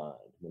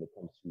streamlined when it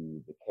comes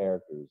to the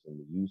characters and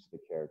the use of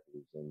the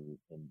characters and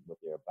what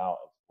they're about,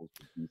 as opposed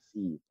to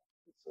DC.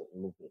 It's a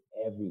little bit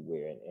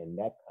everywhere, and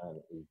that kind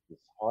of is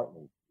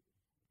disheartening.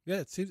 Yeah,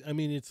 it seems. I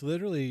mean, it's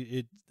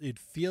literally It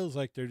feels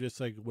like they're just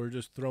like, we're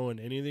just throwing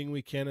anything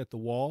we can at the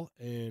wall,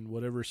 and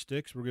whatever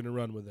sticks, we're gonna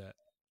run with that.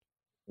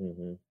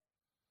 hmm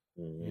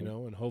hmm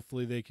And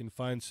hopefully they can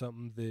find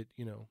something that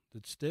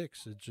that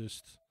sticks. It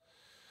just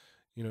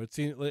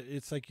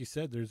it's like you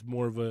said, there's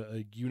more of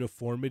a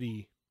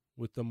uniformity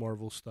with the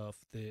Marvel stuff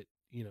that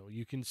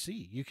you can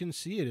see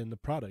it in the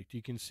product,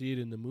 you can see it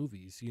in the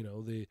movies.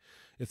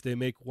 If they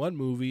make one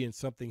movie and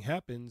something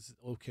happens,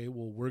 okay,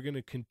 well, we're going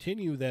to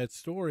continue that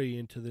story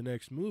into the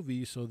next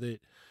movie so that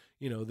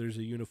there's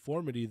a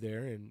uniformity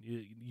there, and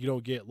you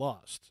don't get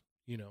lost.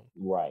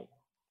 Right,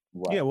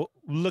 Yeah, right, well,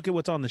 look at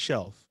what's on the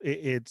shelf.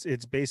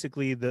 It's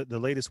basically the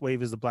latest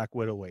wave is the Black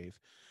Widow wave,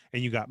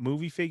 and you got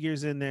movie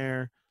figures in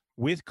there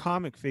with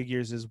comic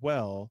figures as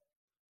well.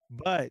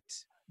 But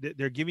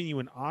they're giving you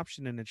an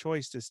option and a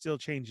choice to still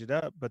change it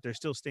up, but they're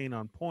still staying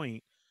on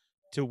point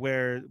to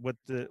where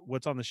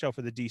what's on the shelf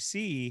of the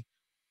DC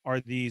are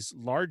these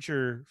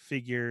larger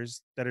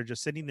figures that are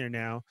just sitting there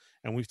now,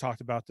 and we've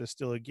talked about this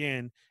still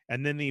again,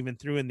 and then they even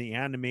threw in the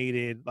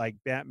animated like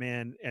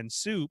Batman and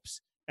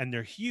Supes, and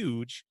they're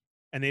huge,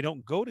 and they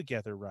don't go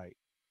together right.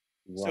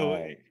 So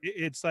right.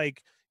 it's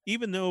like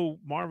even though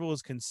Marvel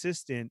is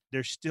consistent,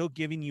 they're still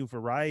giving you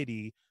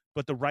variety,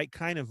 but the right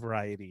kind of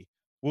variety.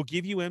 We'll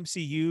give you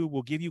MCU,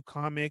 we'll give you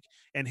comic,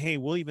 and hey,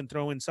 we'll even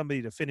throw in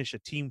somebody to finish a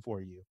team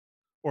for you,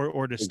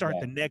 or to start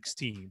the Exactly, next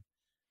team.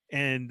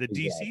 And the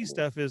DC exactly.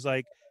 stuff is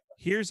like,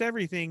 here's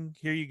everything,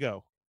 here you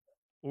go.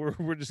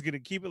 We're just gonna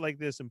keep it like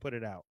this and put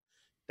it out.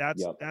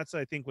 Yep. That's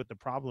I think what the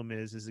problem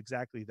is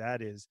exactly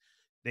that is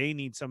they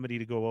need somebody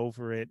to go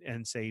over it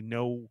and say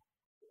no,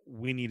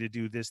 we need to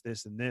do this,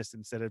 this, and this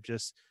instead of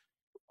just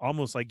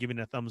almost like giving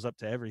a thumbs up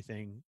to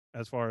everything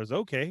as far as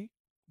okay,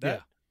 that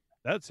Yeah.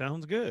 that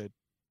sounds good.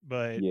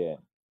 But Yeah.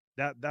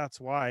 that's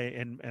why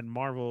and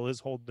Marvel is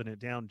holding it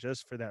down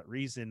just for that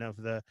reason of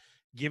the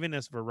giving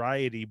us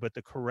variety, but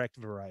the correct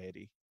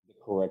variety. The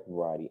correct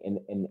variety. And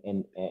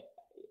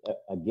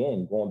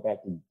again, going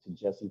back to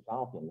Jesse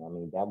Falcon, I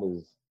mean, that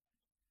was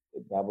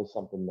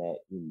something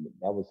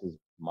that was his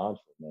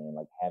mantra, man.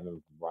 Like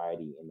having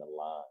variety in the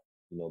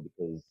line,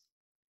 because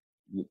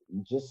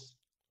just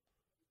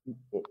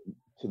it,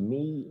 to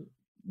me,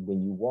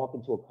 when you walk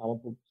into a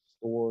comic book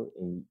store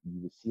and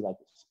you would see like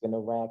the spinner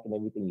rack and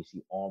everything, you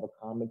see all the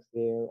comics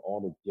there, all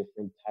the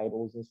different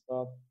titles and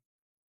stuff.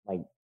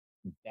 Like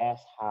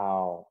that's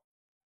how,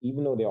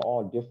 even though they're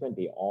all different,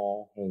 they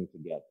all hang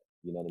together.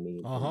 You know what I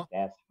mean? And Uh-huh.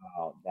 that's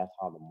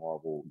how the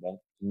Marvel, that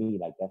to me,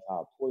 like that's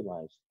how a toy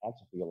line,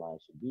 action figure line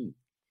should be.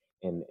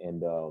 And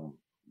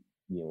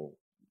you know,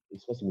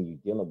 especially when you're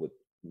dealing with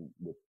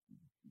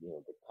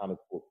the comic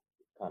book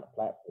kind of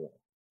platform.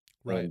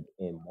 Right.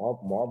 And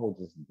Marvel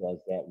just does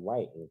that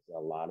right. And it's a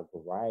lot of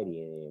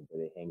variety in it, but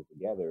it hangs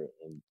together.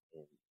 And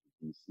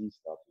DC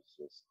stuff is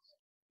just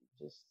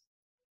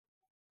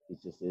it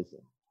just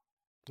isn't,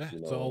 Yeah, you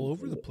it's know. all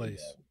over the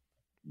place.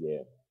 Yeah,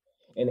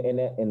 and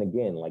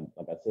again, like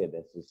I said,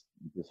 that's just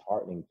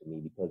disheartening to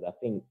me because I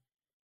think,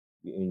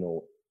 you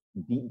know,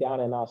 deep down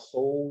in our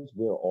souls,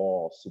 we're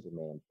all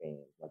Superman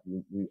fans. Like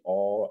we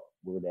all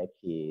were that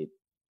kid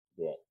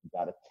that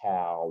got a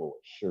towel or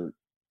a shirt,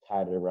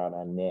 tied it around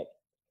our neck,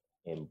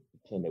 and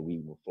pretend that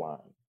we were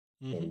flying.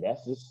 Mm-hmm. And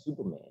that's just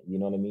Superman. You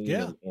know what I mean?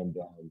 Yeah.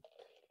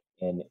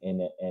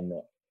 And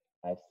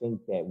I think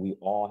that we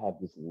all have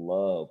this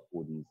love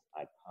for these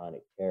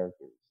iconic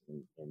characters,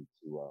 and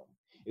to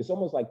it's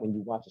almost like when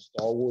you watch a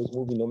Star Wars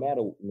movie, no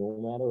matter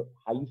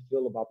how you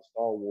feel about the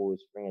Star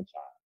Wars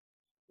franchise,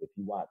 if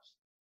you watch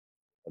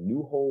A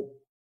New Hope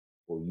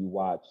or you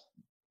watch,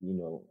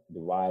 The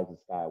Rise of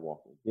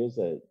Skywalker, there's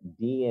a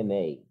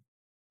DNA,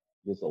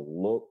 there's a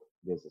look,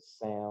 there's a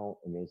sound,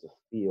 and there's a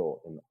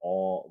feel in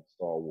all of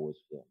Star Wars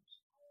films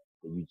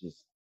that you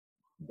just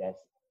that's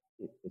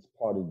it's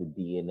part of the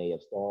DNA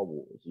of Star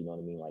Wars. You know what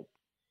I mean? Like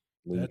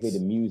when you hear the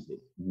That's music,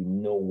 you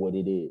know what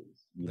it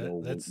is. You that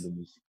know that's when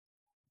you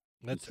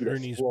that's see that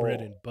Ernie's bread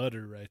scroll, and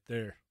butter right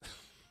there.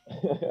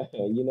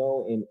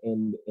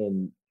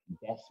 and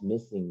that's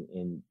missing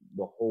in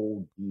the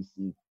whole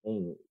DC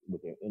thing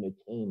with their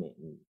entertainment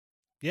and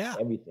Yeah.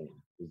 everything.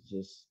 It's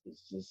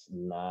just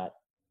not.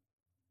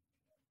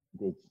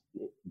 It's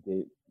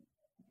it,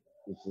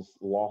 it's just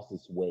lost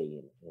its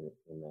way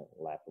in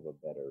a lack of a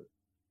better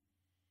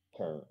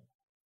term.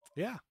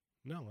 Yeah.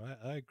 No,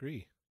 I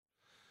agree.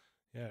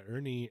 Yeah,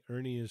 Ernie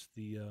is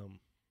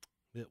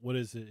what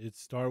is it?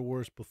 It's Star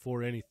Wars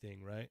before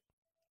anything, right?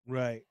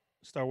 Right.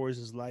 Star Wars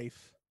is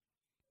life.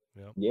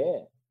 Yep. Yeah,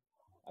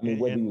 I mean,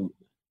 And, whether and you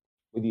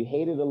whether you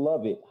hate it or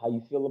love it, how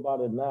you feel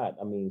about it or not,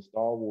 I mean,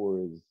 Star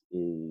Wars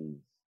is,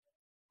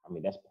 I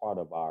mean, that's part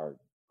of our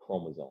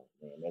chromosome,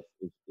 man.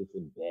 It's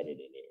embedded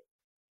in it.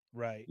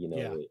 right. You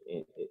Yeah. know,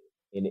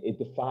 and it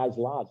defies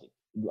logic.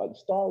 Like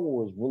Star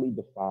Wars really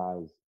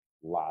defies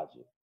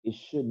logic. It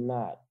should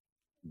not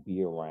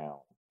be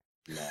around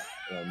now.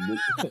 I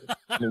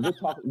mean,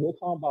 we're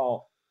talking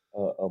about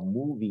a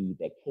movie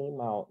that came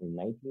out in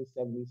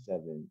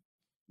 1977.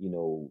 You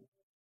know,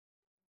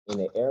 in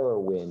an era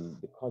when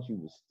the country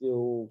was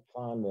still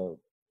trying to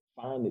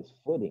find its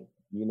footing,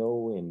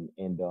 and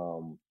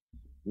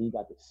you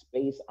got the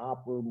space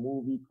opera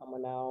movie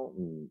coming out,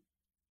 and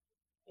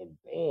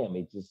bam,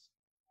 it's this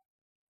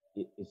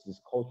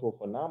cultural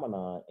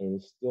phenomenon, and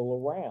it's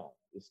still around,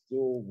 it's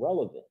still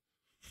relevant,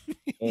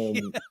 and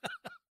Yeah.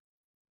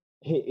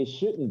 it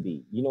shouldn't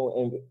be,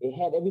 and it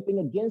had everything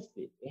against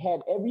it. It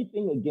had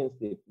everything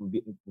against it from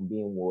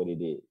being what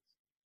it is,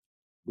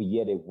 but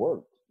yet it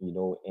worked,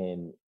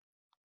 and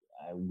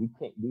I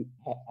can't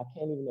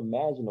even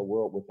imagine a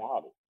world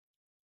without it.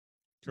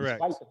 Despite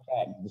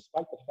Correct.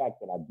 the fact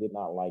that I did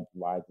not like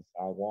Rise of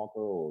Skywalker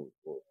or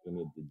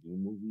any of the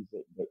Dune movies,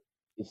 but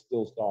it's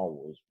still Star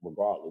Wars,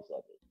 regardless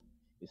of it.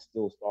 It's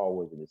still Star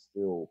Wars, and it's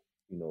still,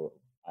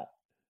 I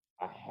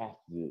I have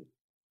to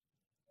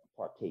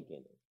partake in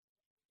it.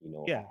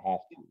 Yeah. I have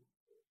to.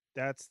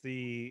 That's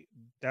the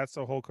that's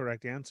the whole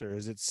correct answer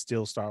is it's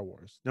still Star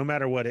Wars. No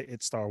matter what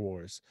it's Star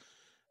Wars.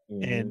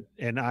 Hmm.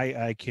 And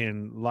I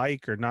can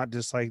like or not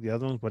dislike the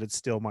other ones, but it's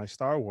still my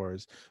Star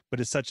Wars.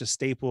 But it's such a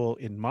staple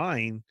in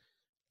mine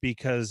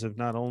because of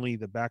not only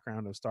the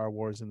background of Star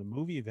Wars in the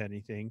movie, if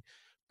anything,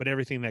 but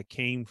everything that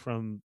came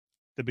from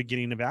the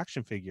beginning of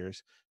action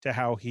figures to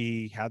how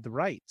he had the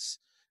rights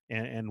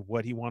and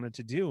what he wanted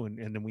to do. And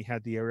then we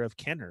had the era of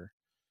Kenner.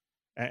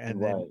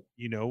 And then,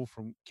 Right.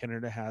 from Kenner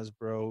to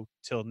Hasbro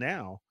till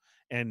now.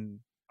 And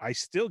I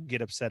still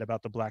get upset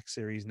about the Black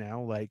Series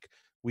now. Like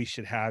we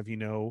should have,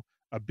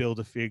 a build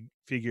a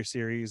figure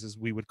series, as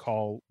we would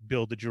call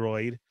build a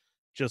droid,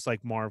 just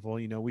like Marvel.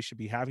 We should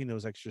be having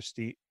those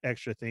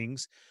extra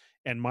things.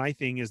 And my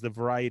thing is the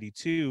variety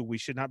too. We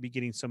should not be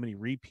getting so many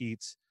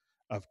repeats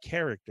of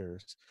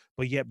characters,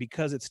 but yet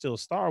because it's still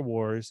Star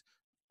Wars,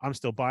 I'm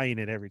still buying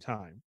it every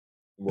time.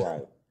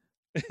 Right.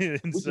 And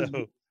which is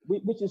so,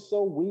 which is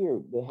so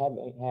weird, that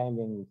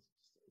having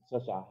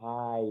such a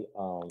high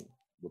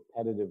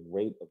repetitive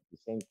rate of the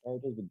same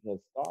characters, because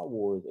Star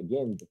Wars,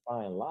 again,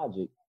 defying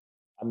logic.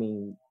 I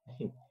mean,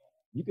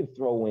 you can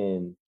throw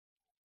in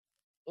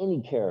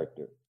any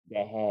character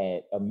that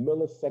had a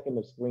millisecond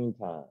of screen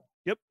time,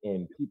 yep,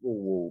 and people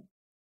will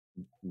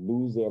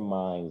lose their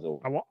minds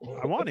over I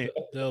want it.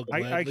 it. They'll I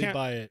gladly can't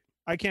buy it.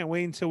 I can't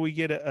wait until we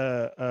get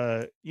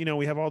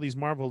we have all these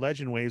Marvel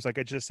Legend waves. Like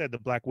I just said, the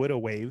Black Widow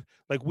wave.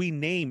 Like we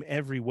name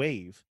every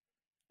wave,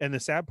 and the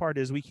sad part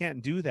is we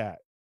can't do that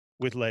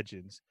with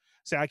Legends.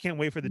 So I can't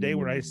wait for the day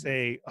where I Mm,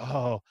 say,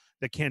 "Oh,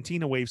 the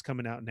Cantina wave's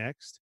coming out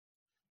next."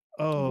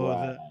 Oh,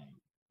 right.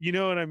 you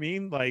know what I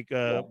mean? Like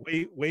Yeah.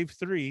 wave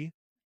 3.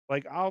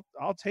 Like I'll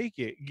take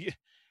it.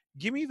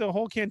 Give me the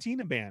whole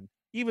Cantina band,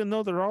 even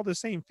though they're all the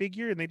same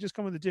figure and they just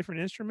come with a different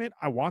instrument.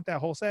 I want that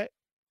whole set.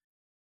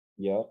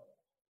 Yep.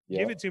 Give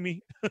Yep. it to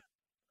me.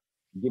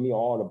 give me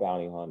all the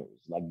bounty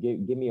hunters. Like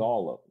give me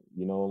all of them.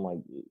 You know, like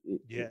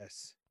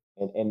Yes.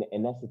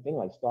 and that's the thing.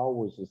 Like Star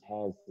Wars just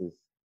has this.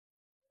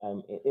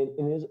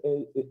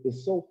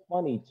 It's so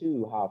funny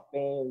too how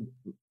fans,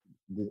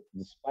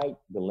 despite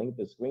the length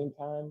of screen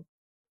time,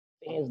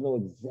 fans know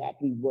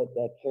exactly what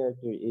that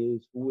character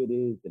is, who it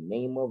is, the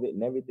name of it,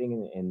 and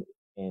everything.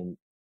 And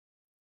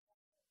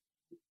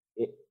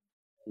it,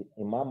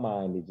 in my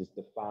mind, it just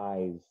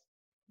defies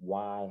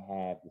why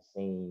have the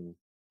same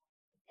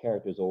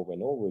characters over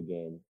and over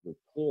again. But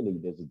clearly,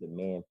 there's a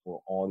demand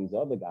for all these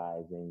other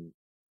guys, and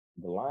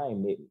the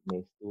line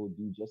may still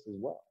do just as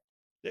well.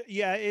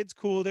 Yeah, it's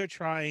cool. They're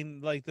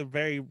trying. Like the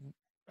very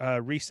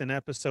recent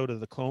episode of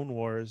the Clone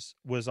Wars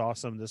was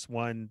awesome. This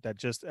one that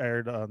just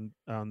aired on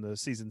the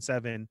season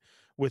 7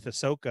 with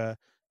Ahsoka.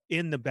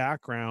 In the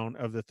background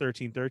of the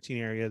 1313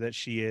 area that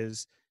she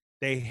is,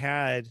 they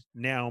had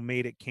now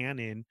made it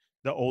canon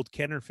the old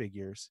Kenner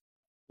figures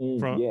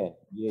from Yeah,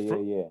 yeah,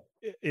 from yeah,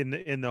 yeah.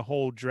 in the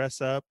whole dress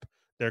up,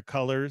 their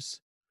colors,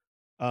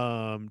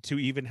 to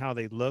even how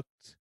they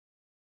looked.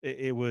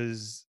 It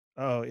was,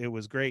 oh, it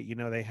was great. You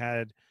know, they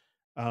had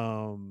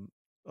um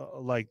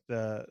like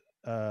the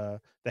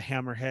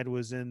hammerhead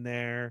was in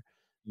there,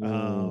 Mm,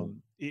 mm-hmm.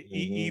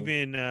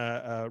 even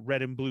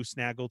red and blue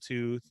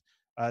snaggletooth.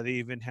 They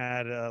even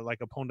had like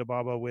a ponda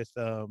baba with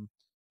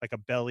like a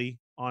belly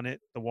on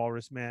it, the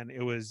walrus man.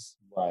 It was,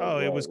 Right, oh,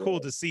 it right, was cool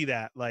right. to see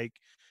that. Like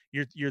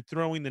you're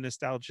throwing the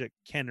nostalgic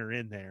Kenner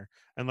in there,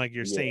 and like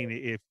you're Yeah.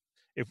 saying,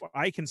 if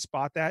I can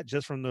spot that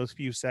just from those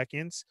few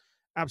seconds,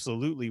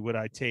 absolutely would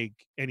I take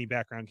any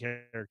background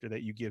character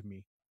that you give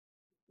me.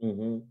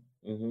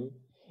 Mm-hmm. Mm-hmm.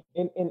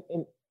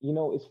 And you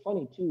know, it's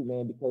funny too,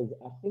 man, because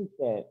I think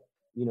that,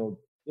 you know,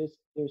 there's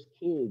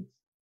kids.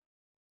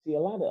 See, a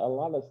lot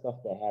of stuff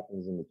that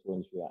happens in the toy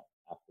industry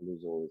after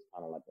Lizzo is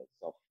kind of like a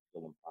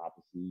self-fulfilling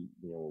prophecy,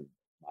 you know,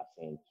 by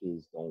saying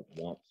kids don't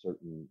want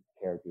certain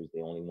characters,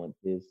 they only want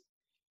this.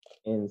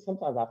 And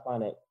sometimes I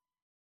find that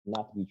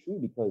not to be true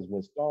because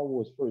when Star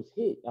Wars first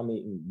hit, I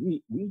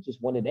mean, we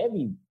just wanted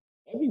everyone.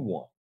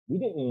 We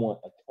didn't want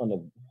a ton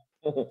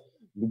of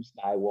Luke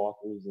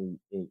Skywalkers, and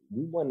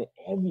we wanted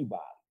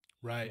everybody.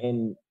 Right.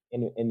 And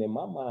in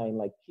my mind,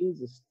 like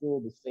kids are still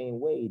the same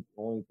way.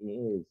 The only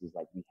thing is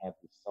like we have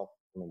this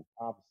self-fulfilling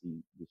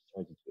prophecy, which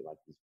turns into like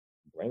this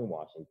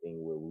brainwashing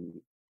thing where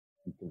we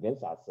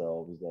convince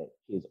ourselves that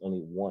kids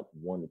only want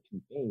one or two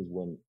things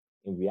when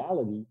in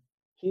reality,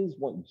 kids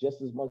want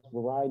just as much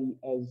variety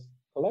as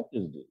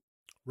collectors do.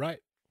 Right.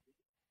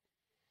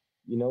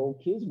 You know,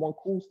 kids want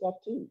cool stuff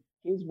too.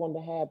 Kids want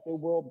to have their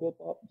world built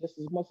up just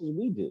as much as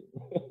we do.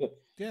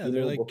 Yeah, You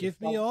they're know, like, but for give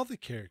me some all the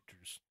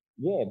characters.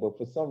 yeah, but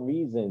for some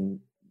reason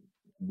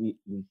we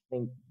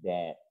think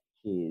that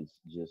kids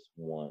just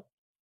want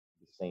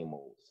the same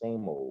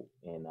old.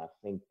 And I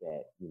think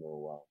that, you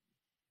know,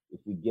 if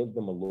we give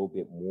them a little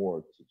bit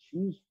more to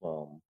choose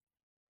from,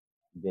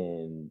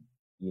 then,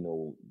 you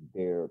know,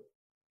 their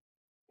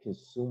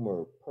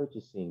consumer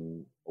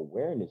purchasing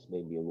awareness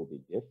may be a little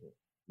bit different,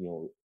 you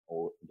know,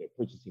 or their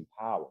purchasing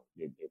power,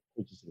 their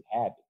purchasing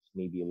habits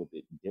may be a little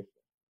bit different.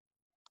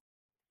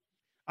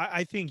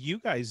 I think you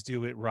guys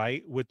do it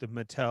right with the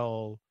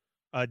Mattel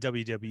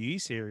WWE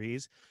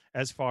series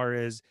as far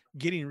as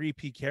getting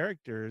repeat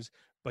characters,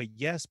 but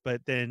yes,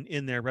 but then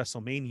in their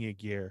WrestleMania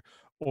gear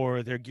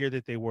or their gear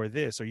that they wore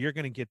this, or you're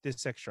going to get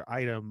this extra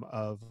item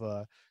of,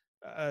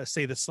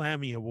 say, the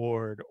Slammy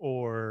Award,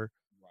 or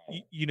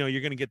Right, you know,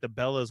 you're going to get the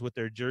Bellas with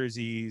their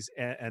jerseys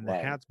and the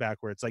right. hats back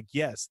where it's like,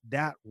 yes,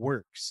 that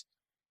works.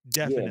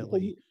 Yeah,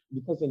 Definitely.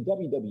 because in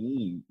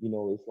WWE, you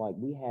know, it's like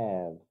we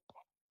have,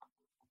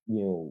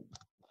 you know,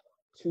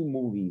 two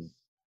movies,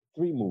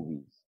 three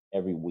movies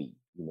every week,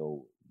 you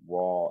know,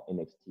 Raw,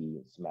 NXT,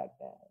 and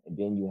SmackDown. And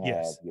then you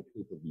have Yes. your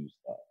pay-per-view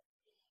stuff.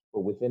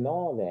 But within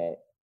all that,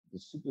 the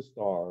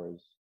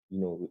superstars, you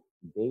know,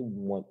 they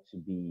want to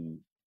be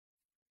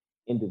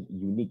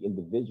unique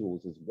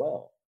individuals as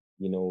well.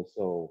 You know,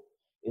 so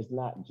it's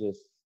not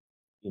just,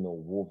 you know,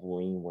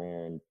 Wolverine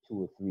wearing two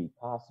or three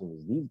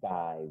costumes. These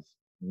guys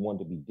want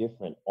to be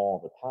different all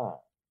the time,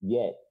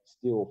 yet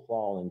still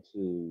fall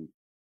into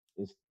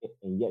this,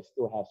 and yet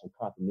still have some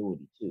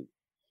continuity too.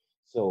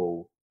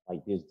 So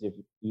like there's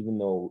different, even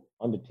though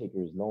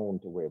Undertaker is known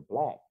to wear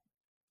black,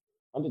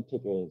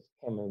 Undertaker is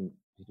coming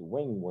to the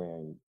ring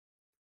wearing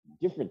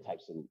different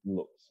types of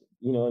looks.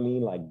 You know what I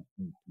mean? Like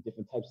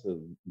different types of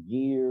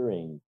gear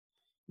and,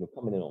 you know,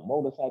 coming in on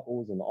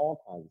motorcycles and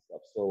all kinds of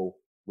stuff. So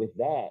with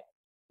that,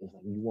 it's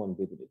like you want to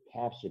be able to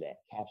capture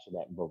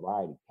that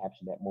variety,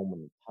 capture that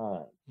moment in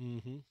time,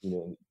 Mm-hmm. you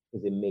know,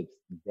 because it makes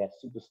that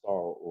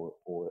superstar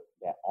or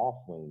that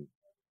offering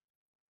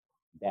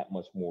that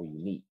much more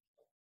unique,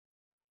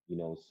 you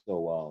know.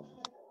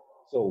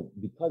 So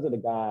because of the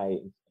guy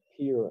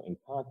appear and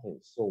content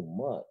so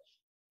much,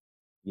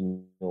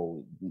 you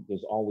know,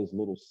 there's always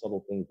little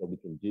subtle things that we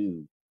can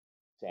do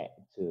to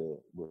to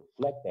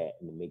reflect that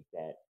and to make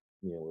that,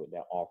 you know,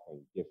 that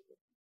offering different.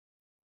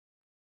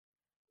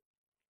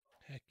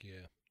 Heck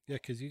yeah. Yeah,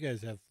 because you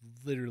guys have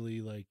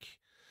literally like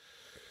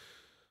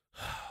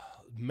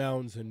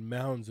mounds and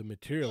mounds of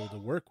material to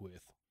work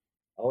with.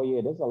 Oh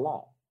yeah, there's a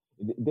lot.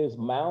 There's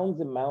mounds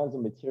and mounds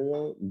of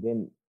material.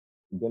 Then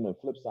the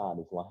flip side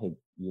is like,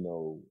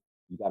 you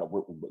got to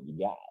work with what you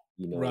got.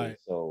 Right.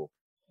 So,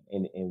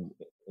 and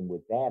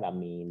with that, I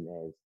mean,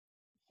 as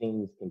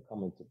things can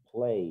come into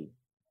play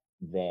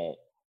that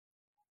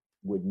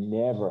would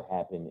never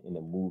happen in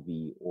a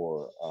movie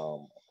or a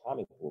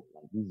comic book.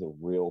 Like these are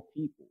real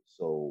people,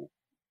 so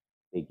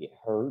they get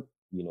hurt.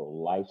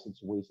 Life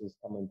situations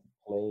come into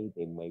play.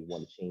 They may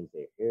want to change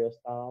their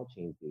hairstyle,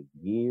 change their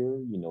gear.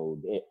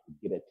 They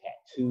get a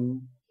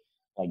tattoo.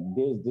 Like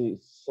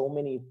there's so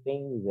many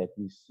things that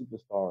these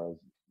superstars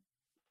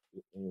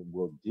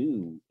will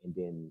do, and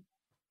then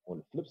on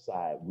the flip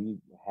side, we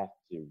have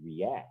to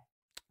react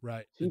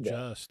Right. to that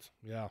Adjust.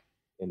 Yeah.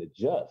 and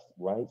adjust.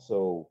 Right,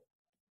 so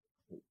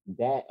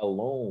that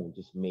alone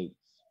just makes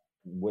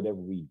whatever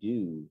we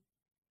do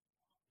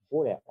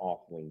for that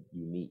offering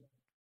unique.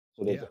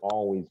 So there's Yeah.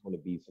 always going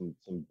to be some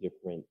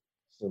different,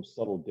 some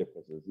subtle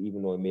differences,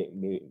 even though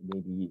maybe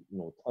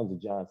tons of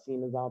John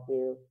Cena's out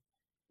there.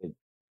 It,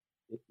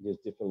 there's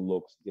different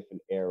looks,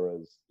 different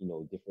eras,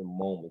 different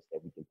moments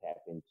that we can tap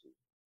into.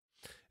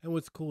 And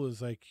what's cool is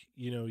like,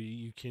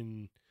 you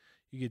can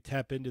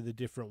tap into the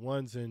different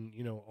ones and,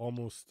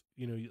 almost,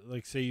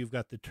 like say you've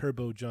got the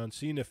turbo John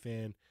Cena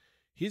fan,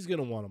 he's going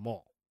to want them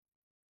all.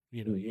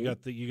 You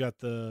got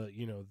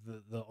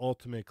the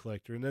ultimate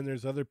collector. And then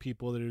there's other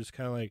people that are just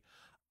kind of like,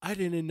 I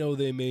didn't know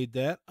they made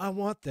that. I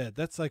want that.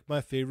 That's like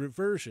my favorite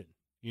version,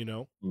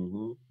 Right.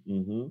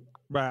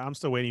 I'm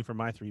still waiting for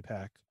my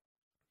 3-pack.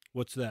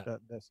 What's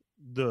that? That's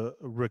the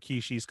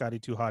Rikishi, Scotty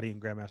 2 Hottie,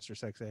 and Grandmaster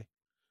Sexay.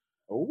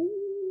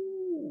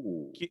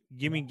 Oh,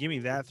 Give me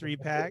that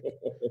 3-pack,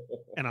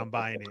 and I'm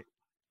buying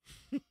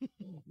it.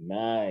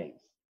 Nice.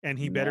 And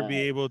he better be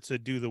able to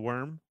do the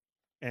worm,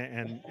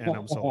 and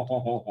I'm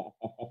sold.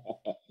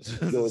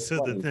 Yo, it's So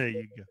funny. there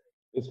you go.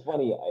 It's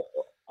funny.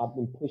 I've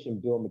been pushing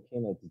Bill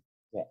McKenna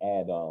to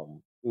add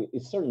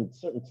it's certain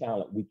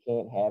talent we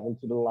can't have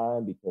into the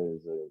line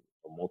because of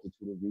a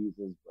multitude of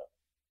reasons, but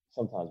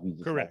sometimes we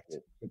just Correct.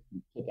 have to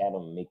kick at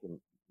them and make them,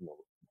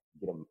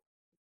 get them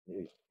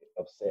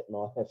upset and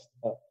all that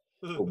stuff.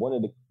 But one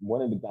of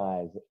the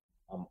guys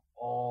I'm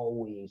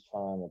always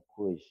trying to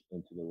push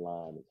into the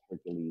line is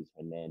Hercules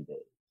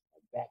Hernandez.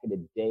 Like back in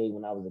the day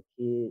when I was a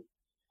kid,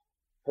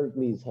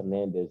 Hercules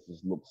Hernandez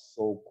just looked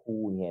so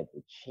cool. He had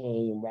the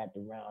chain wrapped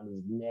around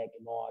his neck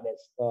and all that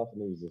stuff,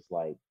 and it was just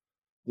like,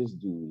 this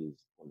dude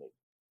is gonna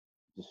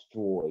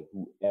destroy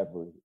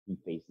whoever he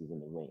faces in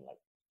the ring. Like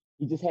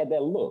he just had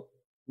that look.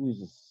 He was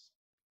just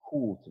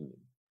cool to me.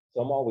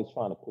 So I'm always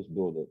trying to push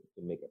Bill to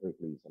make a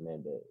Hercules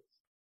Hernandez.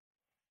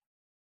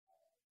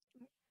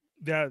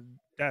 That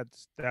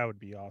would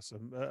be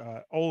awesome.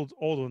 Old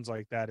ones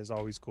like that is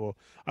always cool.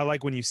 I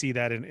like when you see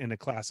that in a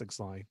classics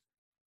line.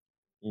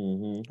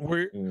 Mm-hmm.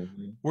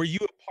 Were you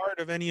a part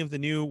of any of the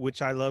new,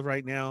 which I love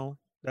right now,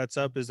 that's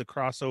up, is the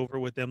crossover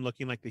with them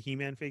looking like the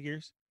He-Man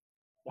figures?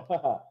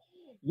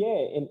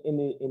 Yeah, in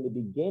the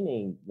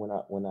beginning when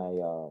I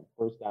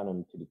first got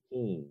onto the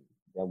team,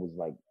 that was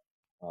like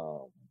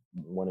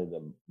one of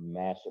the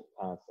mashup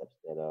concepts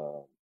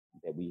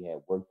that we had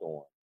worked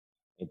on,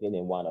 and then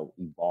it wound up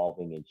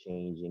evolving and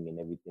changing and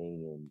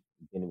everything, and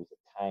then it was a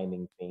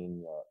timing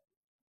thing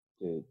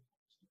to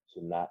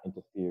not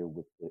interfere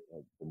with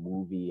the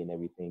movie and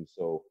everything.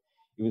 So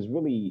it was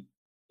really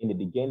in the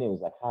beginning. It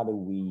was like, how do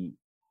we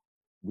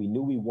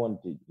knew we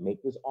wanted to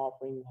make this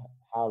offering.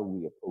 How do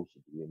we approach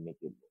it? Do we make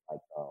it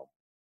like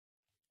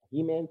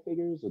He-Man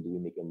figures, or do we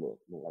make it look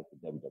like the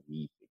WWE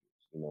figures?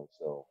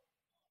 So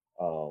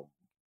um,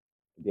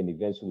 then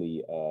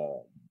eventually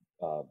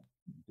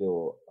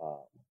Bill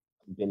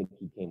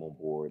Beneke came on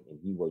board and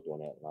he worked on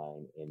that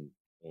line, and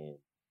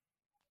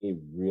it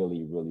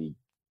really really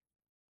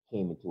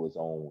came into its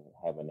own,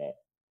 having that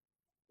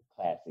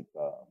classic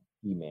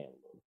He-Man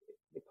look,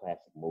 the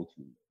classic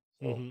Motu.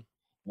 So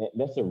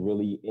that's a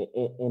really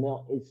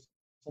it's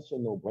such a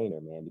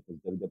no-brainer, man, because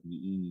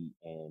WWE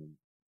and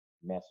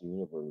Master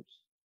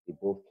Universe, they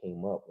both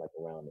came up like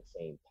around the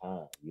same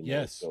time,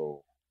 Yes.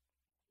 So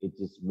it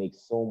just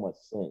makes so much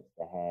sense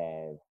to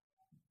have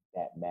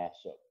that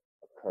mashup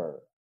occur,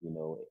 and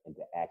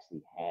to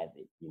actually have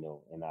it, in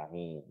our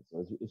hands.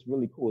 So it's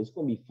really cool. It's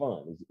gonna be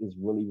fun. It's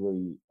really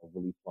really a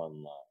really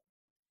fun line.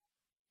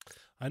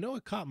 I know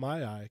it caught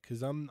my eye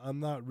because I'm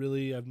not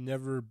really, I've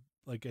never,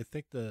 like, I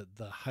think the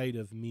height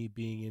of me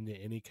being into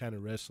any kind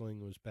of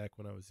wrestling was back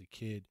when I was a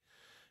kid,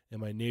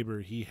 and my neighbor,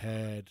 he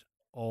had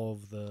all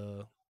of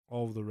the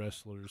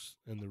wrestlers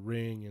in the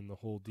ring and the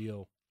whole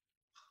deal.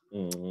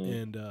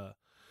 And I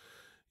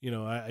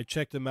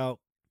checked them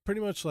out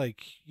pretty much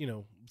like,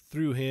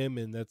 through him,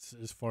 and that's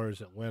as far as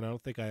it went. I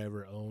don't think I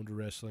ever owned a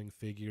wrestling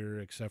figure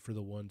except for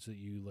the ones that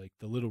you, like,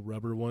 the little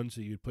rubber ones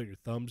that you'd put your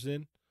thumbs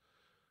in.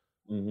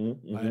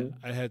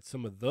 I had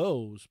some of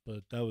those,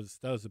 but that was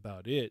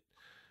about it.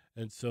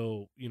 And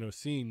so,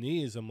 seeing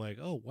these, I'm like,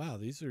 oh wow,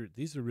 these are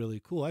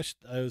really cool. I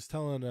was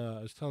telling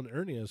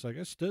Ernie, I was like,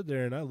 I stood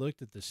there and I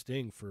looked at the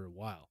Sting for a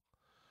while.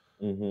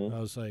 I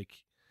was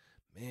like,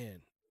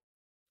 man,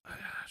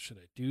 should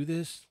I do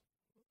this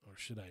or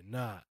should I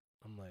not?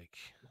 I'm like,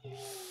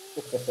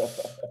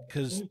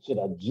 because Should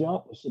I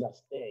jump or should I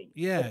stay?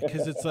 yeah,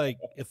 because it's like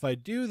if I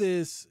do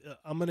this,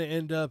 I'm gonna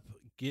end up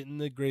getting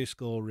the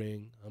Grayskull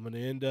ring. I'm gonna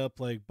end up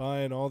like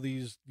buying all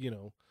these,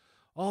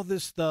 all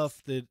this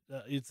stuff that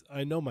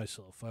I know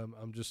myself.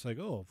 I'm just like,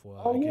 oh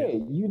well, Oh I yeah, get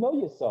you know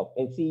yourself,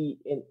 and see,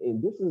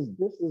 and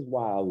this is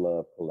why I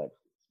love collectors,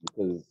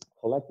 because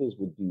collectors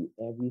would do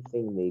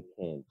everything they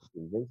can to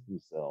convince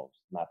themselves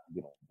not to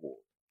get on board.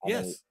 I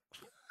don't yes,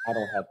 I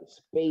don't have the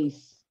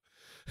space,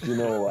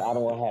 I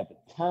don't have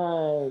the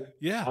time, I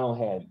yeah, don't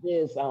have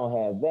this, I don't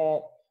have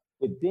that.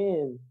 But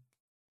then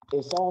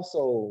it's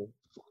also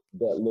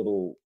that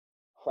little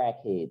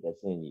crackhead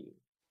that's in you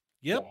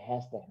yep, that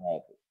has to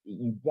have it.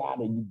 You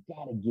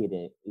gotta get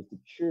it. It's the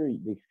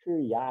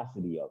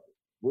curiosity of it.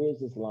 Where's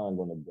this line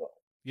gonna go?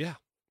 yeah,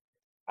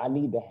 I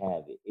need to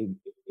have it.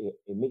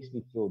 It makes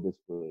me feel this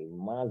way. It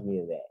reminds me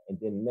of that. And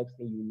then next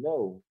thing you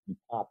know, you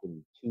pop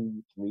in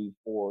two, three,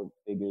 four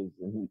figures,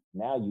 and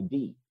now you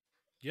deep.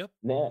 yep,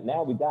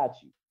 Now we got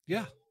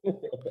yeah, you.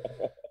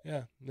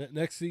 yeah.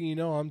 Next thing you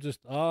know,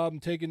 I'm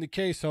taking the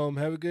case home.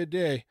 Have a good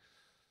day.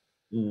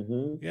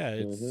 Mm-hmm. Yeah,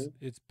 Mm-hmm.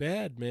 it's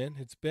bad, man.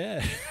 It's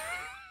bad.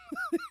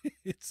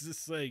 It's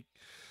just like,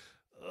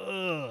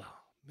 ugh,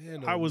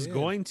 man, I oh was man.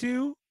 going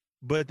to,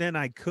 but then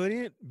I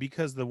couldn't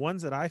because the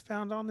ones that I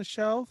found on the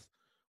shelf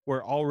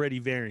were already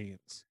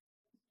variants.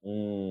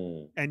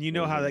 And you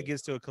know how that Mm-hmm.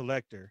 gets to a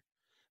collector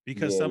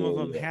because Yeah, some of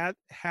yeah, them yeah.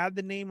 had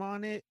the name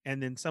on it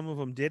and then some of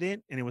them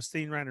didn't, and it was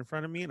sitting right in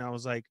front of me and I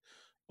was like,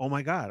 "Oh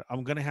my god,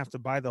 I'm going to have to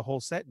buy the whole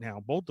set now,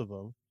 both of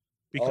them,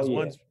 Oh because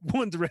yeah.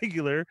 one's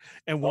regular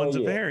and Oh one's a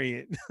yeah.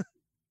 variant."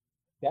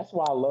 That's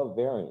why I love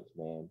variants,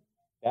 man.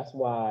 That's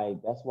why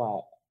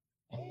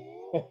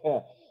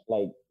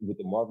like with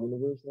the Marvel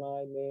Universe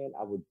line, man,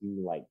 I would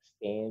do like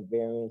stand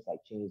variants, like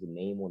change the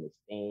name on the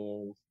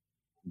stands,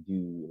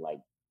 do like,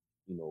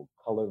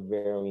 color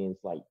variants,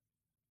 like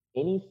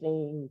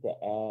anything to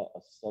add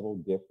a subtle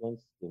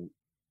difference to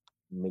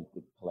make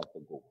the collector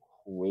go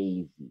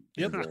crazy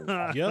Yep, when you're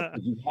inside. yep,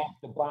 'Cause you have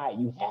to buy it.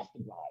 You have to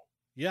buy it.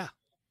 yeah,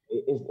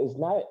 It's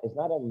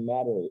not a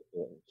matter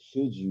of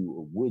should you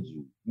or would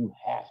you. You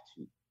have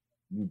to.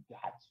 You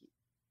got to.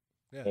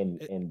 yeah. And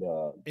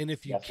And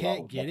if you that's what I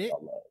can't that's get it,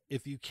 what I love.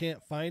 if you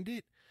can't find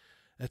it,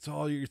 that's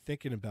all you're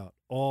thinking about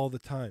all the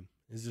time.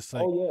 It's just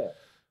like, Oh yeah.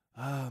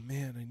 ah,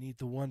 man, I need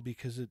the one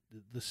because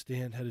the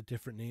stand had a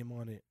different name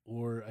on it,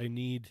 or I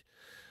need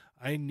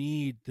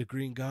the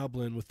Green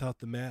Goblin without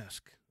the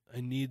mask.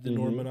 I need the Mm-hmm.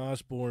 Norman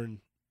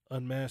Osborn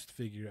unmasked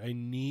figure.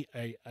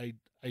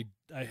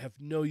 I have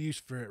no use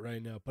for it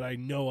right now, but I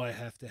know I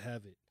have to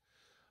have it.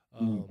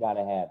 You Um,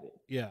 gotta have it.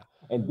 yeah,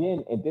 And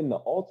then the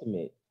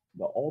ultimate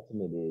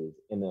is,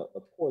 and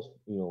of course,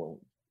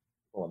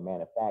 from a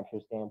manufacturer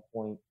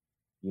standpoint,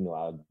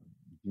 I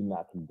do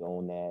not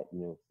condone that,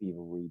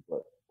 thievery.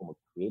 But from a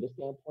creative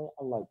standpoint,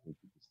 I like when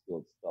people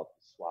steal stuff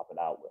to swap it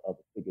out with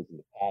other figures in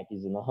the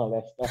package and all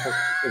that stuff.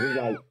 Because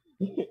it's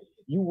like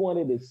you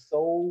wanted it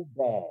so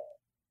bad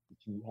that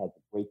you had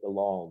to break the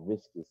law and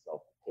risk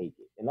yourself to take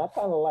it. And I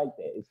kind of like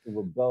that. It's the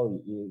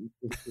rebellion.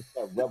 It's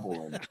that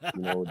rebel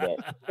in that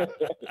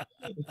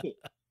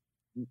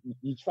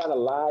you try to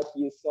lie to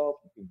yourself,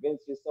 you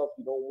convince yourself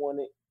you don't want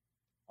it.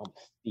 I'm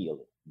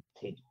stealing.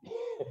 Take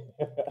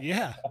it.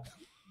 yeah,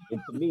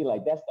 And to me,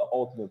 like that's the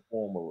ultimate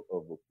form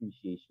of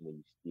appreciation when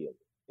you steal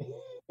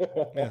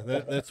yeah.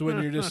 it. That's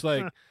when you're just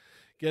like,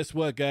 guess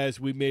what, guys?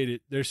 We made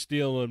it. They're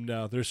stealing them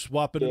now. They're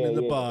swapping them Yeah, in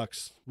the yeah,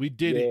 box. We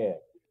did it. yeah.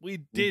 We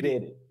We did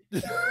did it.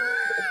 it.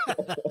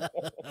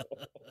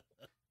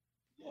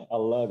 I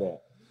love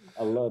that.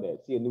 I love that.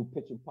 See a new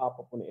picture pop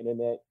up on the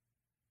internet,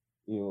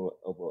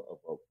 of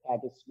a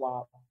package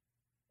swap,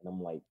 and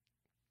I'm like,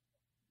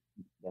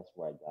 that's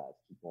right, guys.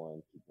 Keep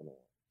on, keeping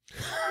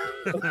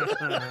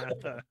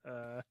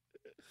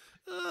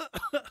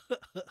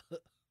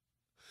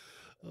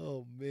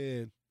Oh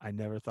man. I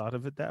never thought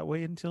of it that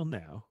way until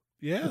now.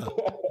 Yeah.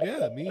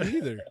 Yeah, me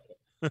either.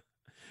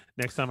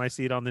 Next time I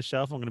see it on the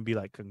shelf, I'm going to be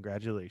like,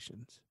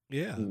 "Congratulations."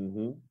 Yeah.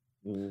 on.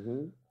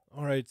 Mm-hmm.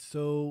 All right,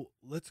 so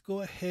let's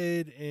go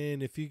ahead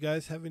and if you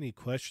guys have any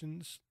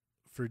questions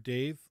for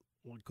Dave,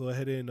 we'll go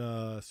ahead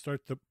and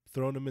start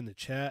throwing them in the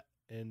chat,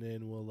 and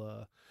then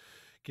we'll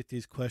get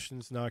these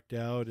questions knocked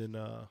out and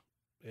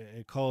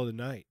call it a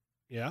night.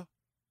 Yeah.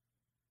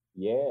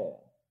 Yeah.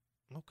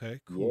 Okay.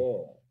 Cool.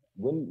 Yeah.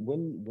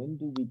 When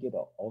do we get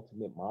an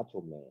ultimate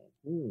macho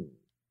man?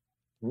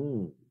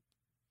 Hmm.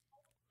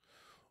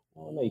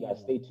 I don't know. You gotta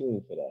stay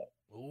tuned for that.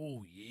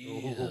 Oh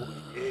Oh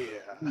yeah.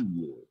 yeah.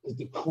 Yeah. Because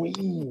the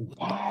queen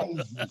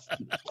rises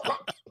to the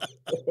top.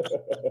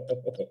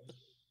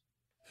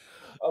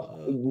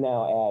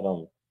 Now,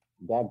 Adam,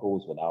 that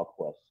goes without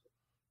question.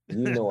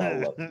 You know I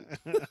love you.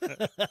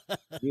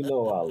 You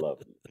know I love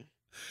you.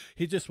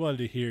 He just wanted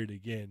to hear it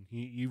again.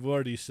 You've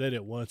already said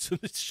it once in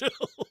the show.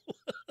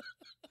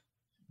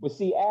 But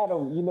see,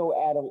 Adam,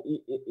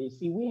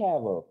 see, we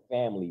have a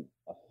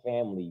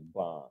family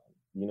bond.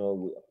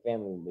 with a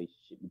family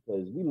relationship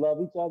because we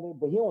love each other,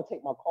 but he don't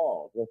take my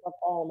calls. If I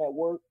call him at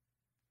work,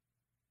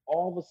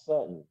 all of a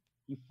sudden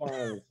he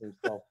finds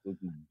himself to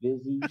be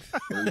busy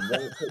and he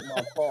won't take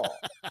my call.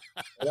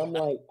 And I'm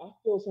like, I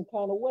feel some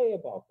kind of way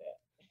about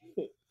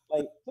that.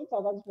 Like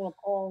sometimes I just want to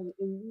call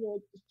and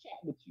just chat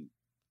with you,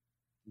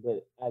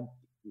 but I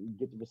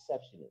get the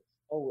receptionist.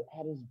 Oh,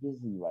 Adam's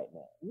busy right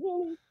now.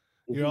 Really?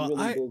 Is You he know,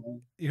 really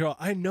busy?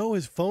 I know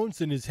his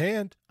phone's in his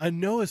hand. I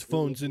know his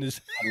phone's in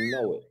his. I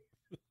know it.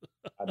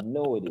 I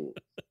know it is.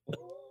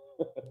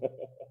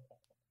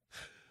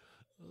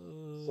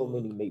 So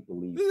many make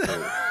believe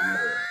stories.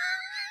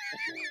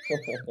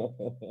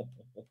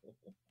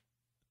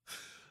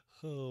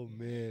 Oh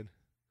man.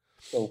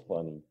 So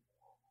funny.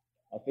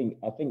 I think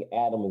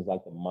Adam is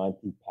like the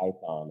Monty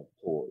Python of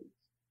toys.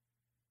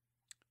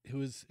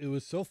 It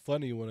was so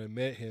funny when I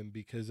met him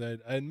because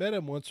I'd met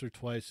him once or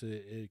twice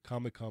at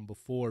Comic Con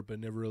before, but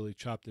never really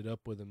chopped it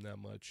up with him that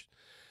much.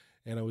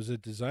 And I was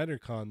at Designer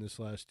Con this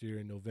last year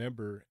in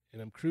November,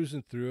 and I'm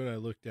cruising through and I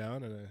look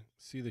down and I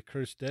see the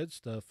Cursed Dead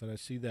stuff and I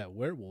see that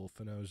werewolf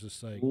and I was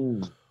just like,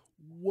 Mm,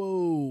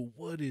 whoa,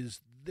 what is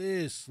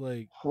this?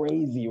 Like,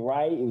 crazy,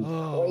 right? It was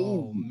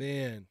oh crazy.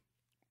 man.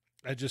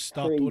 I just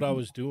stopped what I Crazy.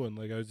 was doing.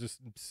 Like I was just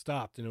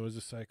stopped and it was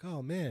just like,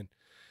 oh man.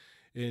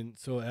 And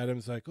so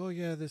Adam's like, oh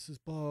yeah, this is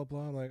blah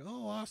blah. I'm like,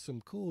 oh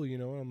awesome, cool,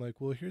 And I'm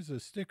like, well, here's a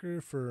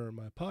sticker for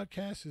my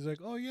podcast. He's like,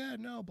 oh yeah,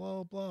 no,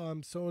 blah blah.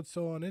 I'm so and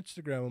so on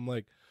Instagram. I'm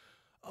like,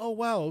 oh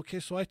wow, okay,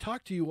 so I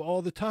talk to you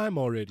all the time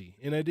already,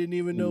 and I didn't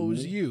even know it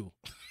was Hmm. you.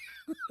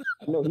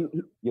 I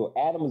know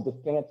Adam is the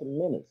Phantom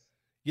Menace.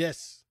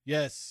 Yes,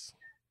 yes,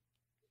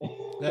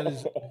 that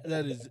is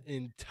that is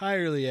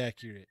entirely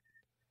accurate.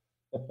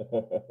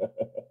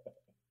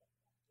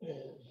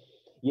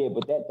 Yeah,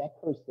 but that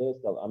cursed dead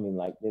stuff. I mean,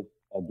 like that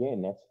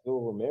again. That's Phil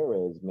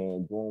Ramirez,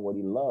 man, doing what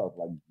he loved,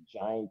 like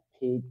giant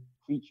pig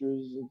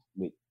creatures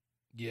with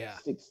Yeah,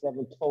 6,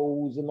 7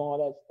 toes and all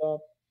that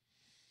stuff.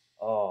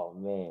 Oh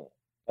man,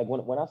 like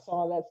when I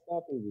saw that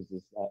stuff, it was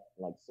just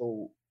like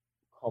so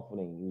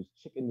comforting. It was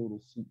chicken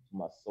noodle soup to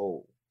my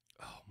soul.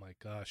 oh my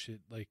gosh,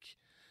 it like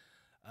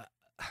I,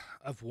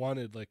 I've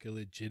wanted like a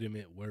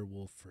legitimate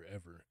werewolf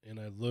forever, and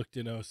I looked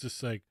and I was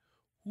just like,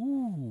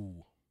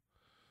 ooh,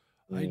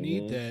 I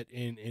need Hmm. that.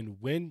 And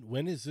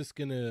when is this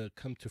gonna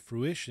come to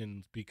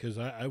fruition? Because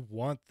I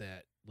want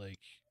that like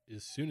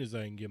as soon as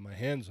I can get my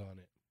hands on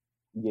it.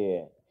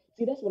 Yeah.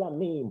 See, that's what I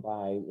mean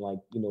by like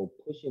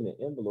pushing the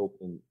envelope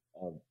and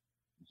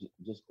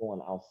just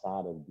going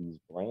outside of these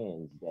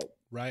brands. That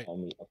Right. I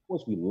mean, of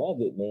course we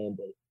love it, man,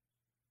 but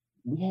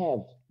we have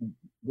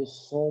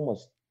there's so much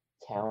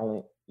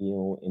talent,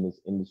 in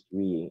this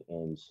industry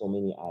and so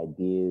many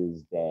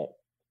ideas that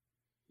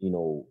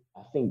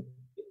I think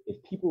if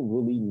people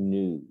really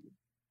knew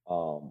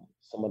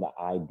some of the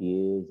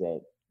ideas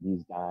that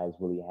these guys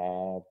really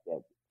have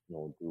that they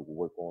would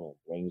work on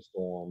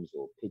brainstorms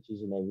or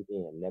pitches and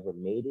everything and never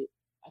made it,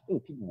 I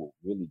think people will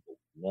really go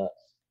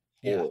nuts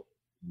Yeah. for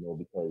it,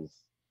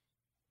 because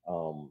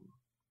um,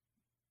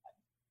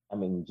 I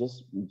mean,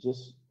 just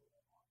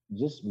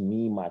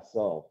me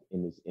myself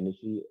in this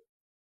industry,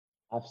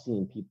 I've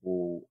seen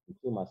people,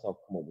 including myself,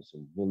 come up with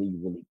some really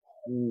really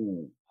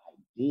cool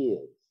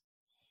ideas,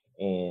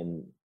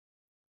 and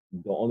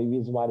the only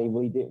reason why they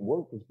really didn't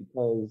work is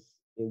because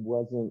it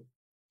wasn't,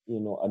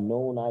 a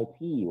known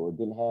IP or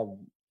didn't have,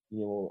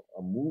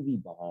 a movie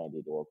behind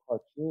it or a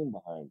cartoon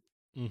behind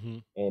Mm-hmm.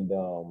 it. And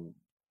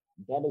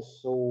that is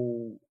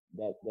so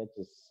that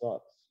just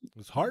sucks.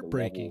 It's The level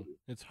heartbreaking.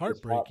 It's is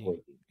heartbreaking.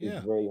 heartbreaking. It's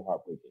Yeah. very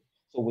heartbreaking.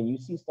 So when you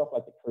see stuff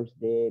like the Cursed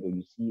Dead or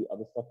you see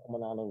other stuff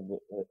coming out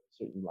of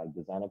certain like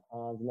designer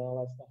cons and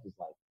all that stuff, it's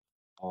like,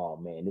 oh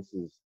man,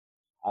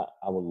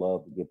 I would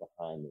love to get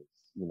behind this,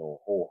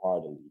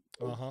 wholeheartedly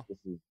Uh because huh.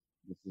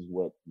 this is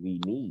what we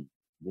need.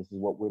 This is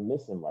what we're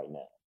missing right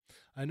now.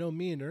 I know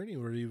me and Ernie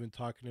were even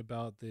talking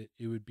about that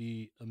it would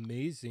be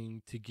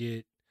amazing to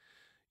get,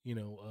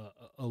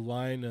 a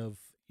line of,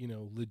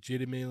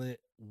 legitimate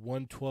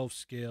 112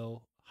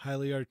 scale,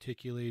 highly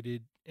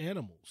articulated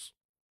animals.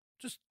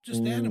 Just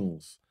Mm,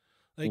 animals.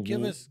 Like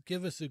mm-hmm,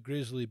 give us a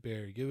grizzly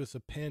bear, give us a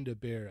panda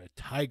bear, a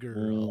tiger,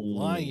 a mm,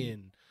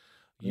 lion,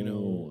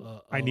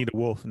 mm, I need a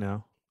wolf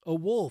now. a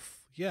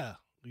wolf. Yeah.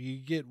 You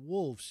could get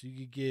wolves,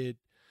 you could get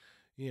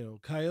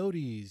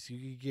coyotes.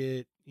 You could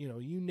get,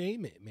 you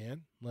name it,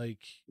 man. Like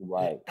an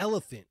right.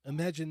 elephant.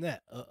 Imagine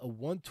that a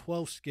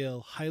 112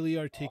 scale, highly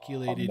Oh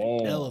articulated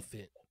man,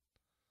 elephant.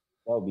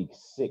 that would be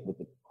sick with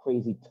the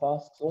crazy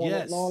tusks on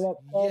it and all Yes, that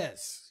stuff.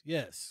 yes,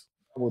 yes.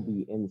 That would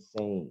be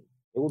insane.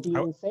 It would be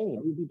I, insane.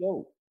 It would be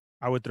dope.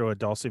 I would throw a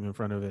Dulcim in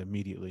front of it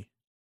immediately.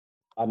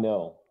 I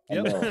know. I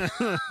Yep.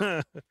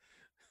 know.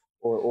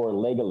 Or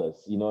Legolas,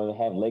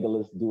 have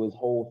Legolas do his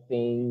whole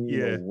thing,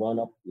 Yeah. run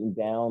up and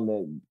down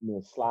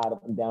slide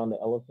up and down the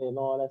elephant and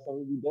all that stuff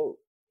would be dope.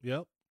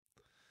 Yep.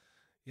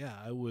 Yeah,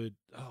 I would.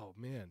 Oh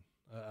man,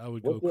 I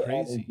would go What did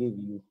Adam crazy. give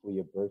you for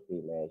your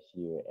birthday last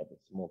year at the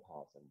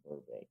smokehouse in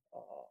Burbank?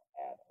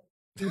 Adam.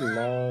 He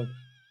loved,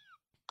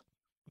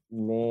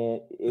 man.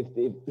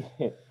 If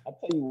I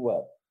tell you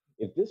what,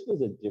 if this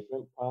was a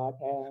different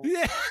podcast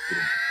Yeah.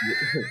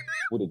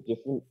 with a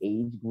different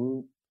age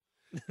group,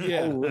 I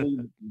Yeah. would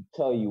really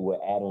tell you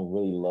what Adam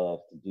really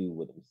loves to do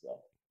with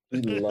himself.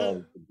 He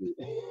loves to do.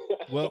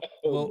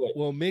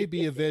 Well,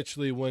 maybe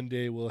eventually one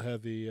day we'll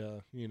have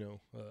a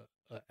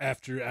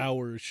after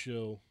hours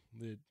show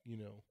that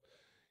you'd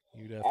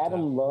have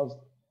Adam loves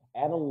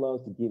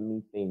to give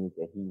me things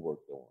that he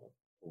worked on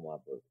for my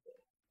birthday,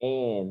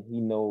 and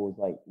he knows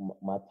like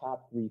my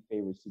top three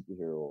favorite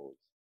superheroes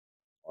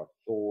are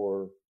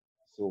Thor,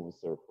 Silver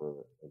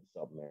Surfer, and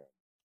Submariner.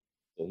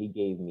 So he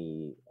gave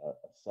me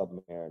a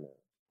Submariner,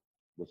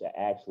 which I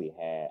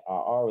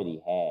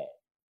already had,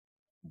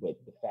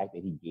 but the fact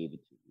that he gave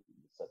it to me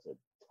was such a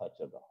touch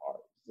of the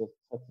heart, just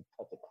such a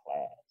touch of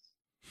class.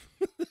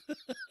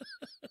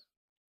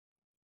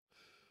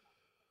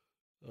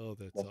 Oh,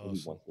 that's That's awesome. what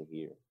he wants to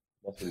hear.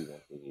 That's what he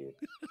wants to hear.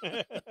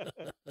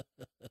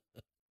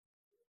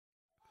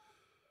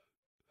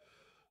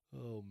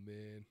 Oh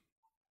man,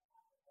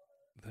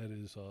 that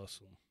is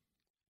awesome.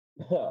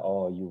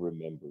 Oh, you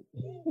remembered.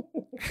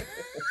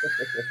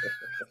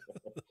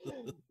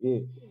 Yeah.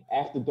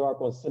 After Dark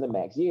on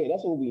Cinemax. Yeah,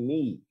 that's what we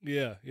need.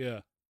 Yeah.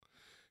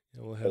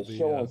 We'll have A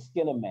show on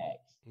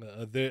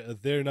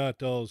Skinemax. They're not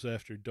dolls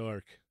after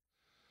dark.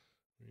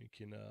 You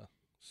can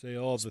say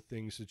all the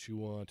things that you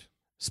want.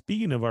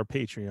 Speaking of our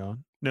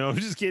Patreon, no, I'm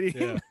just kidding.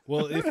 Yeah.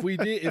 Well, if we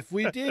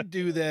did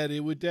do that, it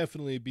would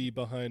definitely be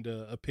behind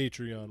a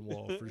Patreon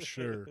wall for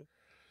sure.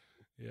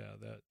 Yeah,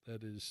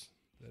 that is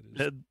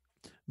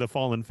the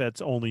Fallen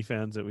Fets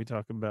OnlyFans that we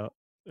talk about.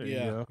 There you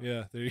go.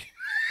 Yeah. There you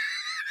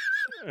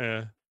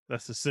Yeah,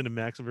 that's the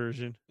Cinemax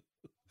version.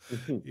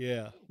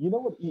 Yeah. You know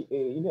what?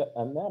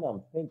 And now that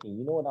I'm thinking,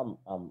 you know what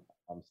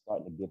I'm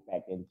starting to get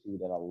back into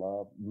that I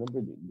love.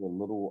 Remember the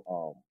little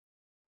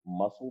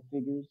muscle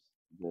figures,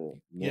 the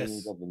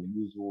millions of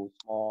unusual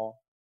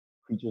small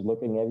creatures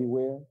looking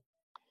everywhere.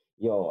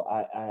 Yo,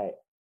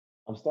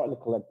 I'm starting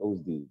to collect those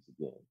dudes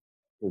again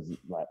because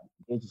like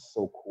they're just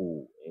so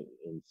cool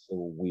and so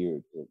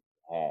weird to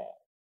have.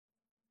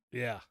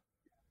 Yeah.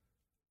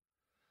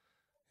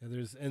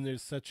 There's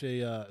such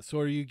a so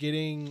are you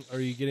getting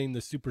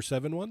the Super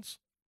 7 ones?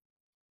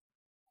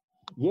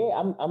 Yeah,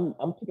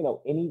 I'm picking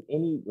up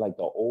any like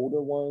the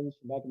older ones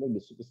from back in the day, the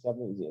Super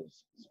 7s. Yeah.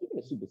 Speaking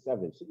of Super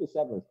 7, Super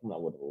 7 is coming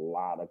out with a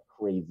lot of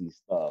crazy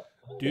stuff.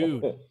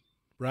 Dude,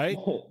 right?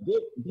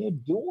 they're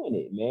doing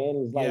it, man.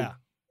 It's like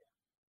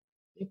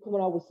they're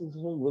coming out with some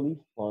really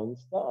fun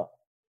stuff.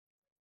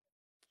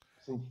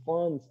 Some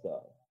fun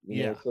stuff.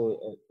 You know, so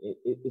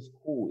it's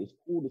cool. It's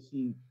cool to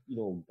see,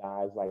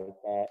 guys like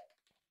that,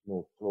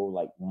 throw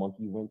like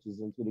monkey wrenches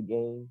into the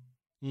game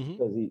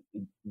because it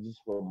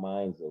just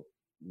reminds us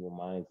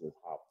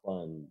how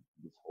fun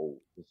this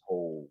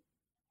whole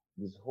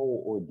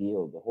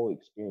ordeal, the whole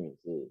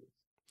experience is.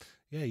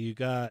 Yeah, you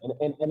got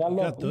and I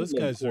love those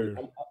guys toys.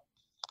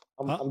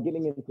 are. I'm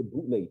getting into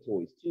bootleg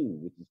toys too,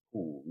 which is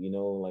cool.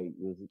 Like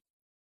there's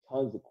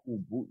tons of cool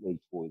bootleg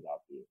toys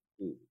out there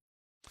too.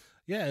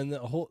 Yeah, and a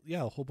whole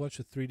bunch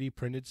of 3D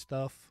printed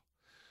stuff.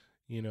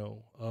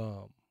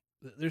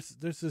 There's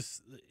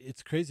this.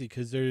 It's crazy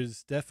because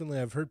there's definitely,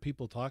 I've heard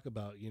people talk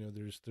about,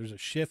 there's a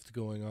shift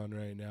going on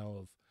right now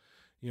of,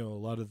 a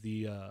lot of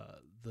the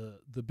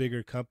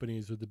bigger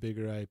companies with the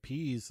bigger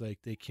IPs, like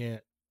they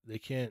can't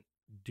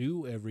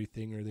do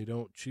everything, or they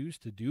don't choose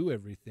to do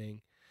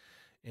everything.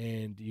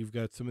 And you've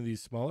got some of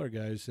these smaller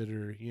guys that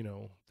are,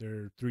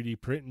 they're 3D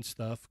printing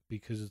stuff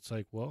because it's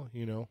like, well,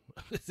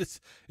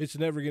 it's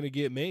never going to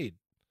get made.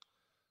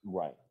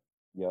 Right.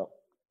 Yep.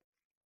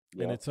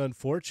 And it's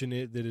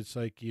unfortunate that it's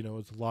like,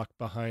 it's locked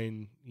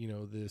behind,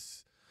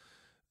 this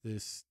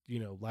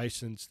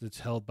license that's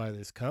held by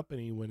this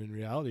company, when in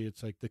reality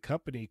it's like the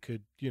company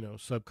could,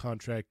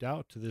 subcontract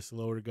out to this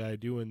lower guy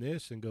doing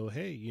this and go,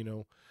 hey,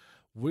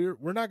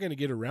 we're not going to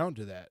get around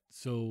to that.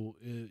 So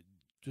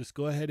just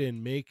go ahead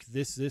and make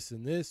this,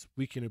 and this.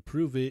 We can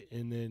approve it,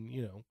 and then,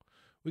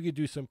 we could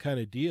do some kind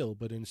of deal.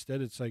 But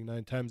instead, it's like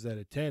 9 times out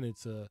of 10,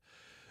 it's a,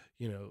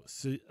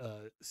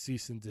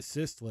 cease and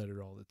desist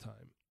letter all the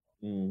time.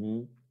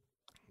 Mm-hmm.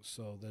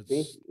 So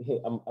that's.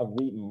 I'm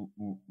reading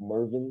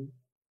Mervin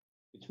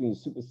between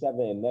Super 7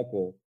 and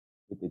NECA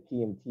with the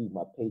TMT.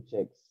 My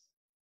paychecks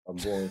are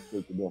going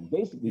straight to them.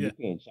 Basically, you're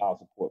paying child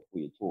support for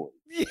your toys.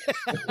 Yeah.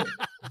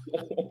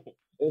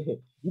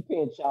 You're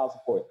paying child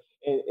support.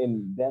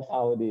 And that's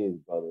how it is,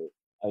 brother.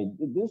 I mean,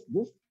 this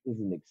is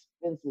an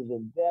expensive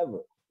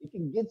endeavor. It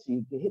can get you.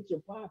 It can hit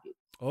your pocket.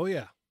 Oh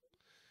yeah.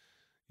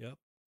 Yep.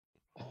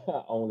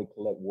 I only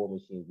collect War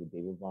Machines with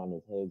David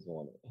Vonner's heads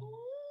on it,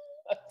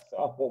 so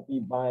I won't be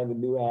buying the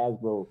new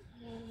Hasbro.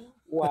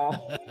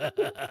 Wow.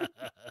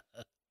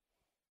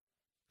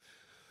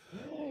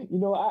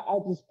 I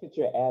just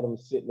picture Adam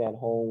sitting at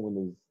home with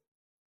his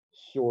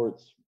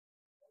shorts,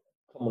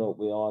 coming up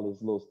with all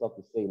this little stuff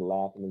to say,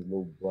 laughing his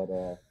little butt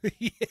off.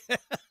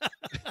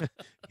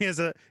 He has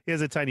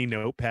a tiny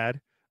notepad.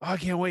 Oh, I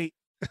can't wait.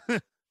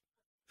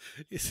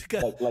 He's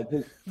got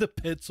the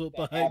pencil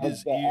behind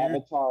his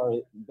ear.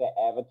 The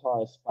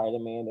Avatar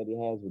Spider-Man that he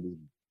has with his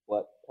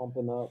butt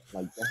pumping up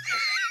like that.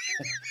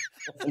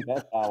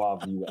 That's how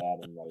I view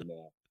Adam right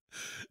now.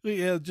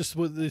 Yeah, just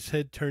with his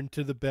head turned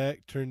to the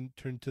back, turned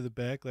to the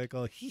back, like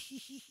all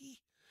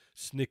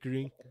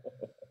snickering.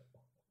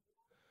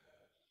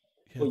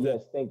 Yeah, But that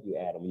yes, thank you,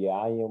 Adam. Yeah,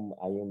 I am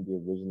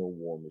the original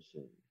War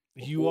Machine.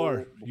 you are.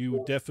 Before You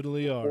before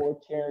definitely are.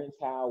 before Terrence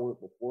Howard,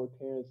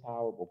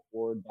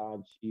 before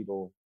Don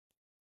Cheadle,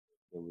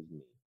 it was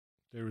me,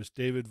 There was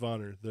David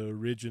Vonner, the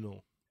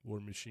original War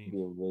Machine.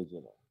 the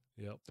original,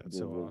 Yep. That's the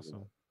so original.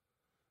 awesome.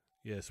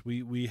 Yes,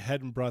 we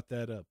hadn't brought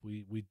that up.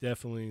 We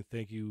definitely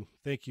thank you,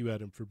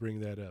 Adam, for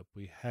bringing that up.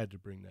 We had to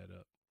bring that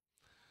up.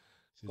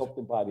 'Cause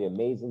Sculpted by the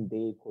amazing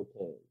Dave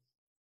Cortez.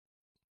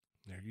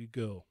 there you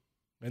go.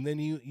 And then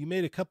you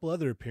made a couple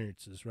other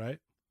appearances, right?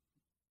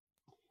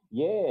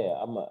 Yeah,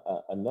 I'm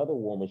another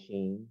War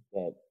Machine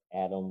that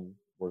Adam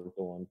worked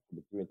on for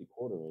the 3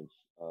 3/4 inch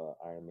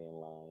Iron Man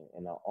line,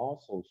 and I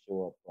also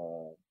show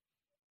up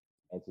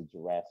as a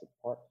Jurassic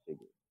Park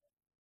figure.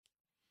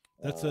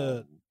 That's Um,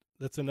 a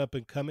that's an up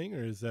and coming,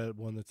 or is that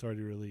one that's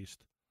already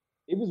released?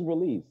 it was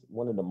released,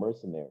 one of the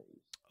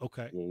mercenaries.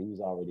 Okay. Yeah, he was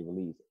already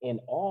released. And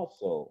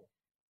also,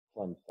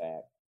 fun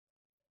fact,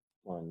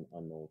 fun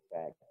unknown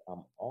fact,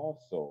 I'm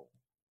also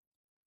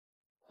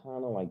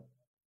kind of like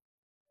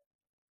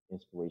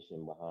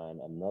inspiration behind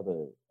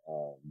another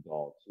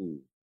doll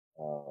too,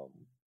 um,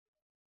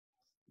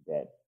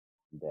 that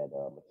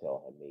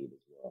Mattel had made as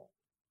well.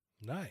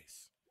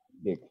 Nice.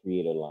 Their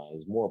creator line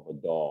is more of a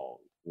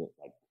doll with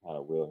like kind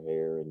of real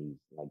hair, and he's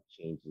like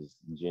changes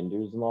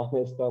genders and all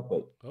that stuff.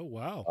 But Oh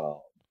wow. uh,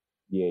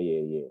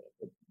 yeah.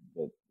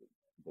 The,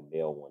 the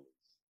male one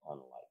is kind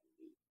of like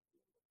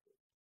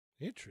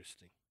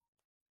Interesting.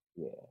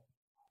 yeah.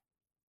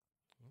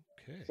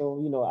 Okay. So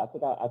I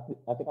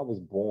think I was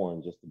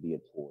born just to be a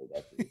toy.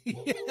 That's it.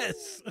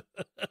 Yes.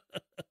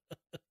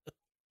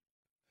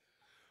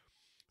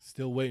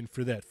 Still waiting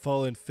for that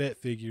fallen fat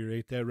figure.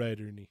 Ain't that right,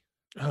 Ernie?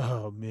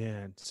 Oh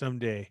man,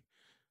 someday,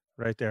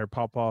 right there,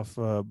 pop off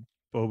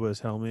Boba's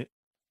helmet.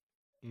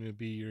 Gonna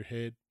be your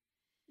head.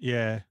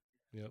 Yeah,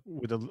 Yep.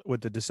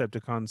 with the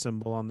Decepticon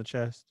symbol on the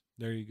chest.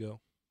 There you go.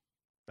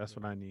 That's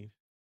what I need.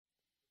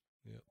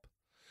 Yep.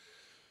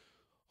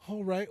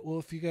 All right. Well,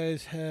 if you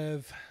guys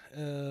have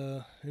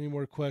any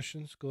more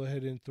questions, go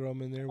ahead and throw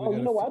them in there. Oh, We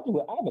you got know what? I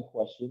do. I have a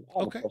question. I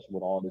have Okay. a question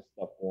with all this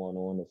stuff going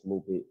on. It's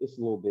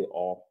a little bit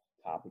off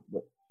topic,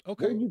 but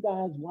Okay. what are you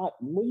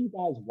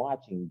guys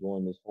watching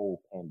during this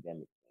whole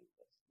pandemic thing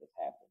that's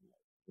happening?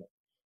 Like,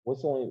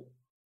 what's on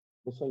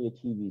your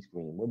TV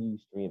screen? What are you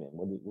streaming?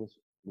 What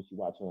you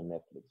watching on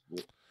Netflix?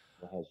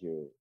 What has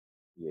your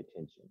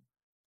attention?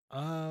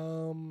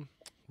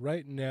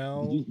 Right Did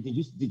now, you did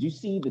you did you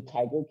see the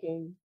Tiger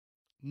King?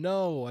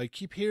 no. I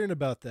keep hearing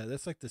about that.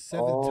 That's like the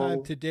 7th time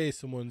Oh, today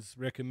someone's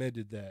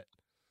recommended that.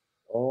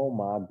 oh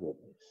my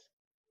goodness!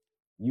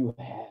 You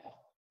have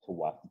to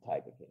watch the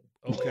Tiger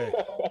Okay.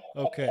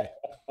 Okay.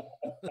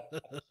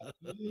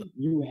 King.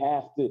 You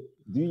have to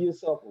do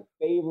yourself a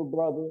favor,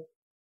 brother.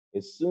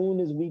 As soon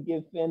as we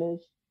get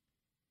finished,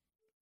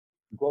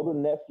 go to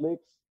Netflix,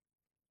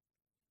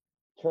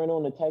 turn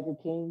on the Tiger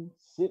King,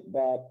 sit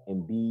back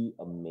and be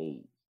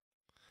amazed.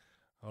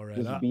 All right.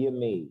 Just be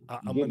amazed.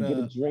 I'm Get a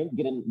gonna drink,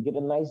 get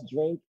a nice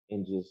drink,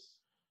 and just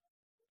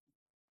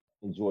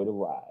enjoy the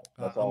ride.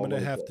 That's I'm all I'm gonna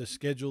gonna have say. to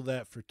schedule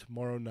that for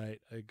tomorrow night.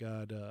 I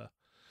got a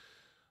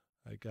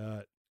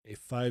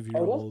 5-year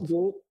Oh, that's old.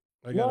 good.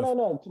 I got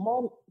No.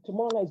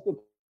 Tomorrow night's good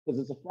because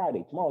it's a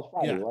Friday. Tomorrow's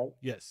Friday, yeah. right?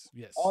 Yes.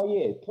 Oh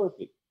yeah,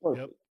 perfect.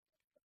 Yep.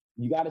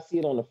 You got to see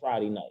it on a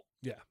Friday night.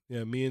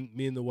 Yeah. Me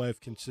and the wife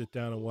can sit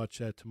down and watch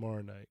that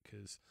tomorrow night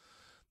because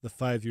the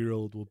 5-year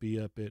old will be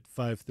up at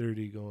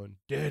 5:30 going,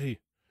 Daddy,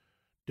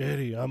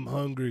 I'm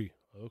hungry.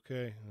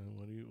 Okay,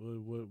 what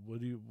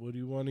do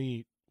you want to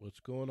eat? What's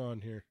going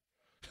on here?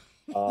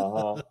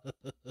 Uh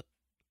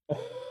huh.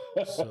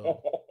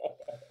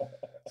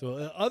 So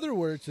in other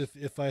words,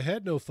 if I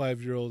had no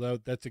 5-year old,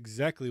 that's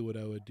exactly what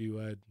I would do.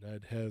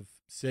 I'd have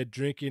said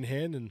drink in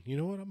hand, and you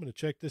know what? I'm going to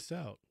check this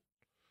out.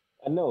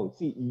 I know.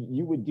 See,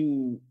 you would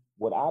do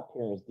what our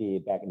parents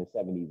did back in the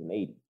 70s and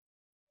 80s.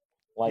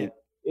 Like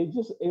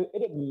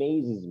it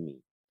amazes me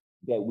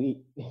that we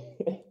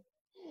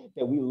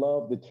that we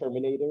love the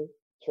Terminator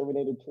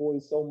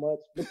toys so much,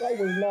 but that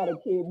was not a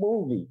kid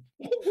movie.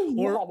 It was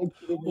not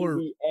a kid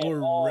movie at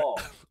all.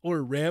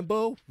 Or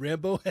Rambo.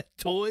 Rambo had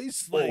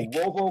toys Or like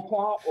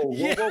RoboCop or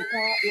Yeah. RoboCop.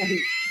 Like,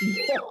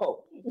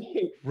 yo,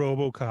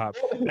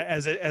 RoboCop.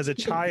 As a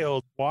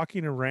child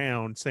walking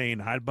around saying,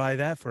 "I'd buy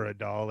that for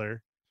 $1."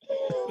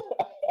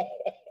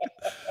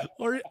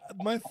 Or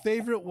my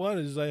favorite one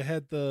is I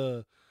had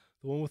the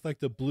one with like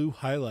the blue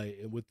highlight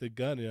and with the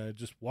gun, and I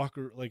just walk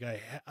like I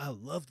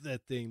loved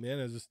that thing, man.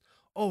 I was just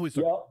always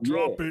like, Yup,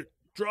 drop yeah. it,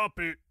 drop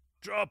it,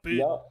 drop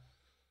it.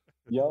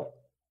 Yup.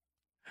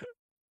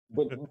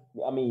 But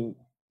I mean,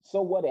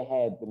 so what? It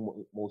had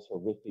the most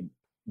horrific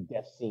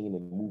death scene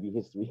in movie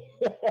history.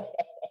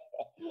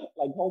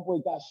 Like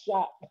homeboy got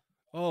shot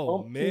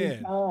Oh umpteen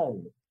man,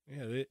 times.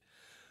 yeah,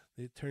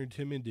 they turned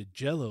him into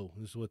Jello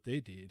is what they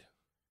did.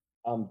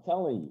 I'm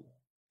telling you.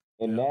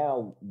 And Yeah.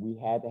 now we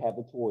had to have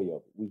the toy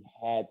of it. We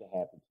had to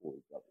have the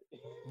toys of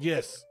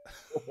Yes.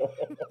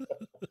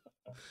 it.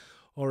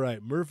 All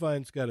right.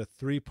 Mervine's got a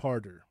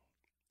three-parter.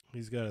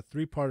 He's got a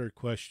three-parter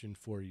question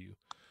for you.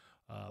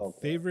 Okay.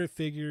 Favorite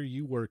figure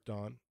you worked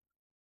on,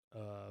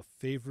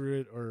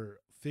 favorite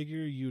or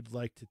figure you'd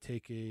like to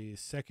take a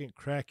second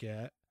crack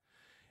at,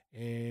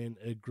 and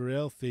a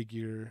Grail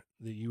figure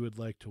that you would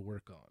like to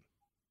work on,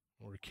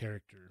 or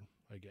character,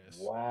 I guess.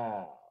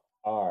 Wow.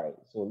 All right.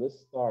 So let's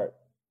start.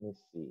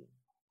 Let's see.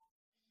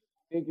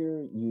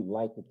 Figure you'd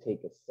like to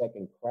take a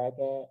second crack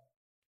at.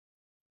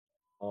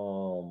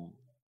 Um,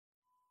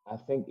 I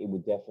think it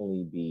would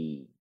definitely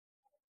be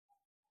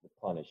the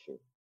Punisher.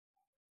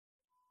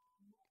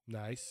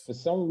 Nice. For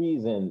some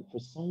reason,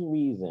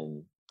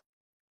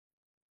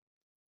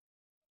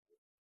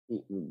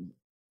 it,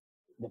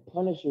 the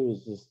Punisher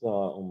is just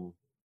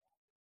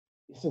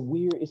it's a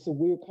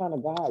weird kind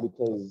of guy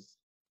because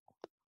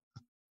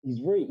he's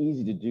very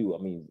easy to do.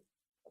 I mean,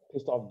 a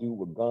pissed off dude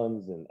with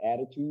guns and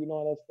attitude and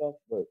all that stuff,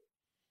 but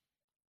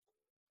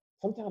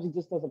sometimes he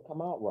just doesn't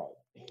come out right.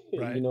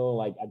 Right.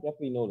 Like I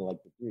definitely know that like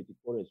the 3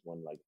 3/4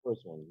 one, like the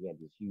first one, he had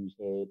this huge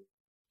head,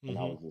 and Mm-hmm.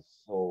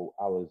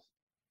 I was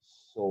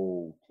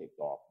so ticked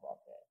off about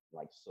that,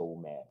 like so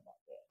mad about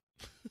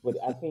that. But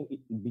I think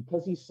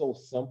because he's so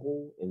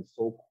simple and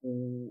so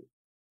cool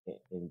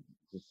and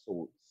just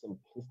so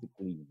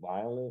simplistically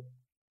violent,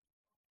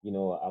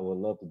 I would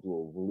love to do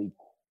a really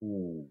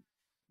cool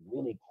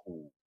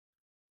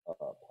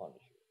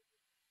Punisher.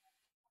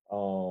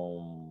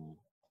 Um,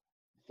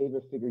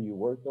 Favorite figure you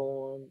worked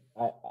on?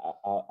 I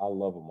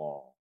love them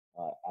all.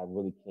 I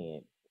really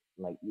can't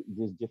like.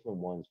 There's different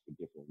ones for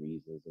different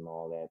reasons and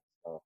all that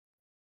stuff.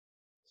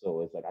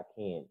 So it's like I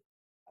can't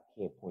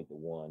point to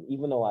one.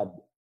 Even though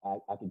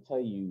I can tell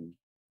you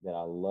that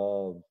I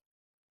love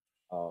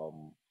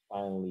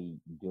finally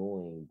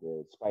doing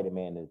the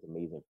Spider-Man and His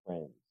Amazing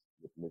Friends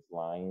with Miss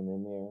Lion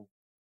in there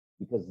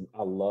because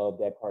I love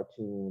that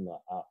cartoon.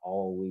 I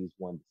always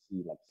wanted to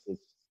see like a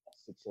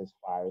 6 inch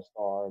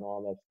Firestar and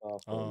all that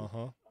stuff, Uh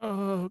huh.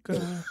 Oh and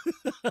god.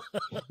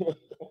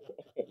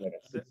 like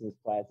a Th- 6 inch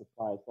classic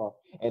Firestar,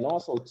 and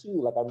also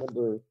too, like I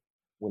remember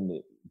when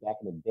the back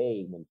in the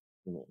day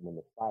when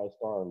the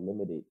Firestar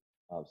limited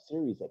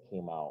series that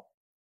came out,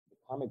 the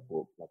comic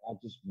book, like I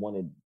just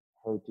wanted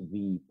her to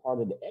be part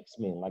of the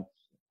X-Men, like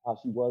how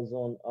she was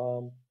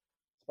on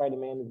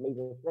Spider-Man and His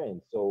Amazing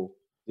Friends. So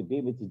to be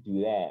able to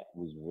do that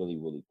was really,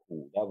 really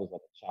cool. That was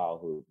like a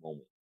childhood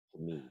moment for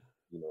me,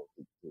 to be able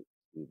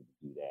to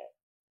do that.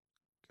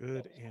 That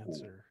Good was cool.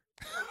 answer.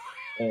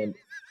 And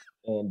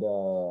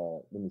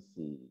let me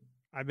see.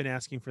 I've been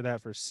asking for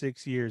that for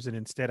 6 years, and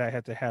instead I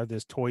had to have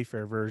this Toy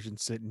Fair version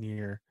sitting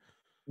here.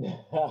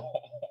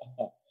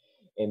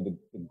 And the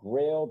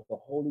grail, the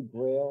holy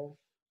grail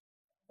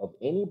of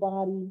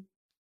anybody,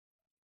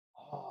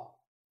 oh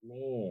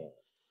man,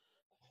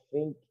 I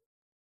think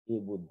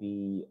it would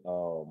be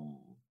uh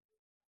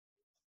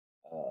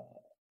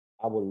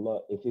I would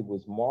love if it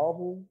was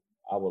Marvel,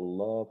 I would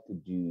love to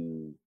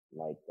do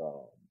like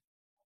the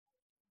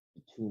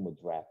Tomb of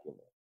Dracula.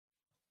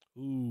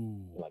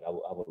 Ooh. Like I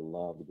would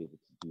love to be able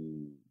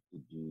to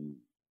do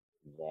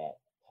that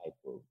type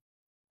of.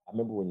 I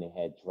remember when they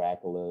had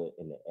Dracula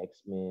in the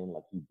X-Men,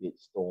 like he bit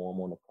Storm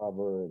on the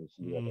cover, and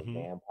she was like a Mm-hmm.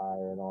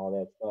 vampire and all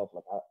that stuff.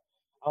 Like I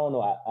don't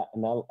know.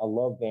 I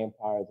love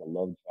vampires. I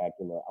love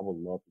Dracula. I would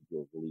love to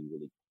do a really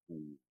really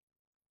cool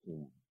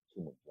Tomb,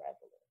 Tomb of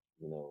Dracula.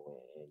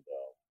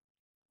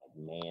 Like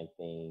Man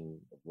Thing,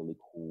 a really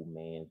cool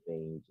Man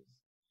Thing. Just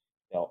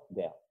felt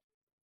that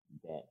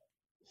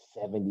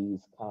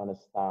 70s kind of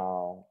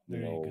style.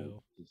 There you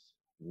go. Just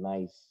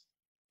nice.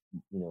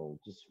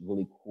 Just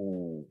really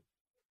cool.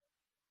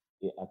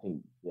 Yeah, I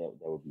think that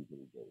would be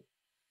really good.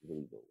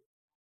 Really good.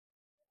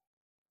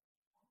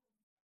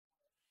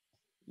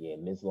 Yeah,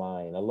 Miss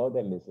Lion. I love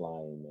that Miss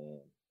Lion, man.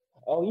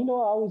 Oh, I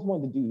always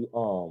wanted to do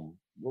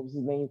what was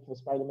his name for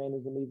Spider-Man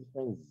His Amazing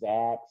Friend?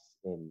 Zax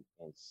and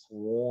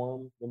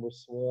Swarm. Remember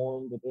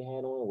Swarm that they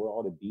had on where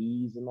all the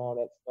bees and all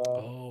that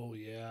stuff? Oh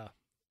yeah.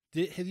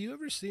 Have you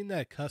ever seen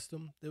that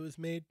custom that was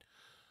made?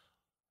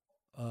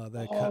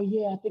 That Oh cut.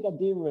 yeah, I think I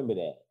did remember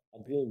that. I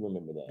did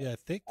remember that. Yeah, I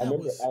think I that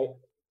remember was I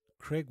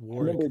Craig I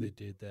Warwick remember that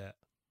did that.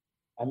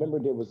 I remember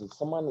there was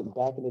someone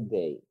back in the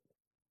day.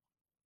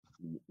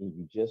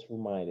 You just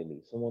reminded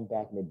me. Someone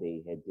back in the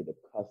day had did a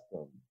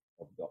custom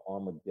of the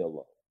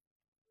armadillo,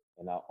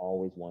 and I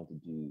always wanted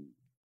to do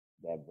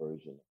that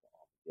version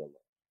of the armadillo.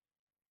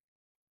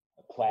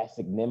 A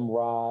classic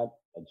Nimrod,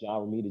 a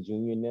John Romita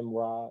Jr.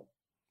 Nimrod.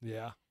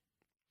 Yeah.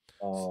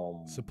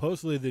 Um,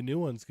 Supposedly the new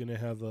one's gonna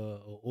have a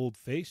old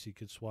face you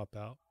could swap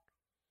out.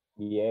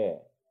 yeah,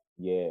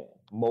 yeah.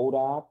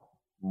 Modoc,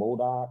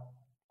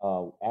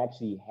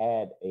 actually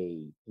had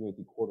a 3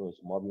 3/4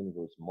 Marvel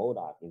Universe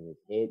Modoc in his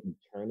head. You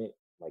turn it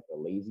like a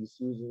lazy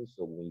Susan,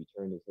 so when you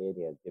turn his head,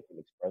 he has different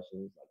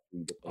expressions, like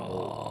three different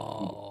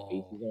Oh,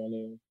 faces on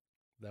there.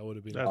 that would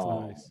have been That's cool.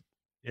 Um, nice.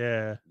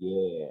 Yeah.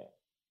 yeah,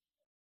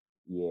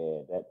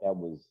 yeah. That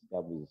was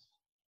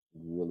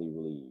really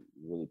really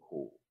really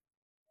cool.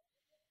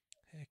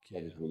 Heck That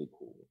yeah. was really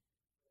cool.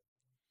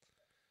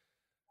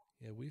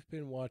 Yeah, we've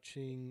been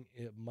watching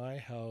at my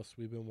house.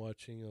 We've been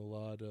watching a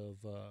lot of.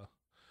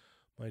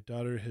 My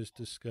daughter has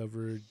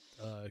discovered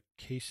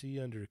Casey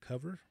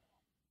Undercover,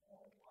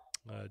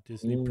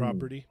 Disney Mm.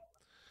 property,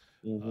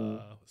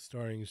 Mhm.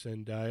 starring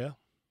Zendaya,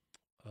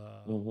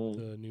 Mhm.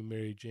 the new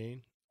Mary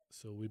Jane.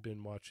 So we've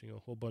been watching a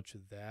whole bunch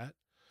of that.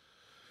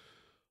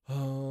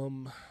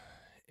 Um,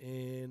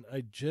 and I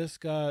just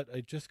got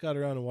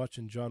around to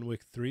watching John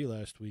Wick 3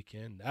 last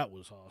weekend. That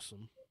was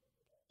awesome.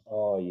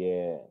 Oh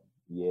yeah,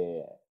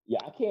 yeah, yeah.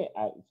 I can't.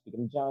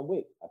 Speaking of John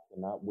Wick, I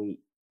cannot wait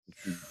to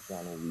see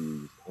Keanu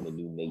Reeves in the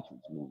new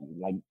Matrix movie.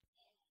 Like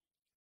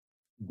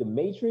the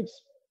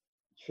Matrix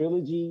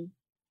trilogy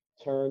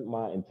turned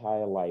my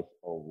entire life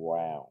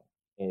around.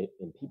 And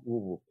people who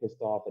were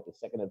pissed off at the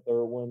second and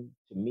third one,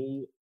 to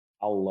me,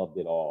 I loved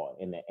it all.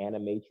 And the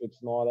Animatrix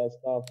and all that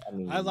stuff. I I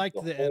mean, liked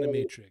the the whole.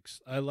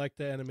 Animatrix. I like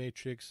the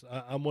Animatrix.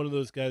 I'm one of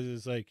those guys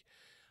that's like,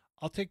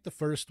 I'll take the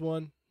first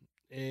one,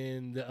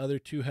 and the other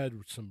two had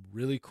some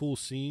really cool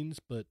scenes,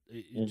 but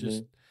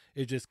Mhm.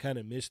 it just kind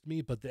of missed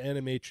me. But the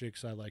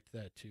Animatrix, I liked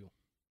that too.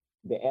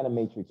 The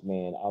Animatrix,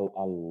 man,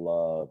 I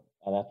love,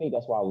 and I think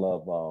that's why I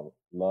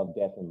love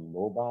Death and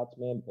Robots,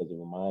 man, because it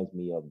reminds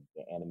me of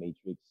the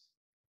Animatrix.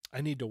 I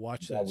need to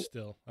watch That that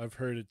still. I've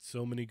heard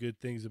so many good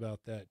things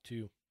about that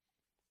too.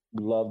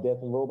 love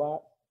Death and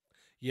Robots.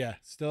 Yeah,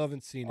 still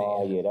haven't seen it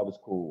Oh yet. yeah, that was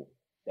cool.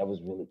 That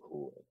was really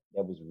cool.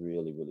 That was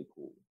really really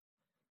cool.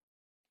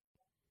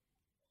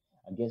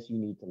 I guess you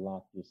need to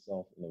lock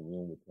yourself in a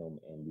room with him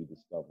and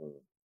rediscover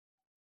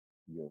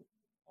your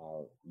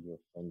your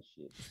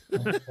friendship.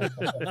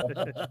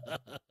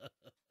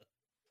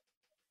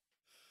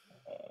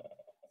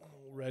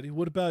 Alrighty.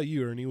 What about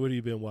you, Ernie? What have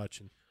you been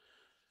watching?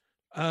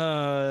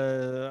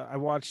 I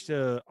watched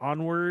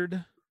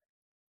Onward,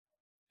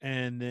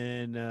 and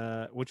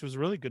then which was a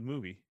really good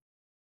movie.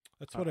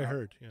 That's I, what I I,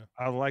 heard. Yeah.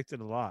 I liked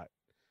it a lot.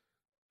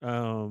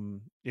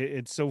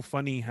 It's so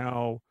funny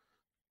how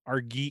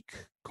our geek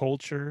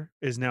culture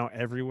is now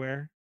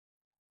everywhere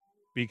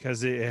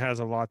because it has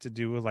a lot to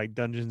do with like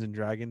Dungeons and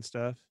Dragons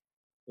stuff.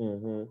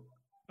 Mhm.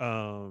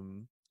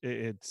 Um,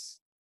 it's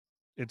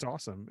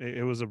awesome.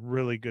 It was a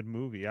really good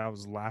movie. I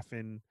was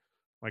laughing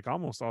like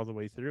almost all the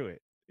way through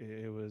it.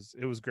 It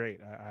was great.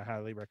 I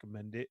highly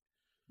recommend it.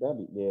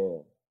 Yeah.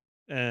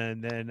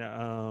 And then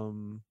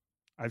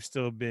I've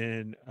still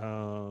been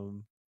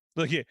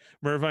look at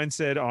Mervine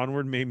said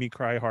Onward made me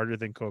cry harder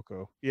than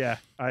Coco. Yeah,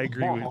 I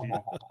agree with you.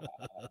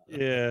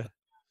 Yeah.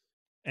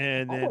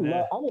 And then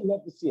I would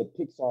love to see a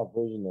Pixar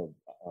version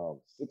of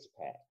Six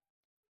Pack.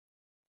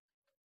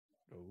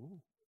 oh,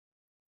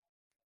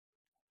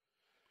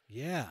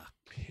 Yeah,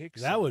 that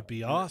Pixar would be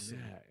doing awesome.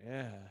 that.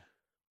 Yeah.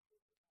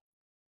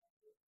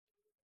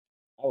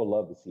 I would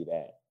love to see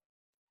that.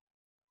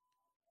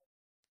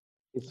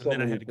 It's And so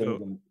then I many had to go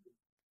things in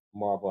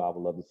Marvel I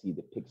would love to see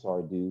the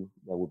Pixar do.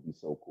 That would be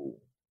so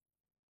cool.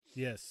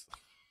 Yes.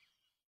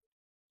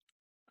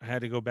 I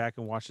had to go back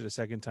and watch it a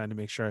second time to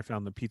make sure I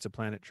found the Pizza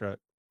Planet truck.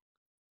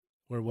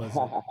 Where was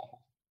it?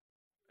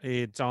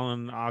 It's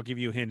on. I'll give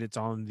you a hint. It's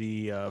on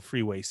the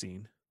freeway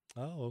scene.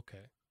 Oh, okay.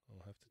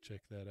 I'll have to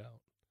check that out.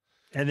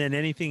 And then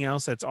anything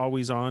else that's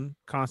always on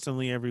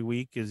constantly every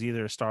week is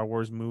either a Star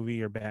Wars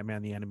movie or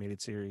Batman the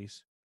Animated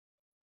Series.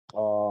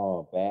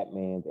 Oh,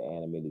 Batman the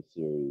animated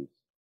series.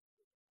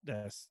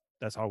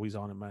 That's always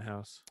on in my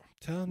house. I'm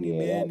telling you, Yeah,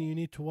 man, that. you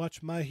need to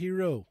watch My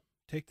Hero.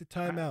 Take the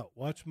time I, out.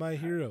 Watch My I,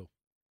 Hero.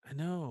 I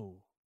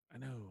know. I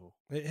know.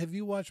 Have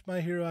you watched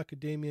My Hero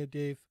Academia,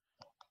 Dave?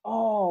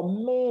 Oh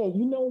man,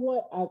 you know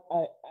what?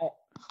 I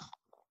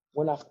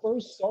when I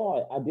first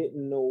saw it, I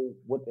didn't know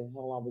what the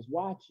hell I was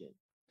watching,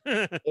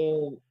 and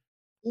it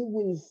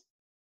was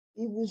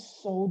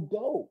so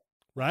dope.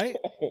 Right?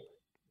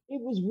 It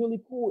was really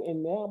cool.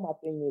 And now my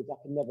thing is,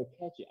 I can never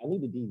catch it. I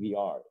need a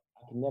DVR.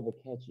 I can never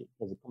catch it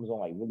because it comes on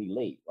like really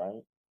late,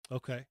 right?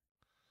 Okay.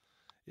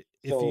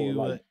 If So you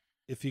like,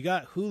 if you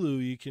got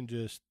Hulu, you can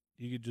just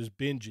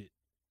binge it.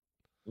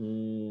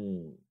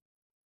 mm,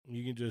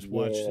 You can just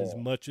watch as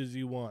yeah. much as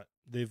you want.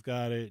 They've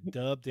got it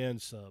dubbed and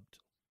subbed.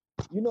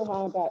 You know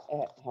how I got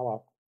at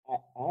how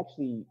I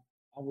actually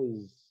I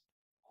was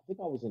I think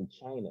I was in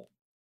China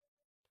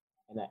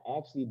and I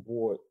actually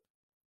bought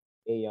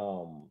a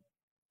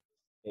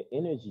an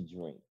energy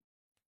drink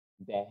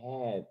that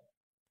had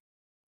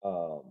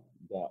um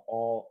that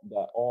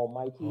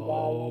almighty guy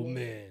Oh on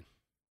man.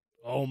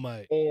 Oh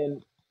my.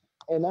 it.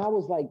 And I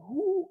was like,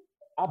 who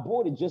I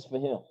bought it just for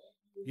him.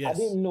 Yes. I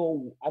didn't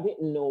know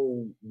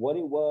what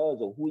it was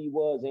or who he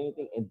was or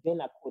anything. And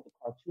then I caught the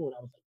cartoon.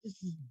 I was like,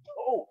 this is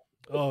dope.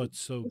 Oh, it's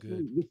so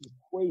good. This is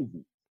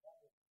crazy.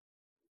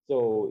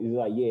 So it's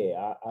like,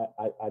 yeah,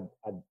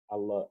 I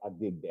love I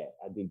dig that.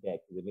 I dig that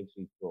because it makes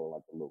me feel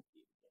like a little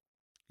kid.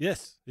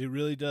 Yes, it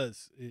really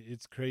does.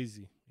 It's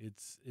crazy.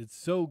 It's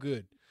so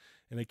good.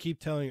 And I keep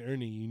telling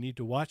Ernie, you need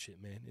to watch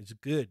it, man. It's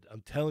good.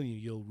 I'm telling you,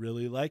 you'll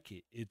really like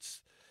it. It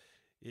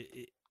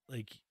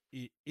like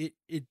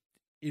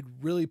it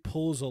really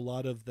pulls a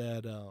lot of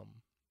that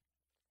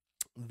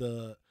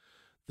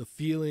the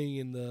feeling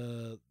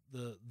and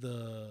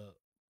the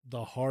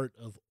heart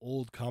of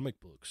old comic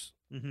books.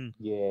 Mm-hmm.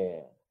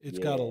 Yeah. It's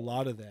yeah. got a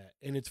lot of that,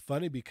 and it's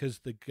funny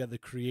because the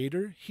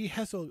creator, he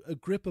has a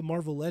grip of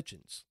Marvel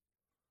Legends.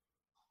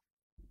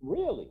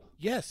 Really?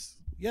 Yes,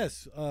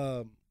 yes.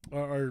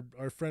 Our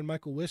friend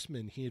Michael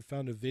Wisman, he had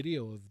found a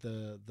video of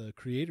the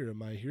creator of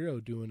My Hero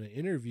doing an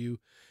interview,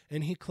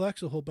 and he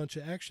collects a whole bunch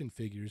of action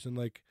figures, and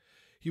like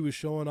he was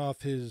showing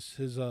off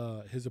his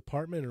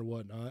apartment or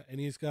whatnot, and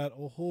he's got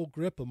a whole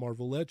grip of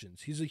Marvel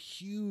Legends. He's a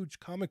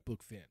huge comic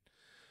book fan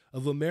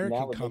of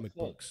American comic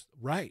books,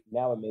 right?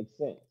 Now it makes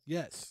sense.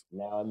 Yes.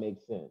 Now it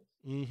makes sense.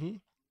 Mm-hmm.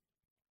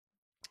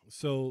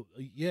 So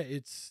yeah,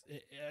 it's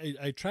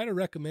I try to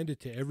recommend it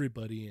to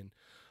everybody, and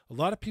a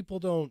lot of people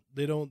don't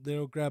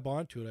grab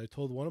onto it. I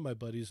told one of my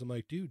buddies, I'm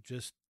like, dude,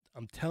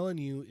 I'm telling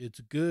you,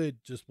 it's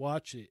good. Just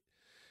watch it.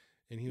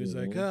 And he was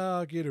like, oh,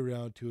 I'll get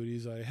around to it.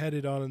 He's like, I had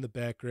it on in the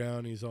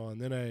background. He's on.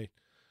 Then I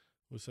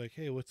was like,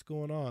 hey, what's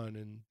going on?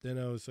 And then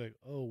I was like,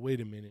 oh,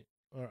 wait a minute.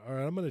 All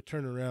right, I'm going to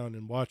turn around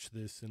and watch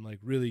this and like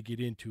really get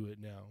into it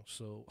now.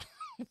 So.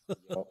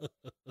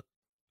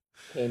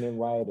 Kamen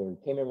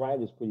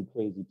Rider is pretty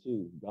crazy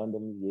too.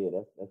 Gundam, yeah,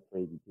 that's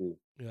crazy too.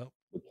 Yeah.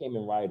 But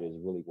Kamen Rider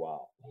is really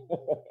wild.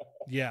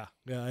 yeah.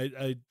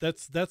 I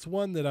that's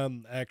one that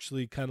I'm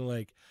actually kind of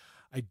like,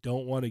 I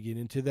don't want to get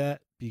into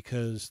that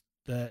because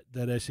that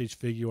SH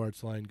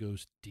Figuarts line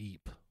goes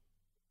deep.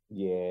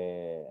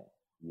 Yeah.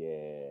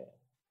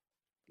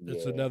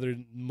 It's another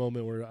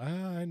moment where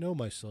I know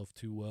myself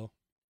too well.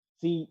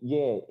 See,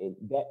 yeah,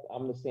 that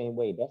I'm the same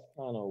way. That's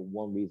kind of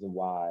one reason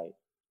why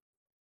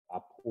I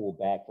pull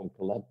back from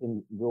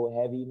collecting real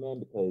heavy,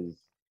 man,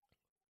 because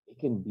it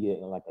can be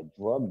like a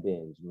drug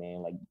binge,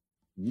 man. Like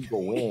you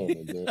go in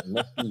and then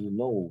next thing you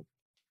know,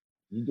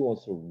 you're doing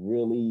some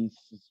really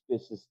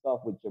suspicious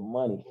stuff with your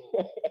money.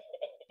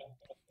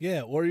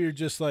 Yeah, or you're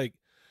just like,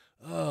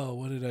 oh,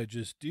 what did I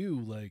just do?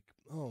 Like,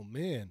 oh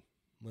man,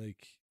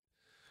 like,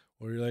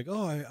 or you're like,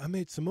 oh, I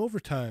made some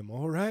overtime.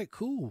 All right,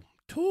 cool,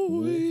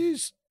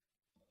 toys.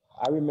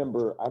 I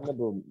remember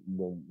when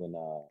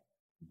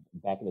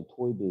back in the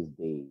Toy Biz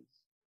days,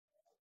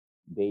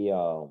 they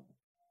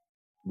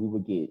we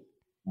would get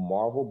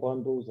Marvel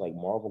bundles, like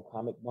Marvel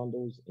comic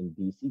bundles and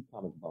DC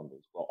comic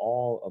bundles. But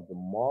all of the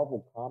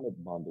Marvel comic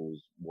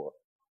bundles were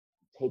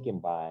taken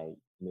by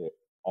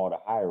all the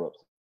higher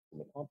ups in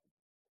the company,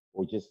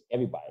 or just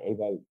everybody.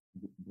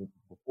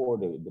 Before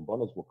the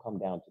bundles would come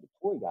down to the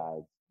toy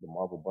guys, the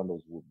Marvel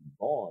bundles would be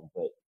gone,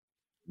 but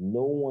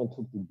no one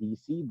took the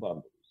DC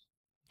bundles.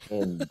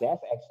 And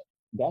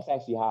that's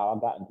actually how I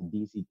got into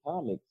DC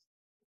Comics.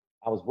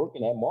 I was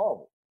working at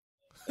Marvel,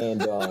 and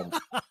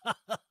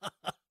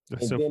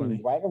that's so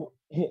funny.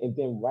 And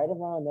then right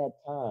around that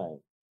time,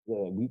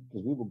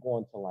 because we were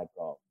going to like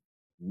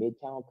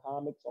Midtown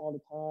Comics all the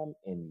time,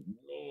 and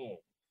man,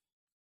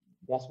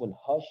 that's when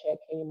Hush had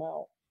came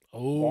out.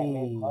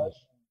 Batman Hush,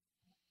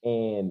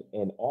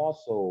 and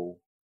also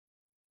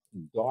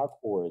Dark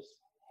Horse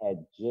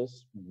had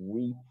just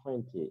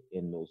reprinted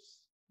in the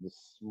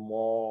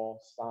small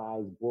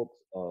size books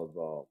of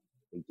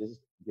they just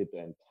did the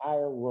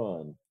entire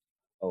run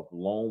of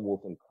Lone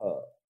Wolf and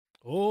Cub.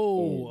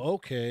 Oh,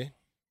 okay.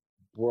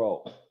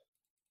 Bro,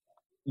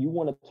 you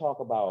want to talk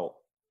about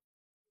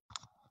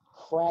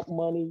crack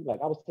money?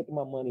 Like I was taking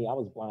my money, I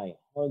was buying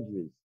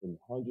hundreds and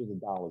hundreds of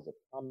dollars of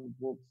comic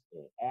books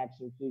and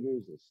action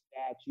figures and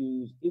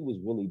statues. It was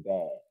really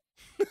bad.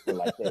 But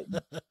like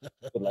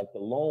the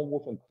Lone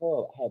Wolf and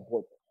Cub had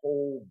bought the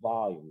whole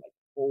volume, like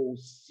whole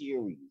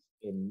series.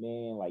 And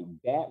man, like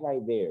that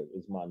right there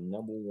is my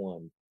number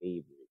one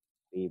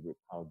favorite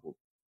comic book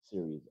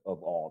series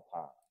of all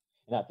time.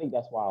 And I think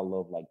that's why I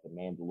love like the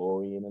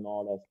Mandalorian and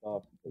all that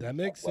stuff. That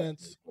makes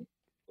sense. But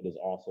it's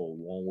also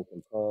Lone Wolf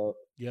and Cub.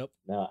 Yep.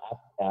 Now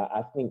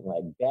I think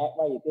like that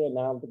right there.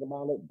 Now I'm thinking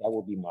about it. That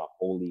would be my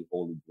holy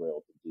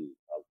grail to do.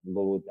 A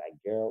little like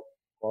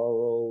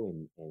Garo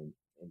and oh,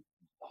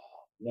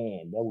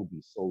 man, that would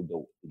be so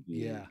dope to do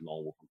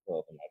Lone Wolf and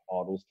Cub and like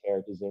all those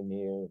characters in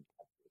there.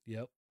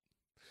 Yep.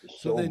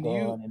 So then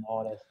and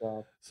all that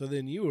stuff. So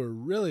then you were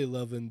really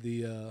loving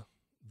the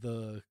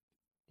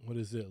what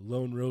is it,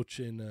 Lone Roach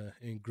and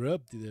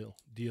Grub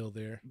deal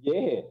there.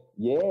 Yeah.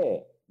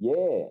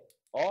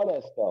 All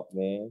that stuff,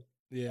 man.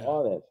 Yeah.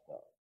 All that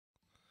stuff.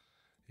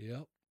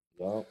 Yep.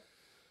 Yep.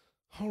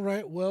 All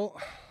right. Well,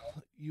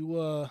 you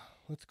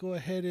let's go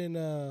ahead and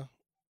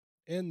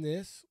end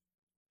this.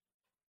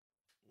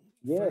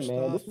 Yeah, first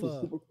man. Off, this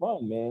was super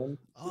fun, man.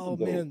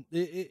 Man,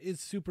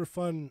 it's super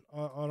fun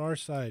on our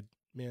side,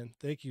 man.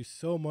 Thank you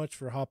so much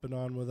for hopping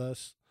on with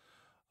us.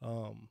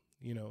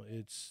 You know,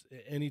 it's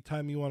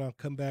anytime you want to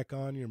come back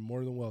on, you're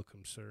more than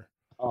welcome, sir.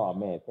 Oh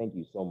man, thank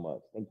you so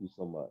much.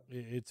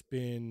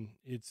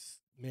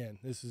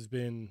 This has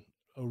been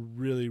a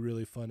really,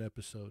 really fun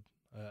episode.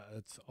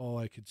 That's all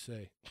I could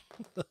say.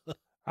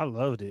 I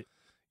loved it.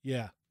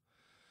 Yeah.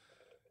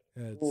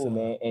 Cool,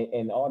 man.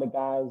 And all the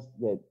guys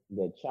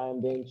that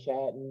chimed in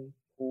chatting,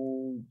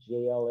 Cool,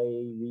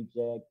 JLA,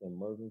 Reject, and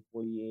Mervin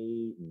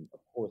 48, and of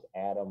course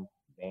Adam,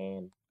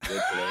 Van,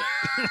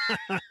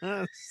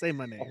 Say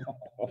my name.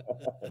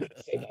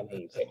 Say my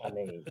name. Say my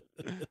name.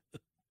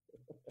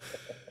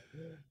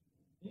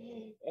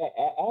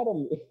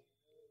 Adam,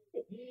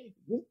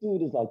 this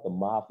dude is like the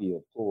mafia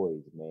of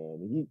toys,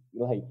 man.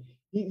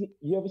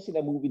 You ever seen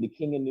that movie, The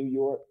King of New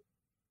York?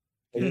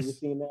 Have you ever Yes.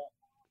 seen that?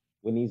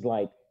 When he's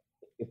like,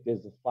 if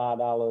there's a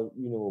 $5,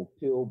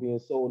 pill being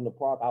sold in the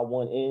park, I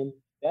want in.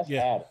 That's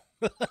Yeah.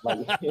 Adam.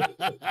 Like,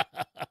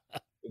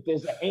 if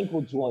there's an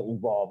ankle joint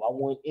involved, I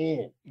want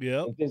in.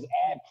 Yep. If there's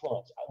ab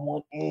crunch, I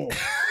want in.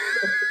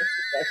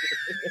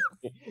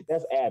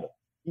 That's Adam.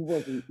 He's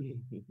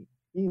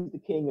the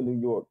king of New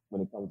York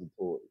when it comes to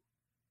toys.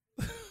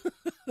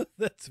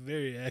 That's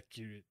very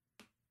accurate.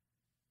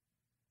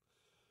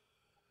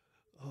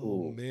 Oh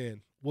Cool.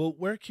 man. Well,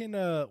 where can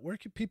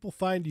people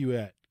find you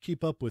at?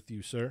 Keep up with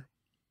you, sir.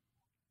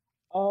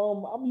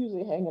 I'm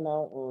usually hanging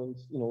out on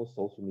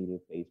social media,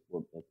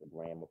 Facebook,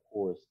 Instagram, of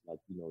course. Like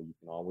you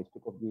can always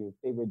pick up your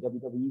favorite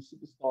WWE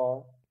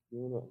superstar,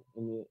 in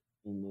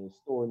the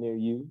store near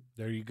you.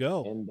 There you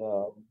go.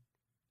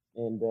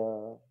 And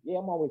yeah,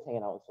 I'm always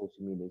hanging out on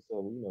social media,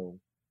 so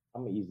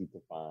I'm easy to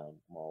find.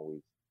 I'm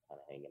always kind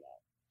of hanging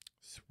out.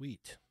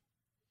 Sweet.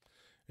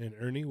 And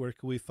Ernie, where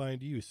can we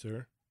find you,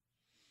 sir?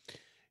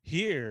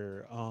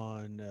 Here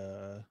on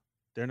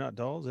They're Not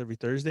Dolls every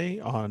Thursday.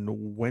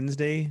 On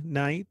Wednesday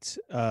night,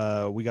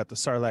 we got the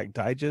Sarlacc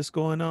Digest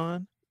going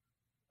on.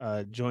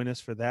 Join us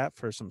for that,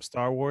 for some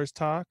Star Wars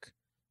talk.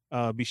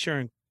 Be sure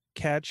and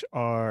catch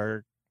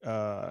our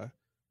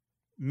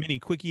mini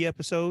quickie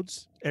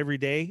episodes every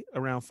day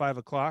around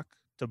 5:00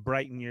 to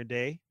brighten your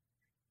day.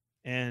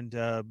 And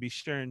be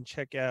sure and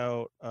check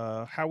out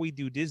How We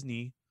Do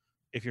Disney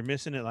if you're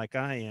missing it like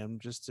I am,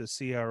 just to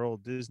see our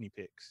old Disney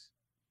picks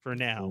for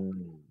now,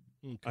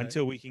 Okay.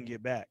 until we can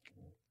get back.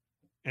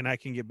 And I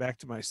can get back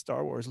to my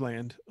Star Wars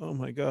land. Oh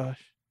my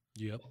gosh.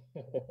 Yep.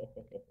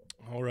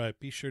 All right.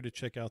 Be sure to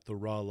check out the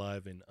Raw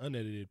Live and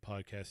Unedited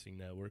Podcasting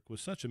Network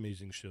with such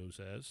amazing shows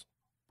as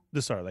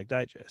The Sarlacc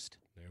Digest.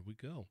 There we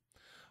go.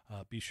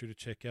 Be sure to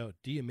check out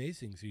D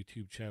Amazing's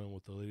YouTube channel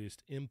with the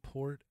latest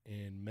import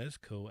and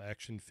Mezco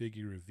action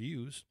figure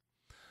reviews.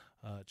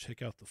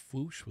 Check out The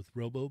Foosh with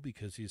Robo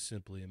because he's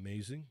simply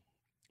amazing.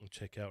 And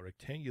check out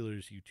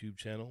Rectangular's YouTube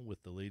channel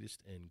with the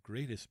latest and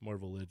greatest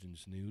Marvel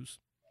Legends news.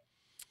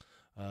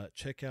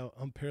 Check out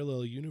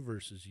Unparalleled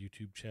Universe's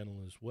YouTube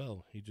channel as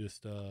well. He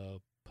just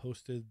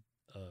posted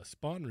a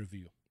Spawn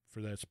review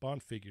for that Spawn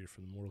figure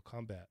from Mortal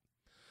Kombat.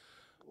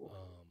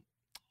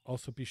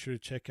 Also, be sure to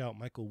check out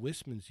Michael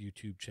Wisman's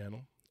YouTube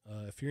channel.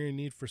 If you're in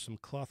need for some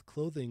cloth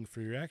clothing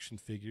for your action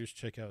figures,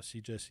 check out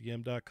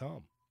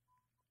cjsem.com.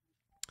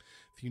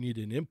 If you need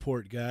an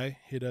import guy,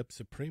 hit up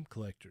Supreme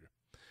Collector.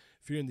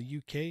 If you're in the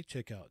UK,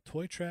 check out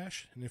Toy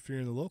Trash. And if you're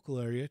in the local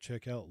area,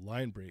 check out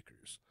Line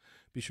Breakers.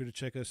 Be sure to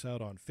check us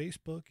out on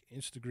Facebook,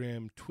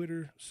 Instagram,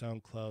 Twitter,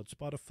 SoundCloud,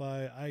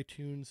 Spotify,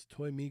 iTunes,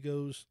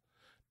 toymigos.com,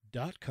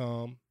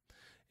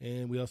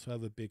 and we also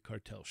have a Big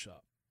Cartel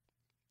shop.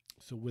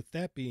 So with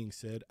that being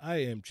said, I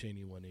am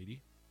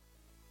Cheney180.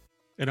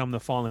 And I'm the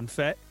Fallen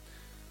Fett.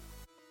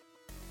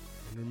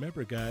 And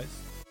remember, guys,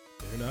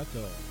 they're not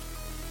dolls.